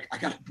would be like, I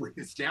got to bring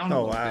this down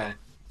a little bit.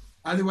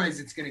 Otherwise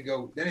it's going to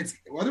go,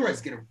 otherwise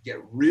it's going to get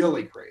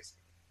really crazy.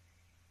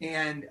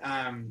 And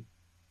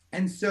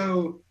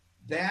so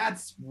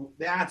that's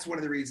one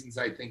of the reasons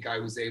I think I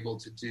was able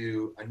to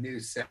do a new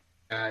set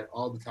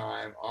all the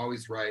time,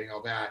 always writing,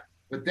 all that.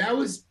 But that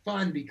was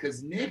fun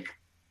because Nick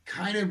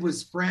kind of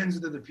was friends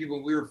with other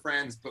people. We were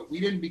friends, but we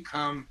didn't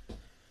become,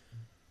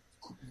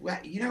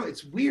 you know,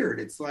 it's weird.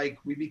 It's like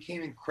we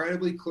became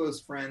incredibly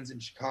close friends in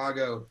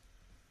Chicago,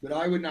 but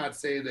I would not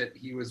say that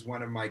he was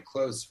one of my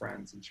close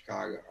friends in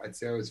Chicago. I'd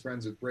say I was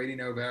friends with Brady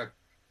Novak,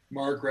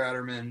 Mark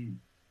Ratterman,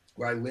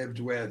 who I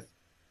lived with,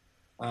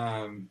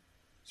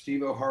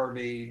 Steve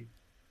O'Harvey.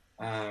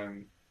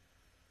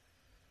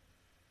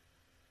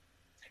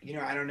 You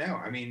know, I don't know.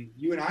 I mean,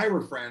 you and I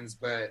were friends,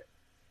 but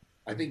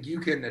I think you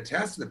can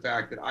attest to the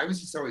fact that I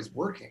was just always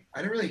working.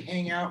 I didn't really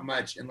hang out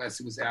much unless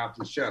it was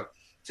after the show.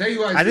 Tell you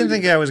what, I didn't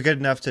think I was good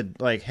enough to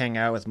like hang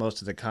out with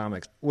most of the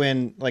comics.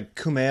 When like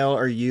Kumail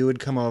or you would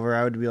come over,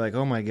 I would be like,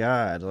 "Oh my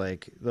god,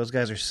 like those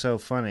guys are so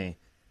funny."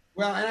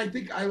 Well, and I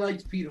think I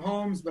liked Pete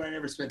Holmes, but I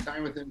never spent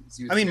time with him because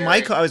he was. I mean,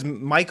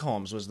 Mike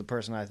Holmes was the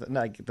person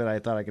that I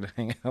thought I could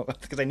hang out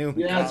with because I knew him.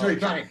 Yeah, that's really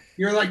funny.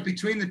 You're like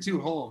between the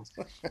two Holmes,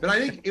 but I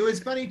think it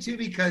was funny too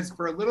because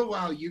for a little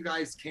while you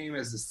guys came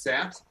as a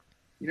set.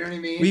 You know what I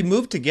mean? We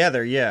moved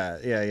together, yeah.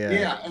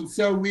 Yeah, and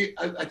so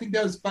I think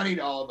that was funny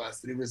to all of us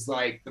that it was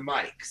like the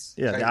mics.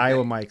 Yeah, the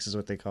Iowa mics is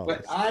what they call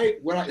it.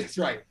 That's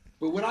right.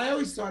 But what I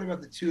always thought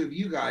about the two of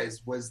you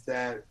guys was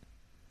that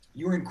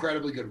you were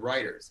incredibly good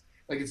writers.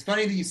 Like it's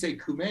funny that you say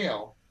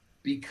Kumail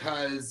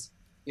because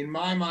in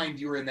my mind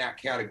you were in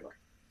that category.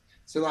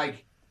 So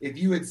like if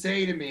you would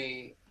say to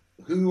me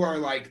who are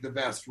like the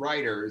best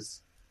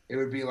writers, it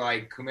would be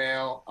like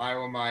Kumail,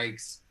 Iowa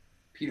mics,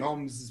 Pete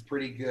Holmes is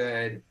pretty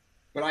good.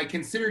 But I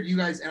considered you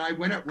guys, and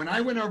when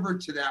I went over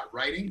to that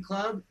writing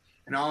club,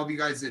 and all of you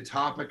guys did a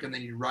topic, and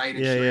then you write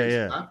and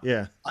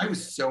yeah. I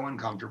was so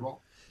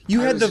uncomfortable. You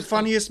had the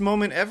funniest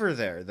moment ever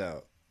there,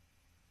 though.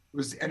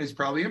 And it's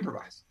probably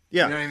improvised.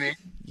 Yeah, you know what I mean.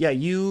 Yeah,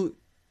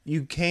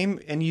 you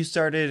came and you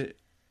started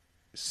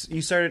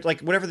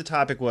like whatever the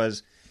topic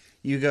was.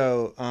 You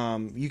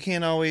go, you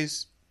can't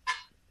always.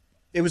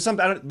 It was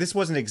something. This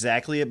wasn't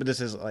exactly it, but this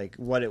is like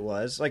what it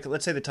was. Like,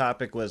 let's say the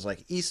topic was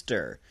like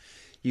Easter.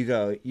 You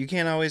go, you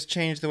can't always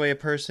change the way a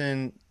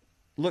person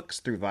looks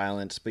through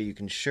violence, but you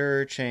can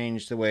sure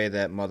change the way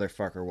that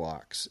motherfucker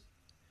walks.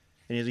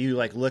 And you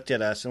like looked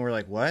at us and we're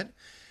like, what?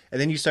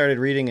 And then you started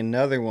reading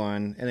another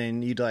one and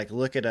then you'd like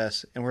look at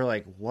us and we're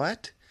like,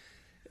 what?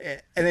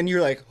 And then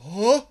you're like,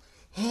 oh.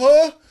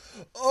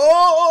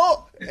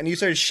 And you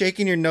started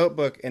shaking your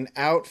notebook and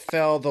out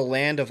fell The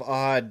Land of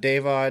Odd,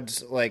 Dave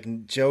Odd's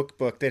like joke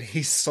book that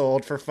he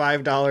sold for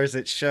 $5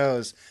 at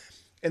shows.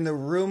 In the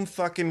room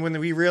fucking, when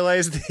we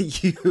realized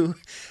that you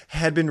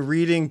had been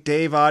reading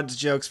Dave Odd's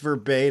jokes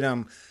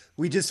verbatim,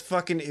 we just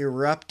fucking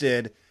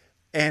erupted.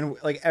 And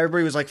like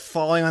everybody was like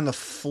falling on the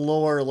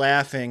floor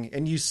laughing.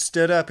 And you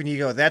stood up and you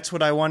go, that's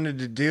what I wanted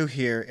to do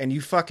here. And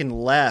you fucking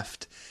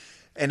left.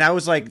 And I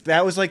was like,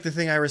 that was like the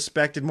thing I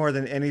respected more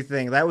than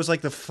anything. That was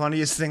like the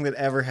funniest thing that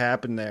ever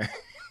happened there.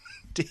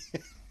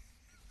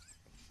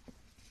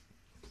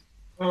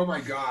 Oh my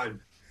God.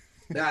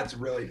 That's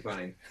really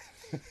funny.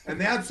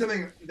 And that's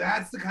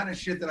the kind of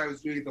shit that I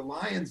was doing at the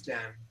Lion's Den.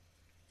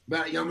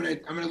 But I'm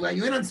gonna let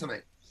you in on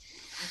something.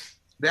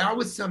 That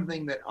was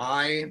something that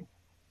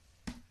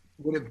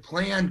would have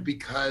planned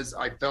because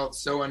I felt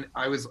so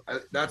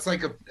that's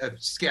like a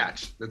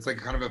sketch. That's like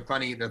kind of a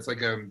funny, that's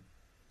like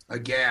a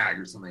gag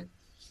or something.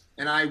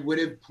 And I would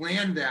have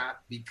planned that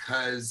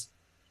because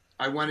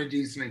I wanted to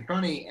do something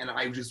funny and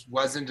I just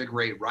wasn't a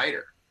great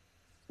writer.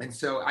 And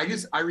so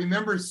I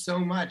remember so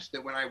much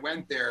that when I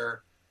went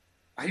there,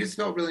 I just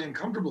felt really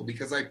uncomfortable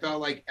because I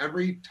felt like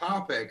every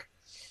topic,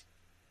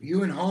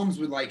 you and Holmes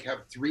would like have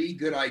 3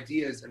 good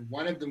ideas and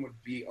one of them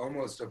would be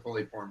almost a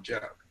fully formed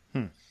joke.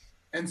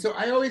 And so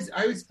I always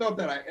felt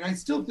that, and I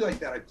still feel like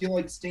that. I feel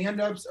like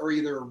stand-ups are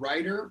either a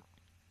writer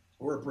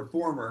or a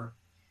performer,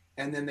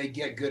 and then they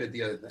get good at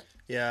the other thing.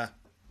 Yeah,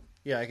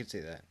 I could see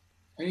that.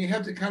 And you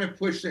have to kind of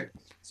push it.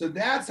 So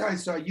that's how I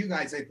saw you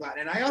guys, I thought.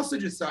 And I also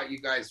just thought you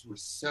guys were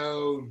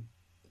so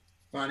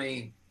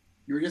funny.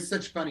 You were just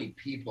such funny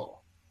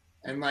people.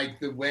 And like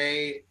the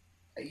way,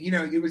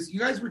 you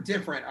guys were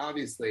different,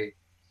 obviously,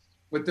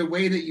 but the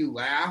way that you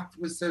laughed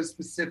was so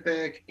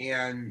specific,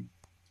 and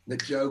the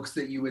jokes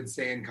that you would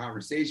say in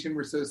conversation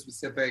were so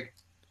specific.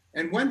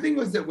 And one thing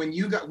was that when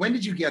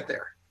did you get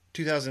there?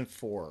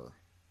 2004.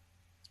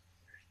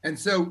 And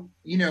so,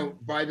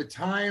 by the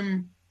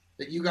time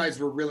that you guys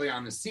were really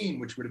on the scene,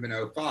 which would have been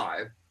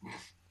 2005,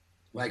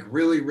 like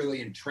really,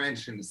 really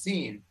entrenched in the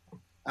scene,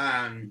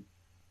 I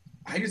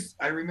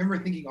remember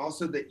thinking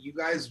also that you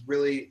guys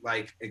really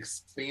like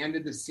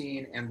expanded the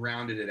scene and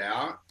rounded it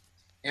out.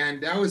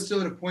 And that was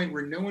still at a point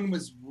where no one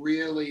was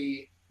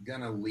really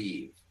gonna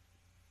leave.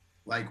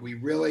 Like we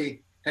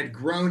really had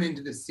grown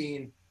into the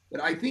scene.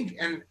 But I think,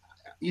 and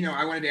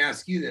I wanted to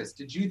ask you this,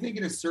 did you think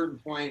at a certain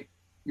point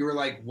you were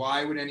like,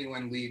 why would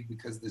anyone leave?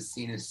 Because the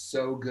scene is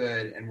so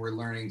good and we're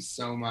learning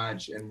so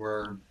much and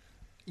we're...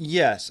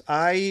 Yes,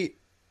 I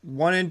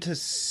wanted to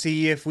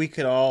see if we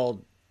could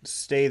all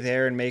stay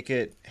there and make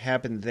it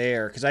happen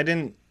there. Because I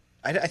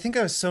think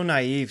I was so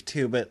naive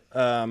too, but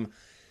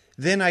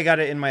then I got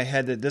it in my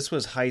head that this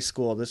was high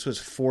school. This was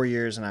 4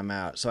 years and I'm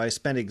out. So I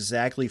spent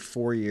exactly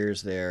 4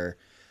 years there.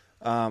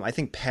 I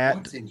think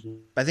Pat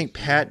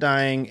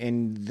dying,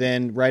 and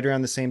then right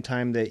around the same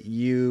time that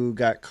you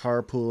got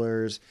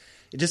Carpoolers,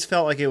 it just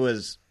felt like it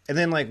was, and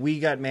then like we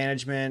got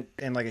management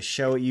and like a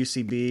show at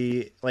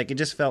UCB, like it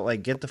just felt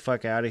like get the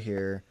fuck out of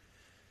here.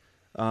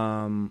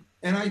 And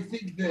I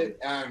think that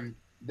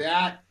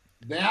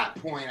that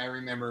point I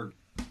remember,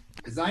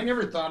 because I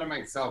never thought of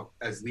myself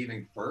as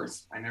leaving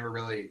first. I never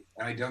really,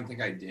 and I don't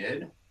think I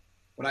did,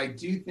 but I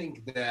do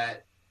think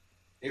that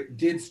it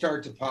did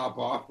start to pop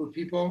off for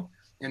people.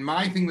 And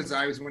my thing was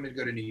I always wanted to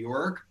go to New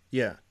York.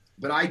 Yeah.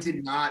 But I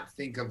did not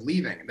think of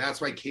leaving. And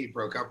that's why Kate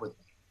broke up with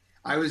me.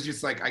 I was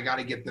just like, I got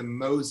to get the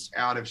most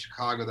out of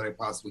Chicago that I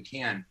possibly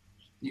can.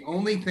 The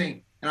only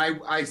thing, and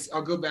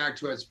I'll go back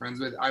to who I was friends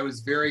with. I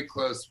was very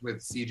close with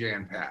CJ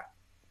and Pat.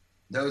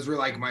 Those were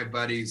like my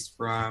buddies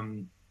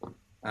from,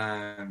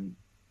 I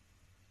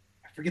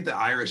forget the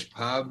Irish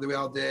pub that we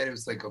all did. It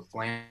was like a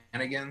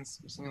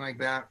Flanagan's or something like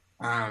that.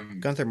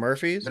 Gunther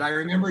Murphy's? But I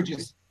remember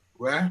just,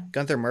 what?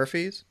 Gunther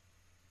Murphy's?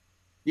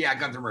 Yeah,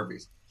 Gunther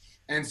Murphy's.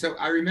 And so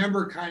I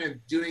remember kind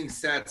of doing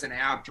sets, and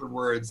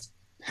afterwards,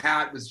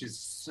 Pat was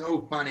just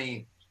so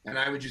funny. And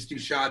I would just do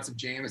shots of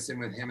Jameson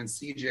with him and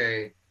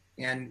CJ.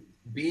 And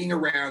being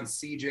around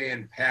CJ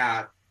and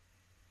Pat,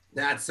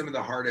 that's some of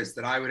the hardest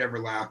that I would ever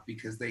laugh,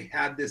 because they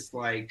had this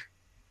like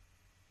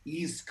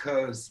East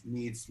Coast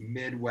meets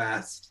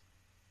Midwest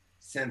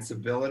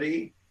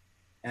sensibility.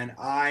 And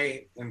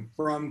I am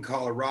from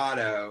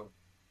Colorado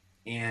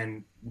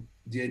and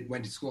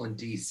went to school in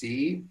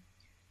DC.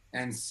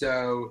 And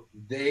so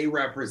they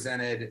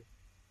represented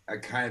a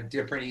kind of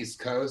different East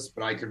Coast,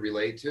 but I could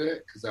relate to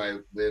it because I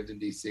lived in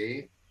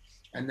DC.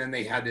 And then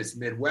they had this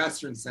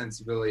Midwestern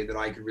sensibility that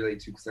I could relate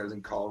to because I was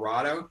in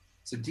Colorado.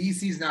 So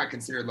DC is not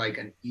considered like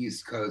an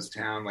East Coast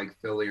town like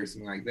Philly or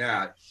something like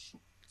that.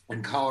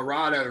 And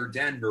Colorado or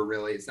Denver,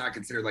 really, it's not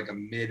considered like a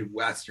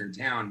Midwestern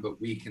town,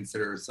 but we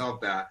consider ourselves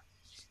that.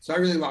 So I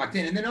really locked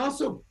in. And then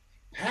also,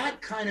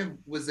 Pat kind of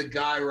was a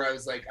guy where I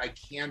was like, I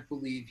can't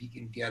believe he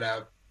can get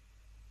up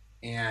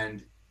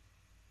and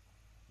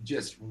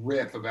just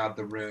riff about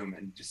the room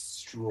and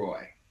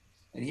destroy.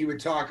 And he would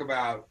talk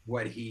about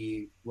what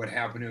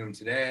happened to him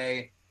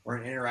today, or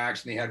an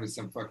interaction he had with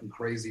some fucking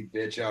crazy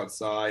bitch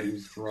outside who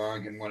was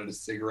drunk and wanted a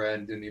cigarette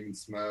and didn't even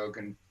smoke,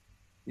 and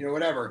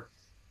whatever.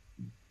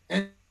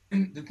 And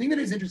the thing that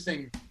is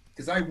interesting,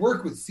 because I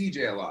work with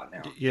CJ a lot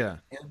now. Yeah.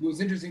 And what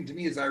was interesting to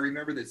me is I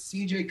remember that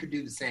CJ could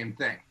do the same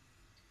thing.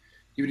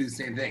 He would do the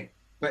same thing.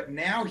 But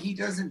now he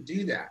doesn't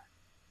do that.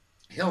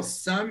 He'll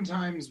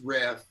sometimes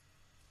riff,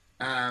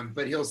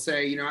 but he'll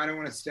say, I don't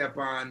want to step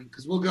on,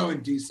 because we'll go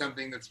and do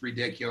something that's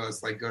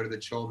ridiculous, like go to the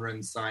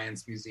Children's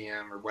Science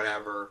Museum or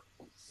whatever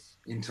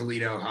in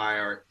Toledo,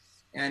 Ohio.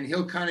 And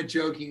he'll kind of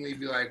jokingly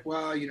be like,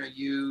 well, he'll be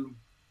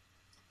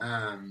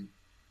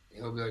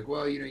like,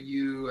 well, you're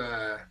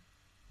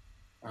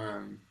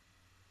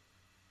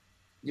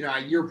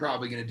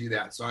probably going to do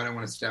that, so I don't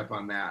want to step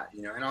on that,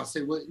 And I'll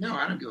say, well, no,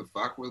 I don't give a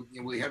fuck.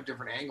 We have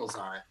different angles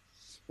on it.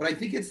 But I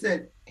think it's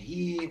that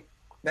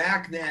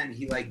back then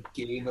he like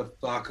gave a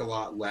fuck a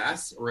lot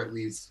less, or at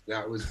least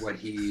that was what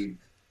he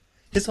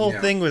His whole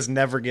Yeah. thing was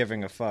never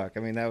giving a fuck. I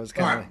mean, that was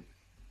kind of.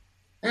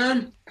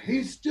 And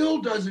he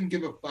still doesn't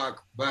give a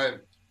fuck,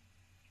 but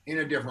in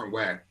a different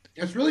way.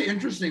 It's really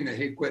interesting that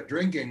he quit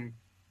drinking.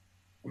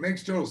 It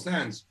makes total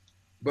sense.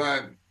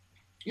 But,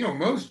 you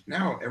know,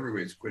 now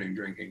everybody's quitting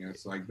drinking.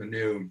 It's like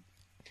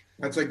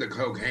that's like the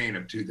cocaine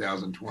of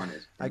 2020.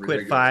 I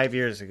quit 5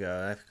 years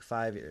ago.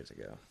 5 years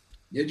ago.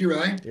 Did you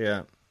really?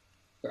 Yeah.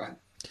 God.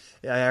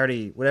 Yeah, I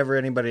already, whatever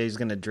anybody's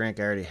going to drink,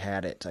 I already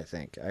had it, I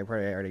think. I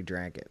probably already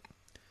drank it.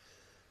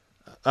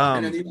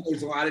 And then,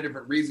 there's a lot of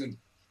different reasons.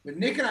 But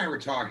Nick and I were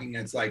talking,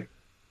 and it's like,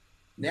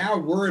 now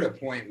we're at a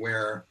point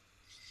where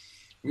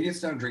we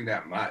just don't drink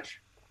that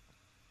much.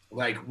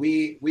 Like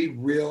we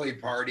really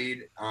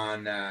partied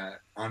on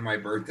my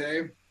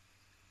birthday,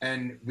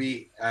 and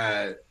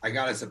I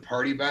got us a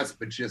party bus,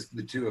 but just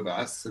the two of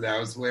us. So that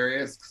was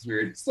hilarious because we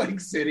were just like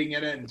sitting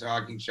in it and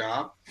talking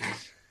shop.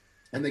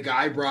 And the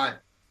guy brought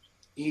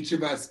each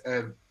of us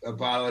a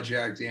bottle of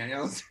Jack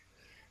Daniels,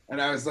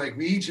 and I was like,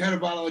 we each had a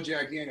bottle of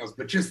Jack Daniels,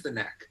 but just the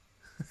neck.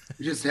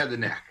 We just had the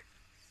neck.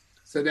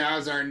 So that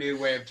was our new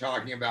way of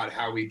talking about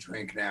how we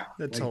drink now.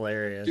 That's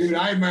hilarious. Dude,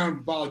 I had my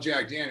own bottle of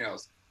Jack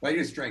Daniels, but I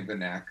just drank the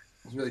neck.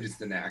 It's really just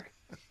the neck.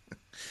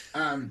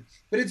 But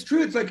it's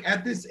true. It's like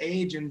at this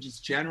age and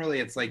just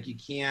generally, it's like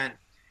if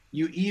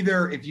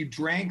you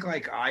drank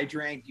like I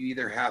drank, you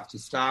either have to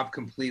stop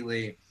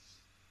completely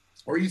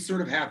or you sort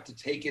of have to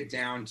take it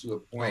down to a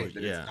point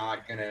that it's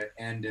not going to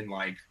end in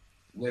like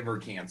liver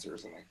cancer or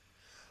something.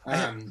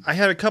 I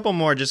had a couple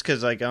more just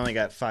because like I only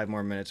got 5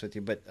 more minutes with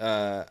you, but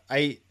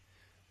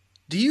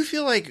do you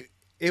feel like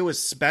it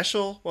was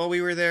special while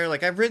we were there?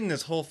 Like I've written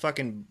this whole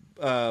fucking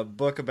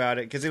book about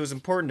it because it was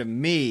important to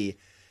me.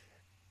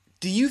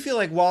 Do you feel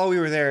like while we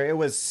were there, it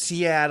was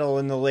Seattle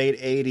in the late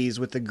 80s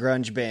with the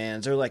grunge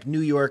bands, or like New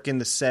York in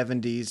the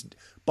 70s,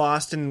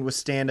 Boston was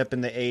stand-up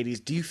in the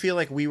 80s? Do you feel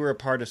like we were a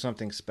part of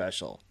something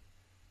special?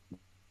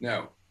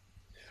 No.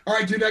 All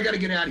right, dude, I got to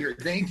get out of here.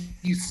 Thank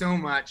you so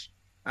much.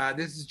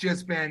 This has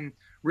just been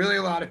really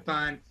a lot of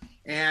fun.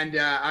 And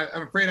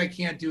I'm afraid I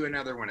can't do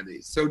another one of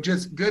these. So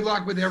just good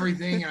luck with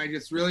everything. And I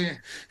just really,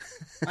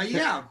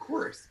 yeah, of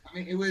course. I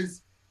mean, it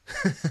was,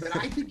 but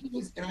I think it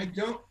was, and I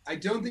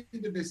don't think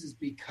that this is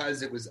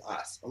because it was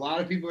us. A lot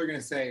of people are going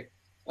to say,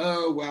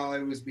 oh, well,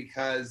 it was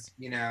because,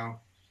 you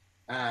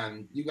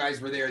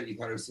guys were there that you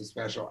thought it was so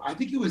special. I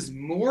think it was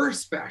more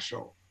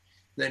special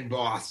than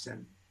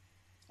Boston.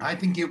 I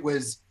think it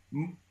was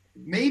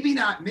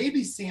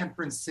maybe San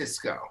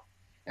Francisco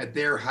at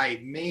their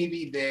height.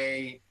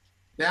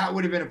 That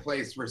would have been a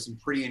place where some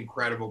pretty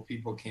incredible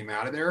people came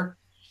out of there.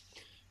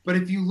 But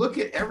if you look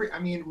at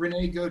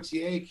Renee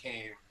Gautier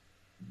came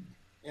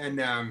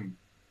and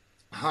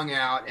hung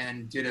out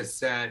and did a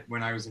set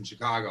when I was in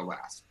Chicago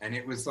last. And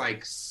it was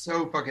like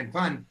so fucking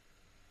fun.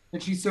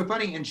 And she's so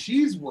funny. And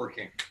she's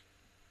working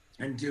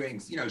and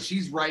doing,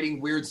 she's writing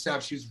weird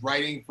stuff. She's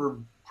writing for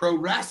pro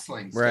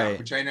wrestling stuff, right,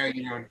 which I know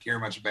you don't care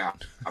much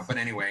about. But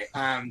anyway,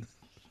 I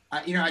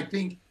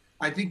think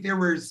there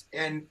was,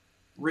 and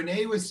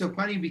Renee was so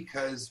funny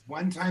because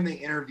one time they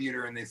interviewed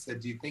her and they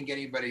said, do you think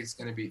anybody's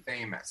going to be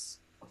famous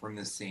from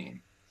this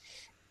scene?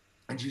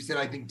 And she said,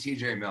 I think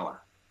TJ Miller.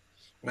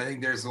 But I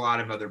think there's a lot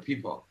of other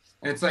people.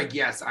 And it's like,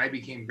 yes, I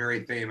became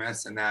very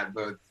famous, and that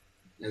both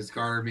has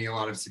garnered me a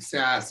lot of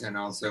success and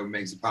also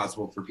makes it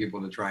possible for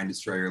people to try and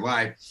destroy your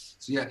life.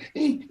 So yeah.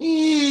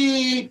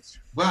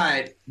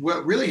 But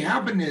what really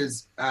happened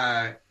is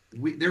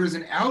there was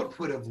an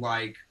output of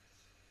like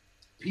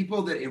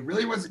people that it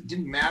really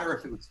didn't matter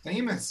if it was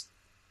famous,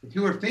 if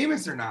people are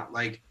famous or not.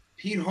 Like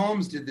Pete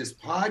Holmes did this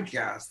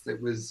podcast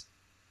that was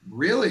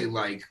really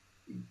like,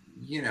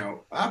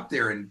 up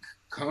there, and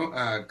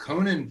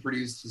Conan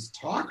produced his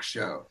talk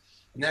show,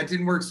 and that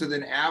didn't work. So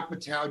then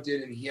Apatow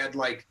did, and he had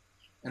like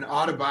an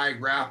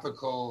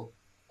autobiographical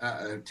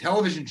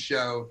television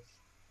show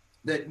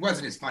that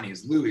wasn't as funny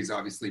as Louis,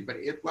 obviously, but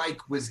it like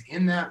was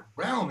in that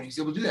realm, and he was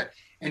able to do that.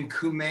 And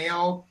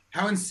Kumail,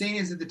 how insane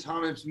is it that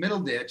Thomas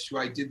Middleditch, who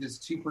I did this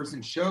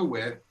 2-person show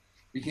with,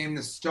 became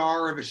the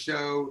star of a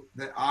show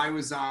that I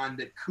was on,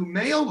 that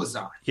Kumail was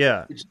on.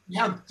 Yeah. You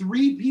have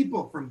 3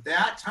 people from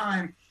that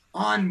time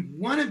on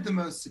one of the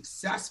most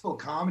successful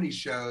comedy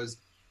shows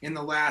in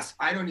the last,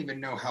 I don't even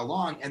know how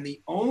long, and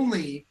the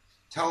only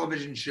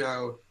television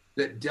show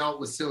that dealt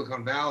with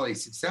Silicon Valley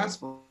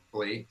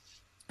successfully,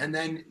 and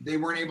then they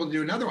weren't able to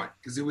do another one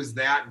because it was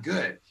that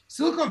good.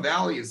 Silicon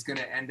Valley is going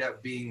to end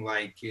up being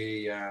like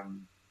it's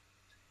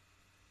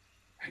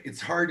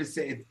hard to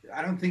say.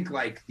 I don't think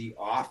like The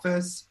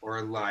Office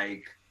or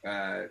like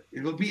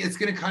it's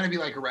going to kind of be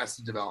like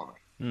Arrested Development.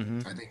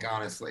 Mm-hmm. I think,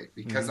 honestly,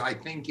 because I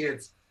think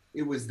it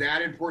was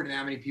that important to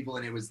that many people,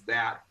 and it was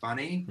that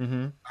funny.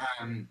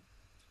 Mm-hmm.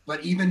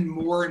 But even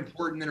more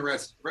important than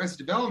Arrested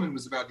Development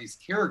was about these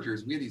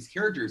characters. We had these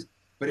characters,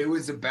 but it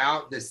was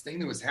about this thing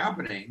that was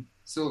happening,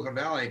 Silicon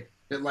Valley,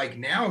 that like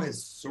now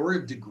has sort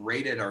of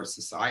degraded our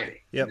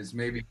society. Yep. And is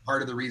maybe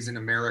part of the reason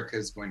America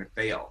is going to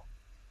fail.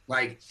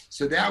 Like,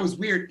 so that was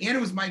weird. And it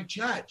was Mike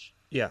Judge.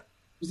 Yeah.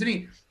 Isn't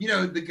he? You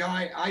know, the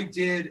guy I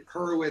did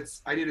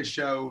Hurwitz. I did a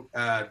show,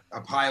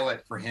 a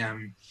pilot for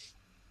him,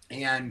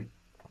 and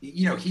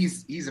you know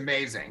he's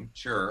amazing,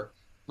 sure,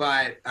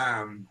 but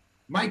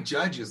Mike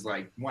Judge is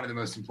like one of the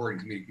most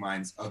important comedic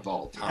minds of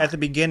all time. At the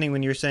beginning,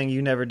 when you were saying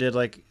you never did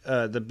like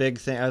the big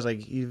thing, I was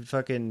like,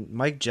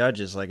 Mike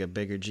Judge is like a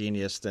bigger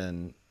genius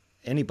than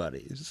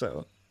anybody.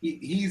 So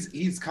he's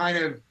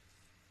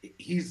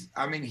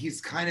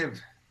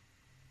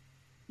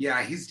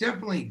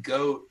definitely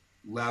GOAT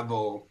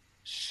level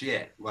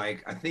shit.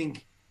 Like I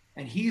think,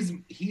 and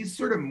he's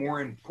sort of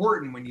more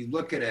important when you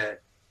look at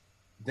it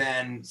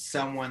than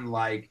someone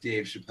like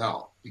Dave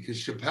Chappelle, because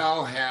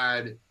Chappelle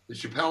had the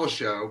Chappelle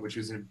Show, which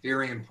was a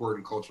very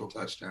important cultural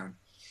touchdown,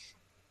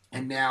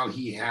 and now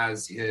he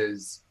has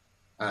his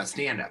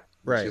stand-up,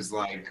 which is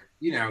like,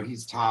 you know,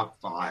 he's top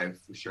 5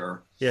 for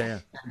sure. Yeah.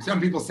 And some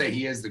people say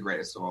he is the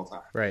greatest of all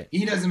time. Right.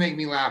 He doesn't make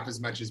me laugh as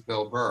much as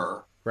Bill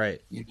Burr.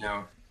 Right. You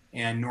know,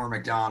 and Norm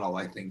Macdonald,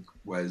 I think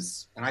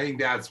and I think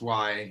that's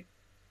why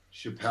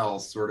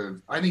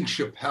Chappelle I think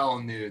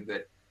Chappelle knew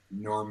that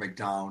Norm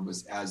Macdonald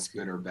was as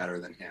good or better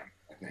than him,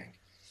 I think.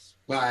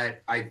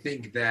 But I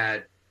think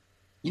that,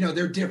 you know,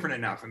 they're different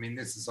enough. I mean,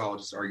 this is all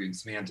just arguing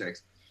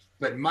semantics.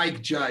 But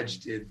Mike Judge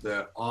did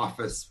the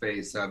Office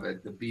face of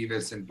it, the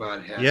Beavis and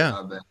Butthead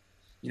of it.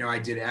 You know, I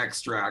did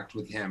Extract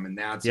with him, and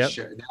that's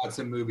that's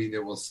a movie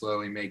that will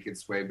slowly make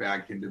its way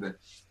back into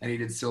and he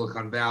did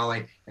Silicon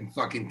Valley and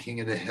fucking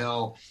King of the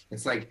Hill.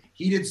 It's like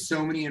he did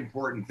so many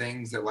important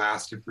things that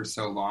lasted for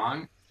so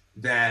long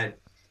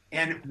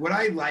and what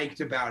I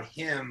liked about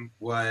him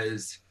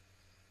was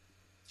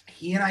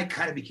he and I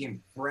kind of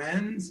became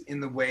friends in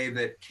the way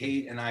that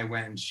Kate and I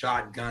went and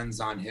shot guns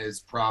on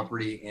his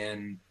property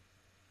in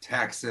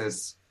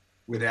Texas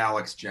with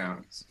Alex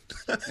Jones.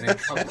 And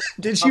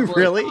Did you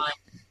really?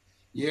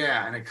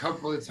 Yeah, and a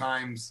couple of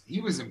times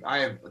I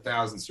have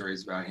 1,000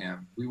 stories about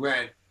him. We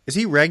went. Is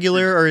he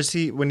regular, or is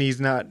he when there's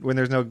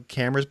no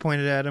cameras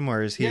pointed at him,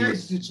 or is he? Yeah,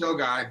 he's a chill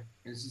guy.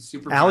 He's a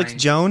super. Alex funny.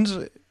 Jones.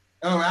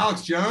 Oh,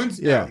 Alex Jones.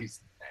 Yeah,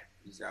 he's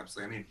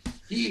absolutely.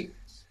 I mean,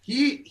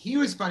 he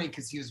was funny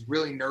because he was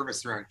really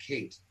nervous around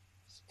Kate,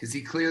 because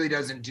he clearly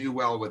doesn't do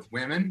well with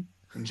women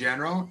in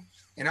general,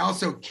 and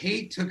also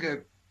Kate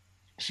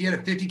she had a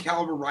 .50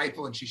 caliber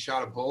rifle and she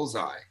shot a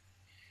bullseye.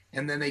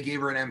 And then they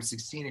gave her an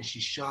M16 and she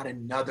shot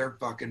another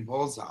fucking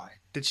bullseye.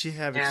 Did she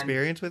have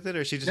experience with it,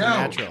 or is she just a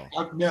natural?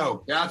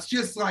 No, that's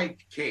just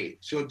like Kate.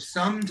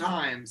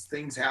 Sometimes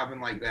things happen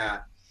like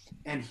that.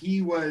 And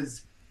he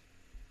was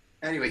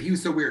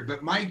so weird.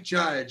 But Mike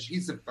Judge,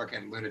 he's a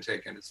fucking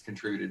lunatic and has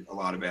contributed a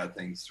lot of bad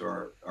things to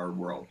our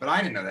world. But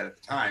I didn't know that at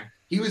the time.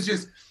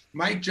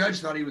 Mike Judge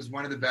thought he was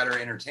one of the better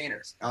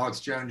entertainers. Alex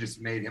Jones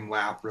just made him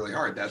laugh really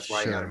hard. That's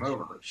why he got him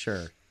over.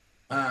 Sure.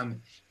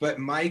 But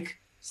Mike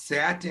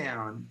sat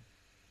down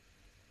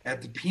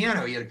at the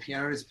piano. He had a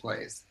piano at his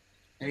place,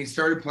 and he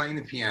started playing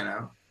the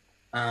piano.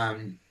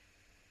 And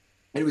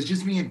it was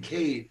just me and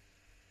Kate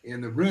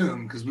in the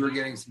room because we were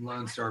getting some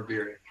Lone Star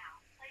beer.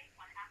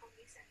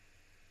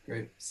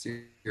 Great,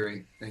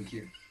 Siri, thank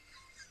you.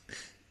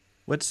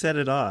 What set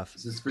it off?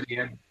 Is this for the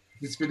end?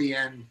 Is this for the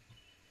end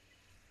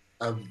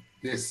of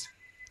this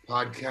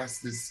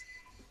podcast?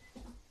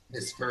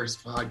 This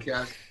first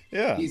podcast?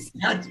 Yeah.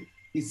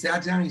 He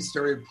sat down, he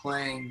started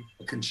playing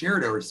a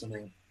concerto or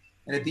something.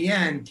 And at the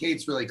end,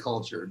 Kate's really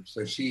cultured.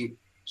 So she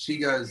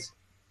goes,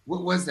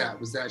 what was that?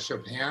 Was that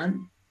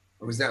Chopin?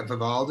 Or was that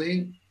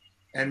Vivaldi?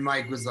 And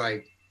Mike was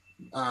like,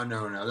 oh,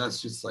 no,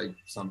 that's just like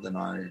something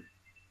I,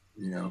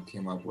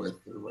 came up with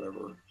or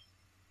whatever.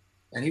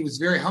 And he was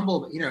very humble,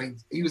 but,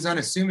 he was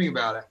unassuming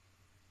about it.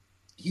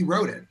 He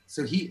wrote it.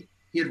 So he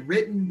had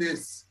written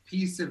this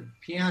piece of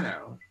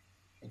piano,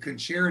 a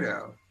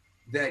concerto,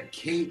 that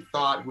Kate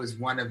thought was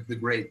one of the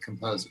great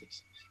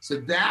composers.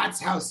 So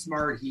that's how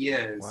smart he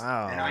is.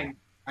 Wow. And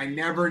I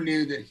never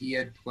knew that he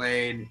had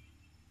played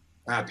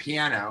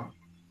piano.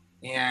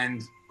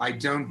 And I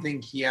don't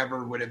think he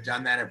ever would have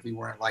done that if we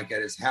weren't like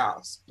at his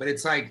house. But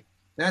it's like,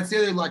 that's the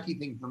other lucky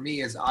thing for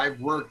me is I've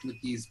worked with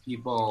these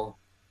people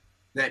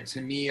that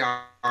to me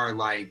are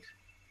like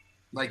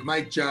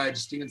Mike Judge,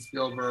 Steven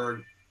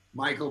Spielberg,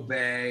 Michael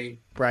Bay.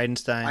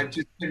 Bridenstine. I've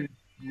just been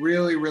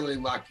really, really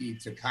lucky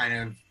to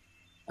kind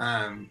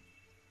of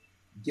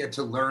get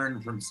to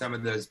learn from some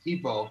of those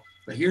people.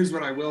 But here's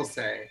what I will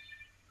say.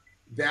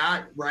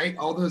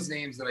 All those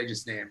names that I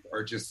just named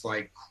are just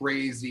like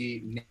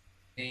crazy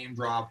name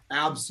drop.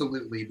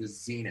 Absolutely the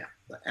zenith,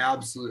 the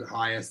absolute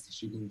highest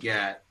that you can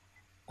get.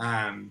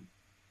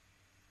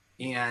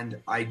 And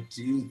I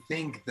do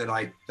think that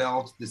I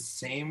felt the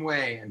same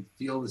way and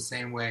feel the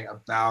same way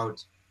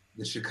about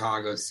the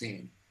Chicago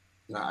scene.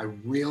 That I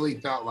really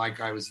felt like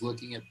I was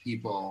looking at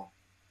people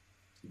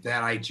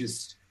that I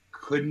just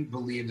couldn't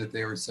believe that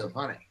they were so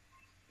funny.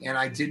 And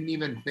I didn't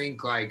even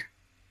think like,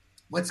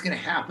 what's going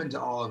to happen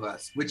to all of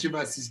us? Which of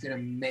us is going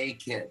to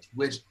make it?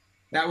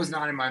 That was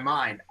not in my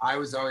mind. I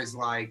was always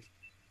like,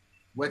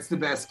 what's the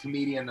best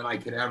comedian that I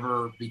could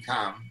ever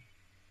become?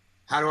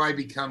 How do I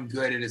become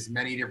good at as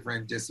many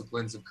different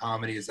disciplines of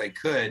comedy as I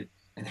could?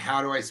 and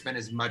how do I spend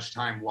as much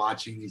time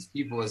watching these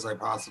people as I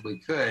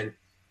possibly could?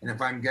 And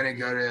if I'm going to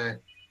go to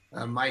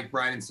Mike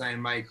Bridenstine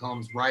and Mike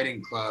Holmes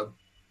Writing Club,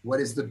 what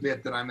is the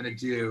bit that I'm going to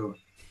do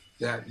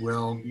that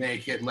will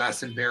make it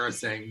less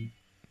embarrassing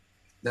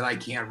that I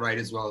can't write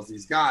as well as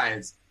these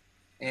guys?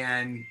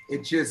 And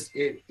it just,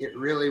 it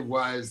really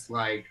was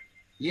like,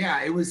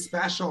 yeah, it was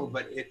special,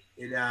 but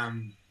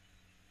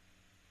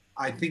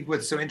I think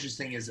what's so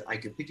interesting is I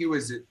could think it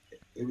was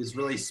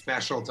really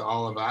special to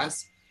all of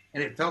us,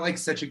 and it felt like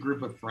such a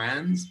group of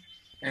friends.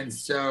 And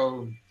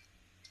so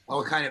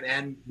I'll kind of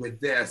end with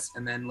this,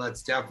 and then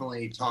let's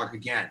definitely talk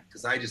again,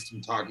 because I just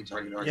am talking.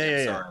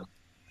 Yeah. Sorry.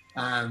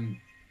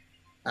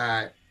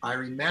 I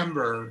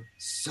remember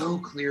so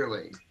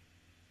clearly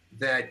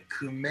that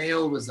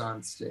Kumail was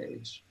on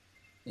stage,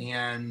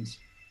 and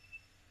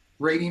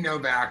Brady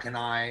Novak and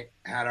I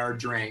had our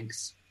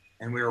drinks,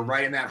 and we were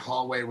right in that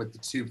hallway with the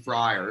two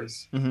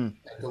friars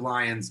at the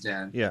Lion's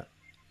Den. Yeah.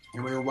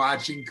 And we were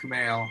watching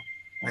Kumail.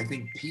 I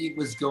think Pete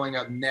was going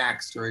up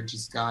next, or had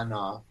just gotten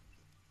off.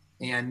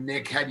 And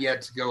Nick had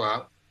yet to go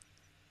up.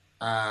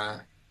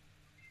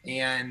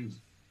 And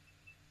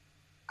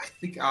I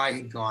think I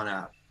had gone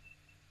up.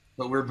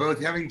 But we're both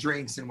having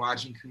drinks and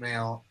watching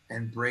Kumail.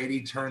 And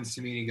Brady turns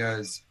to me and he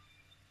goes,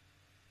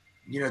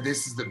 you know,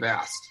 this is the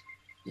best.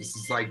 This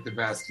is like the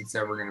best it's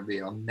ever going to be.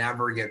 I'll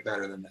never get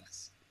better than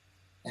this.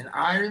 And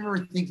I remember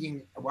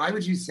thinking, why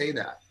would you say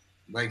that?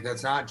 Like,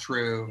 that's not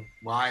true.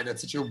 Why?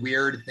 That's such a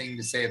weird thing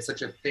to say. It's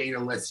such a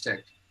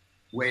fatalistic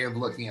way of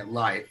looking at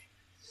life.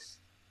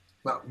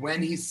 But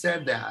when he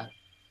said that,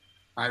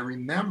 I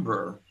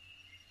remember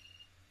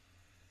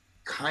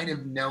kind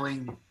of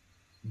knowing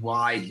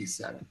why he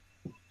said it.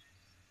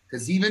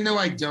 Because even though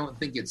I don't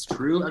think it's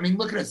true, I mean,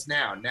 look at us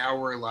now. Now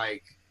we're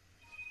like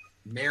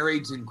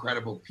married to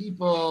incredible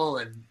people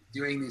and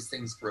doing these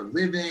things for a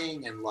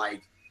living and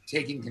like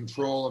taking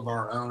control of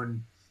our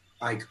own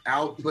like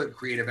output,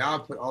 creative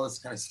output, all this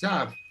kind of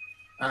stuff.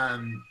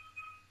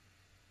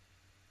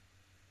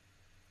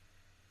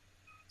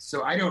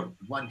 So I don't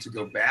want to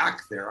go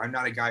back there. I'm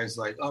not a guy who's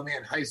like, oh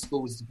man, high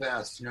school was the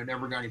best, you know,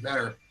 never got any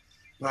better.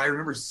 But I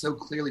remember so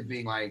clearly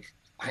being like,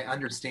 I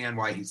understand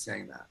why he's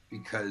saying that,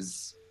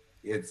 because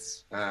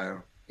it's,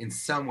 in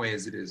some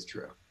ways it is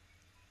true.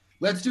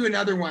 Let's do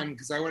another one,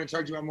 because I want to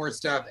talk to you about more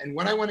stuff. And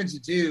what I wanted to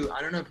do,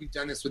 I don't know if you've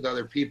done this with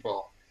other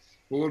people,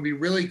 what would be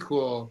really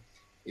cool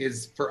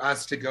is for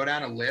us to go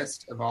down a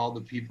list of all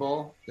the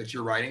people that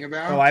you're writing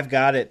about. Oh, I've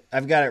got it.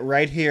 I've got it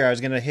right here. I was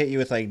going to hit you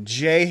with like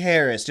Jay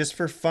Harris just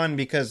for fun,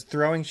 because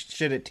throwing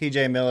shit at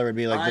TJ Miller would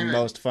be like the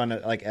most fun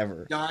like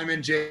ever.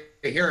 Diamond Jay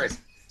Harris.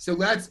 So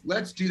let's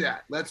do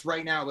that. Let's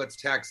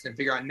text and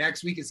figure out.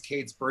 Next week is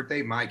Kate's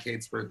birthday,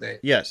 Kate's birthday.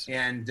 Yes.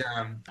 And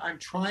I'm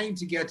trying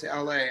to get to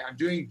LA. I'm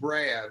doing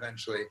Brea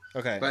eventually.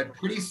 Okay. But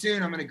pretty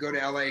soon I'm going to go to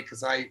LA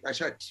because I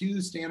shot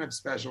 2 stand-up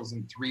specials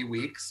in 3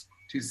 weeks.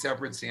 2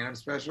 separate stand-up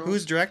specials.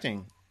 Who's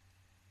directing?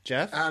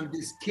 Jeff?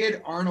 This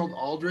kid, Arnold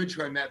Aldridge,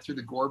 who I met through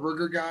the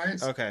Gorberger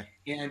guys. Okay.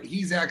 And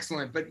he's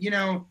excellent. But, you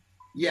know,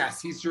 yes,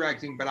 he's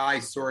directing, but I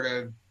sort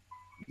of,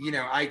 you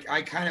know, I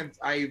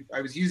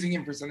was using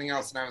him for something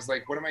else, and I was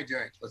like, what am I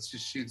doing? Let's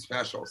just shoot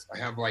specials. I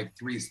have like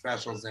 3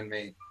 specials in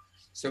me.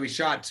 So we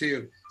shot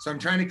 2. So I'm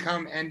trying to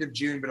come end of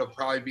June, but it'll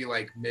probably be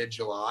like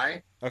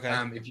mid-July. Okay.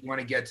 If you want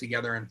to get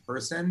together in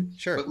person.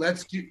 Sure. But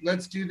let's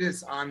do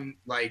this on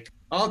like,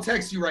 I'll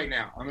text you right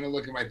now. I'm going to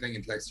look at my thing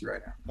and text you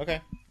right now.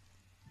 Okay.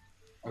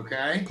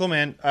 Okay. Cool,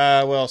 man.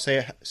 Well,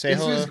 say this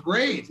hello. This was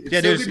great. It's yeah,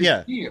 so dude. Good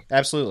Yeah, to see you.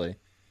 Absolutely.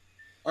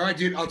 All right,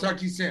 dude. I'll talk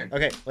to you soon.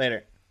 Okay,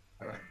 later.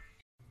 All right.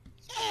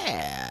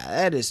 Yeah,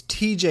 that is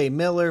TJ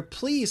Miller.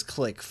 Please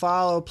click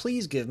follow.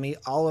 Please give me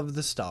all of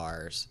the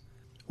stars.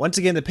 Once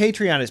again, the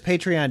Patreon is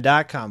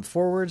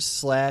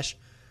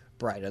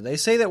patreon.com/Brighto. They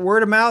say that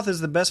word of mouth is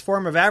the best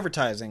form of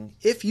advertising.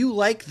 If you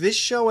like this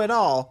show at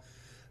all,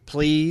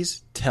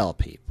 please tell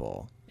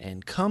people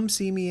and come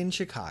see me in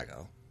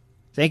Chicago.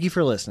 Thank you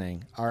for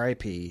listening.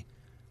 R.I.P.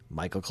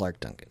 Michael Clark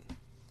Duncan.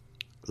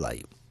 Love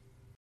you.